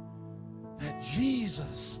that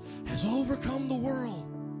Jesus has overcome the world,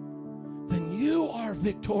 then you are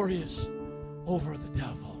victorious over the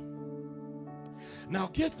devil. Now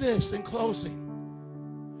get this in closing.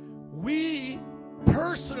 We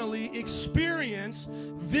personally experience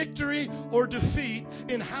victory or defeat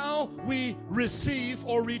in how we receive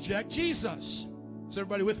or reject Jesus. Is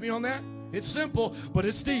everybody with me on that? It's simple, but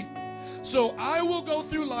it's deep. So I will go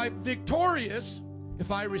through life victorious if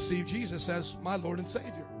I receive Jesus as my Lord and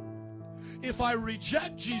Savior. If I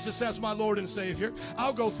reject Jesus as my Lord and Savior,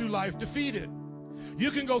 I'll go through life defeated. You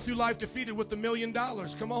can go through life defeated with $1 million.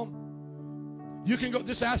 Come on. You can go,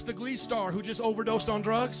 just ask the Glee star who just overdosed on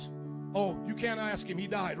drugs. Oh, you can't ask him. He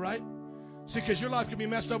died, right? See, because your life can be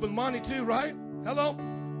messed up with money too, right? Hello?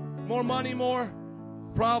 More money, more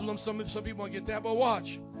problems. Some people won't get that, but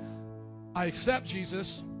watch. I accept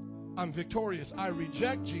Jesus, I'm victorious. I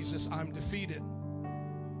reject Jesus, I'm defeated.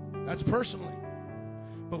 That's personally.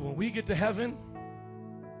 But when we get to heaven,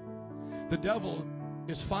 the devil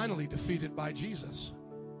is finally defeated by Jesus.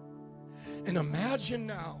 And imagine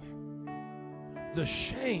now the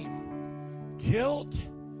shame, guilt,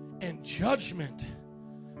 and judgment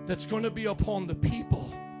that's going to be upon the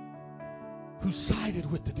people who sided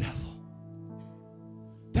with the devil.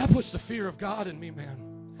 That puts the fear of God in me,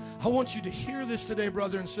 man. I want you to hear this today,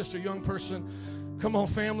 brother and sister, young person. Come on,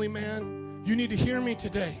 family, man. You need to hear me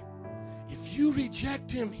today. If you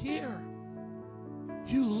reject him here,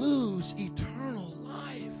 you lose eternal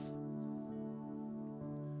life.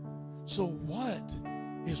 So what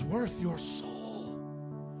is worth your soul?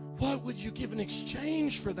 What would you give in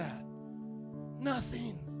exchange for that?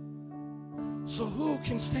 Nothing. So who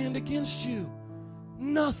can stand against you?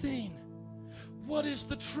 Nothing. What is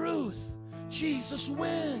the truth? Jesus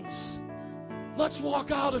wins. Let's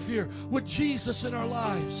walk out of here with Jesus in our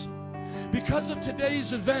lives. Because of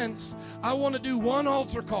today's events, I want to do one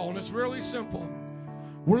altar call, and it's really simple.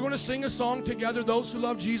 We're going to sing a song together. Those who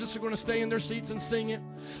love Jesus are going to stay in their seats and sing it.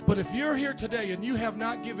 But if you're here today and you have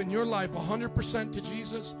not given your life 100% to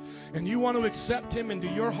Jesus and you want to accept him into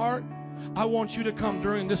your heart, I want you to come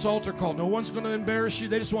during this altar call. No one's going to embarrass you.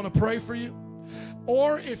 They just want to pray for you.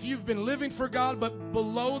 Or if you've been living for God but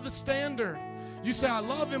below the standard, you say, I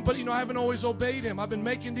love him, but I haven't always obeyed him. I've been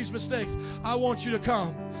making these mistakes. I want you to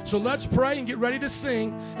come. So let's pray and get ready to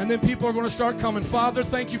sing, and then people are going to start coming. Father,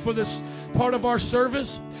 thank you for this part of our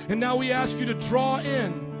service. And now we ask you to draw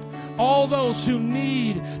in all those who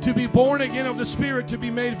need to be born again of the Spirit to be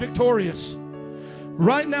made victorious.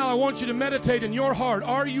 Right now, I want you to meditate in your heart.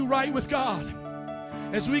 Are you right with God?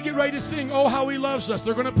 As we get ready to sing, Oh, How He Loves Us,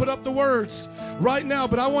 they're going to put up the words right now,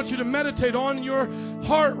 but I want you to meditate on your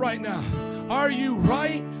heart right now. Are you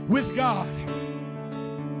right with God?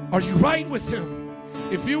 Are you right with him?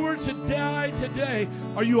 If you were to die today,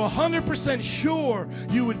 are you 100% sure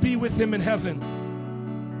you would be with him in heaven?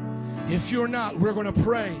 If you're not, we're going to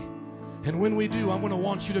pray. And when we do, I'm going to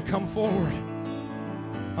want you to come forward.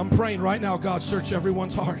 I'm praying right now, God, search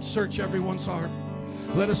everyone's heart. Search everyone's heart.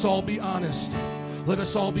 Let us all be honest. Let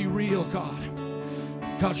us all be real, God.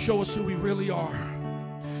 God, show us who we really are.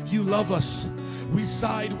 You love us. We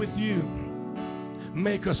side with you.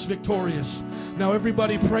 Make us victorious. Now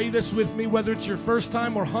everybody pray this with me, whether it's your first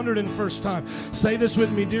time or 101st time. Say this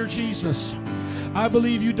with me. Dear Jesus, I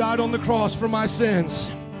believe you died on the cross for my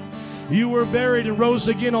sins. You were buried and rose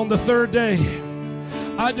again on the third day.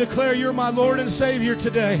 I declare you're my Lord and Savior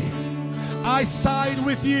today. I side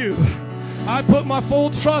with you. I put my full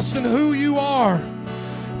trust in who you are.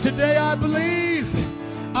 Today I believe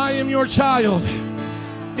I am your child.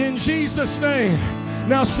 In Jesus' name.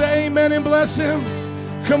 Now say amen and bless him.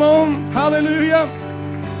 Come on, hallelujah.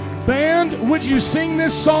 Band, would you sing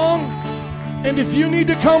this song? And if you need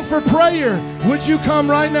to come for prayer, would you come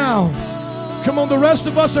right now? Come on, the rest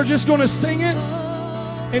of us are just going to sing it.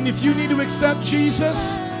 And if you need to accept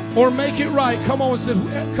Jesus or make it right, come on,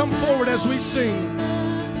 come forward as we sing.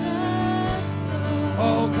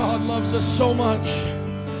 Oh, God loves us so much.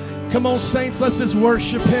 Come on, saints, let's just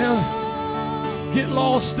worship him. Get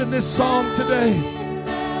lost in this song today.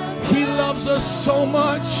 He loves us so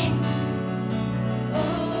much.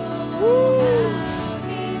 Woo.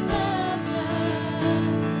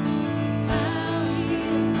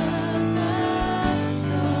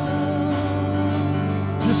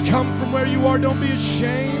 Just come from where you are. Don't be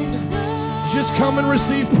ashamed. Just come and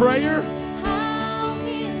receive prayer.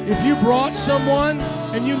 If you brought someone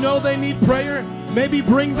and you know they need prayer, maybe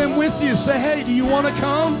bring them with you. Say, hey, do you want to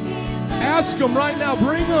come? Ask them right now.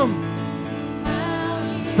 Bring them.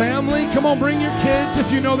 Family, come on, bring your kids if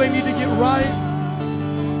you know they need to get right.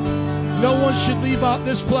 No one should leave out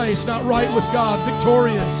this place not right with God,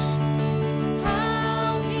 victorious.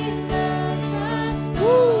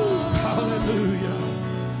 Woo, hallelujah.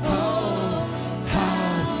 Oh,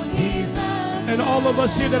 how he. And all of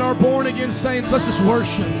us here that are born again saints, let's just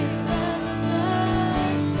worship.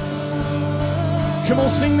 Come on,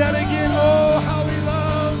 sing that again. Oh, how he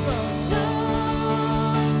loves us.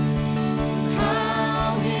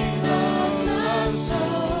 How he loves us.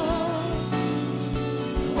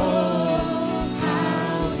 Oh,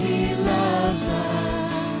 how he loves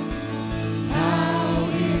us. How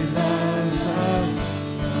he loves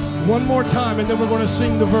us. One more time, and then we're going to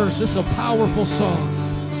sing the verse. It's a powerful song.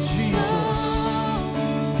 Jesus,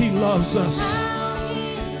 he loves us.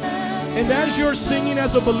 And as you're singing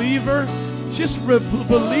as a believer, just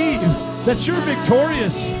believe that you're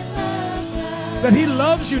victorious, that he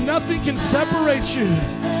loves you. Nothing can separate you.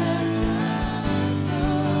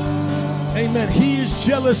 Amen. He is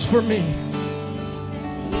jealous for me.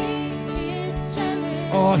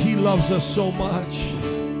 Oh, he loves us so much.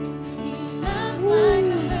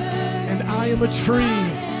 And I am a tree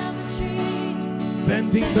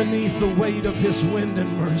bending beneath the weight of His wind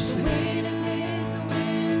and mercy.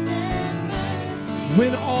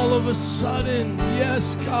 When all of a sudden,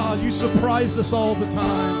 yes, God, you surprise us all the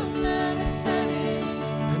time.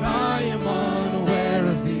 And I am unaware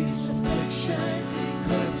of these afflictions,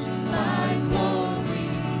 eclipse my glory.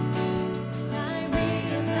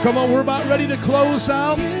 Come on, we're about ready to close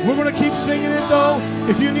out. We're going to keep singing it though.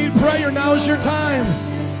 If you need prayer, now's your time.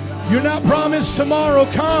 You're not promised tomorrow.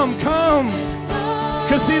 Come,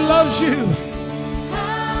 because He loves you.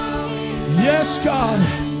 Yes, God.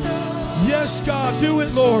 Yes, God, do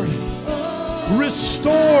it, Lord.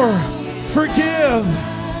 Restore, forgive,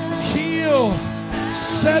 heal,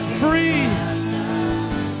 set free.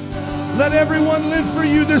 Let everyone live for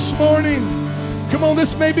you this morning. Come on,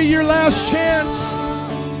 this may be your last chance.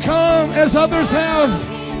 Come as others have.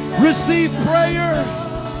 Receive prayer.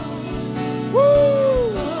 Woo!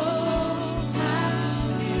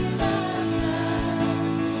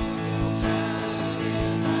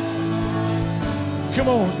 Come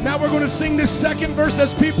on. Now we're going to sing this second verse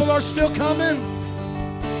as people are still coming.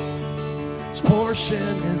 His portion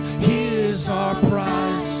and He is our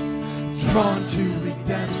prize, drawn to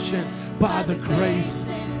redemption by the grace.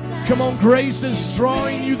 Come on, grace is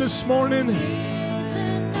drawing you this morning.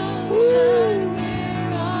 Woo.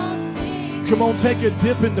 Come on, take a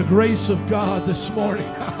dip in the grace of God this morning.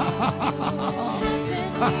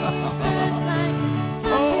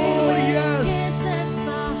 Oh, yes.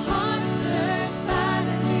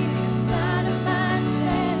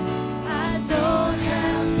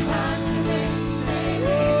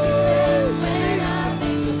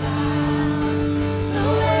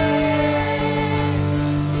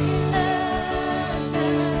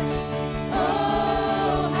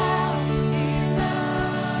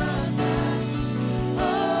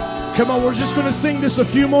 Come on, we're just going to sing this a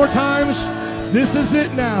few more times. This is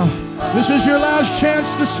it now. This is your last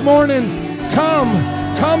chance this morning.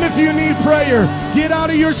 Come if you need prayer. Get out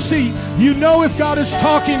of your seat. You know if God is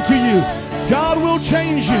talking to you. God will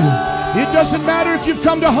change you. It doesn't matter if you've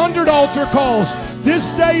come to 100 altar calls. This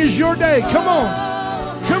day is your day. Come on.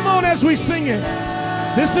 Come on as we sing it.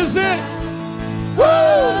 This is it. Woo!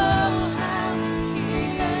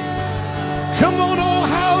 Come on, oh,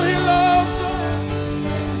 how He loves us.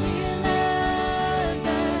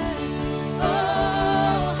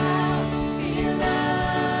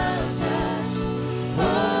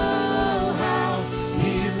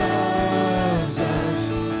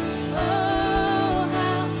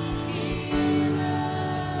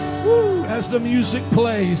 As the music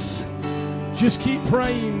plays, just keep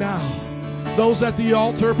praying now. Those at the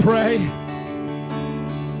altar, pray.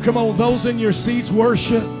 Come on, those in your seats,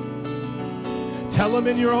 worship. Tell them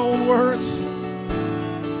in your own words.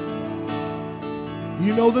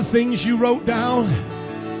 You know the things you wrote down.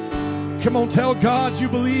 Come on, tell God you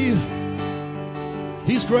believe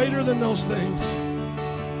He's greater than those things.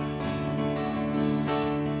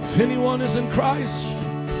 If anyone is in Christ,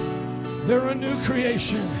 they're a new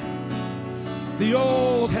creation. The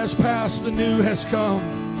old has passed, the new has come.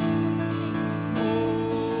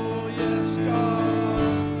 Oh, yes, God.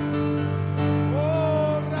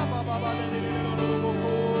 Oh,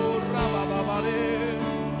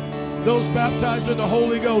 those baptized in the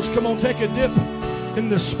Holy Ghost, come on, take a dip in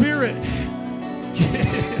the Spirit.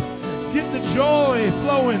 Get the joy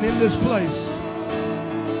flowing in this place.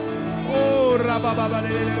 Oh,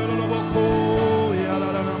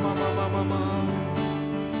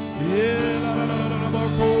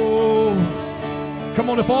 come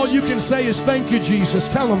on, if all you can say is thank you, Jesus,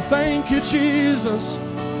 tell them thank you, Jesus.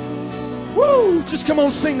 Woo! Just come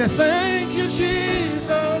on, sing that. Thank you,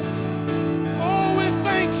 Jesus. Oh, we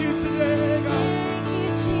thank you today, God.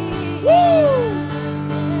 Woo!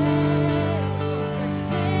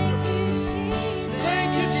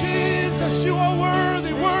 Thank you, Jesus. You are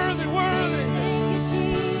worthy, worthy, worthy.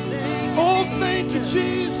 Oh, thank you,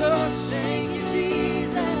 Jesus. Thank you,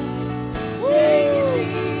 Jesus. Woo! Thank you,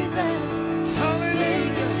 Jesus. Hallelujah.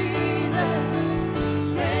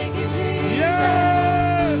 Thank you, Jesus.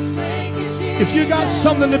 Yes. Thank you, Jesus. If you got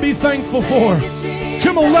something to be thankful for, Thank you, Jesus.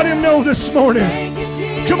 come on, let Him know this morning. Thank you,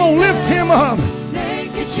 Jesus. Come on, lift Him up.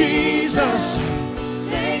 Thank you, Jesus.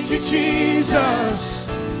 Thank you, Jesus.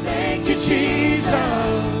 Thank you, Jesus.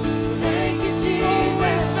 Thank you, Jesus. Oh,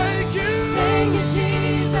 we thank you. Thank you,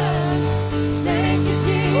 Jesus. Thank you,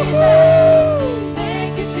 Jesus. Woo-hoo.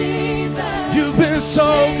 Thank you, Jesus. You've been so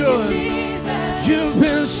Thank you, good. Jesus. You've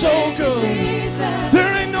been so Thank you, good. Jesus.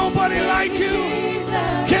 There ain't nobody like you.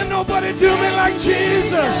 Can nobody do me like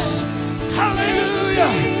Jesus? Hallelujah.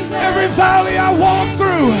 Every valley I walk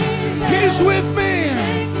through, He's with me.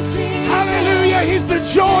 Hallelujah. why He's the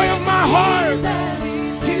joy of my heart.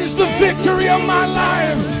 He's the victory of my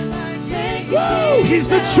life. Woo! He's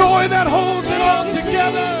the joy that holds it all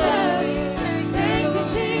together. Thank you,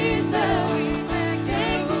 Jesus.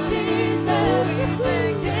 Thank you, Jesus.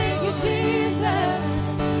 Thank you, Jesus.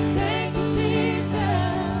 Thank you, Jesus.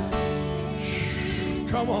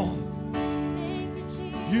 Come on.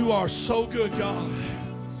 You are so good, God.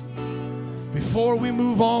 Before we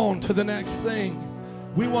move on to the next thing,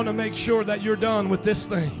 we want to make sure that you're done with this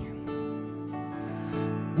thing.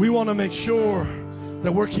 We want to make sure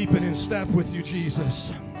that we're keeping in step with you,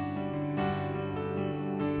 Jesus.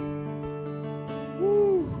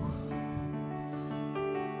 Woo.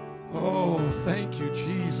 Oh, thank you,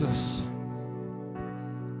 Jesus.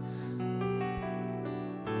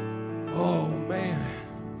 Oh, man.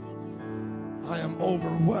 I am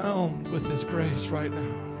overwhelmed with His grace right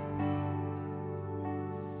now.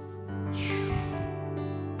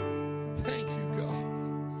 Thank you, God.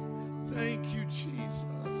 Thank you, Jesus.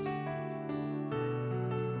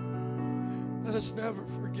 Let us never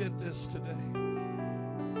forget this today.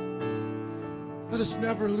 Let us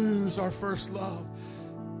never lose our first love.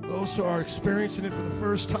 Those who are experiencing it for the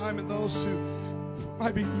first time and those who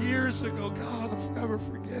might be years ago, God, let's never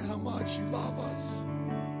forget how much you love us.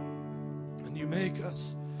 And you make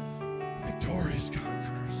us victorious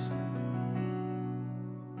conquerors.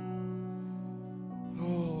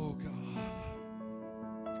 Oh, God.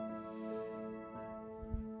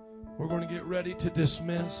 We're going to get ready to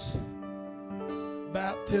dismiss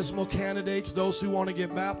baptismal candidates, those who want to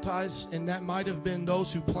get baptized, and that might have been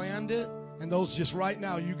those who planned it, and those just right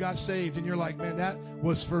now you got saved and you're like, man, that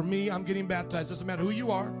was for me. I'm getting baptized. Doesn't matter who you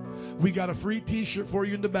are. We got a free t-shirt for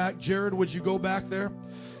you in the back. Jared, would you go back there?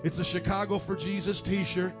 It's a Chicago for Jesus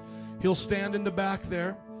t-shirt. He'll stand in the back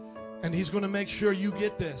there, and he's going to make sure you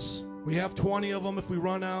get this. We have 20 of them. If we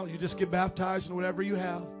run out, you just get baptized in whatever you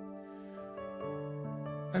have.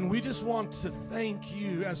 And we just want to thank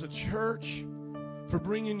you as a church for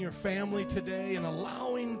bringing your family today and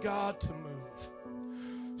allowing God to move.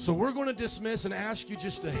 So we're going to dismiss and ask you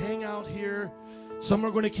just to hang out here. Some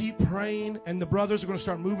are going to keep praying, and the brothers are going to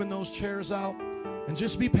start moving those chairs out. And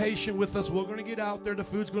just be patient with us. We're going to get out there. The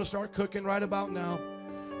food's going to start cooking right about now.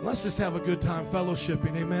 Let's just have a good time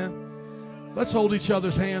fellowshipping, amen? Let's hold each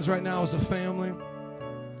other's hands right now as a family.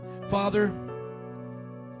 Father,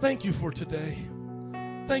 thank you for today.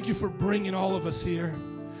 Thank you for bringing all of us here.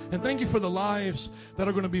 And thank you for the lives that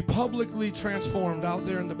are going to be publicly transformed out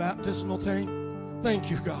there in the baptismal tank.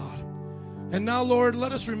 Thank you, God. And now, Lord,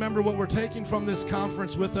 let us remember what we're taking from this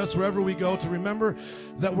conference with us wherever we go, to remember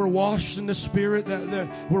that we're washed in the Spirit, that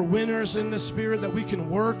we're winners in the Spirit, that we can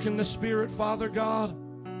work in the Spirit, Father God.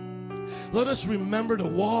 Let us remember to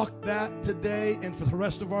walk that today and for the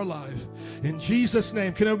rest of our life. In Jesus'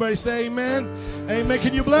 name, can everybody say amen? Amen.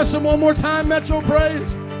 Can you bless them one more time, Metro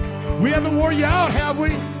Praise? We haven't wore you out, have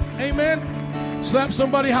we? Amen. Slap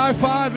somebody high five.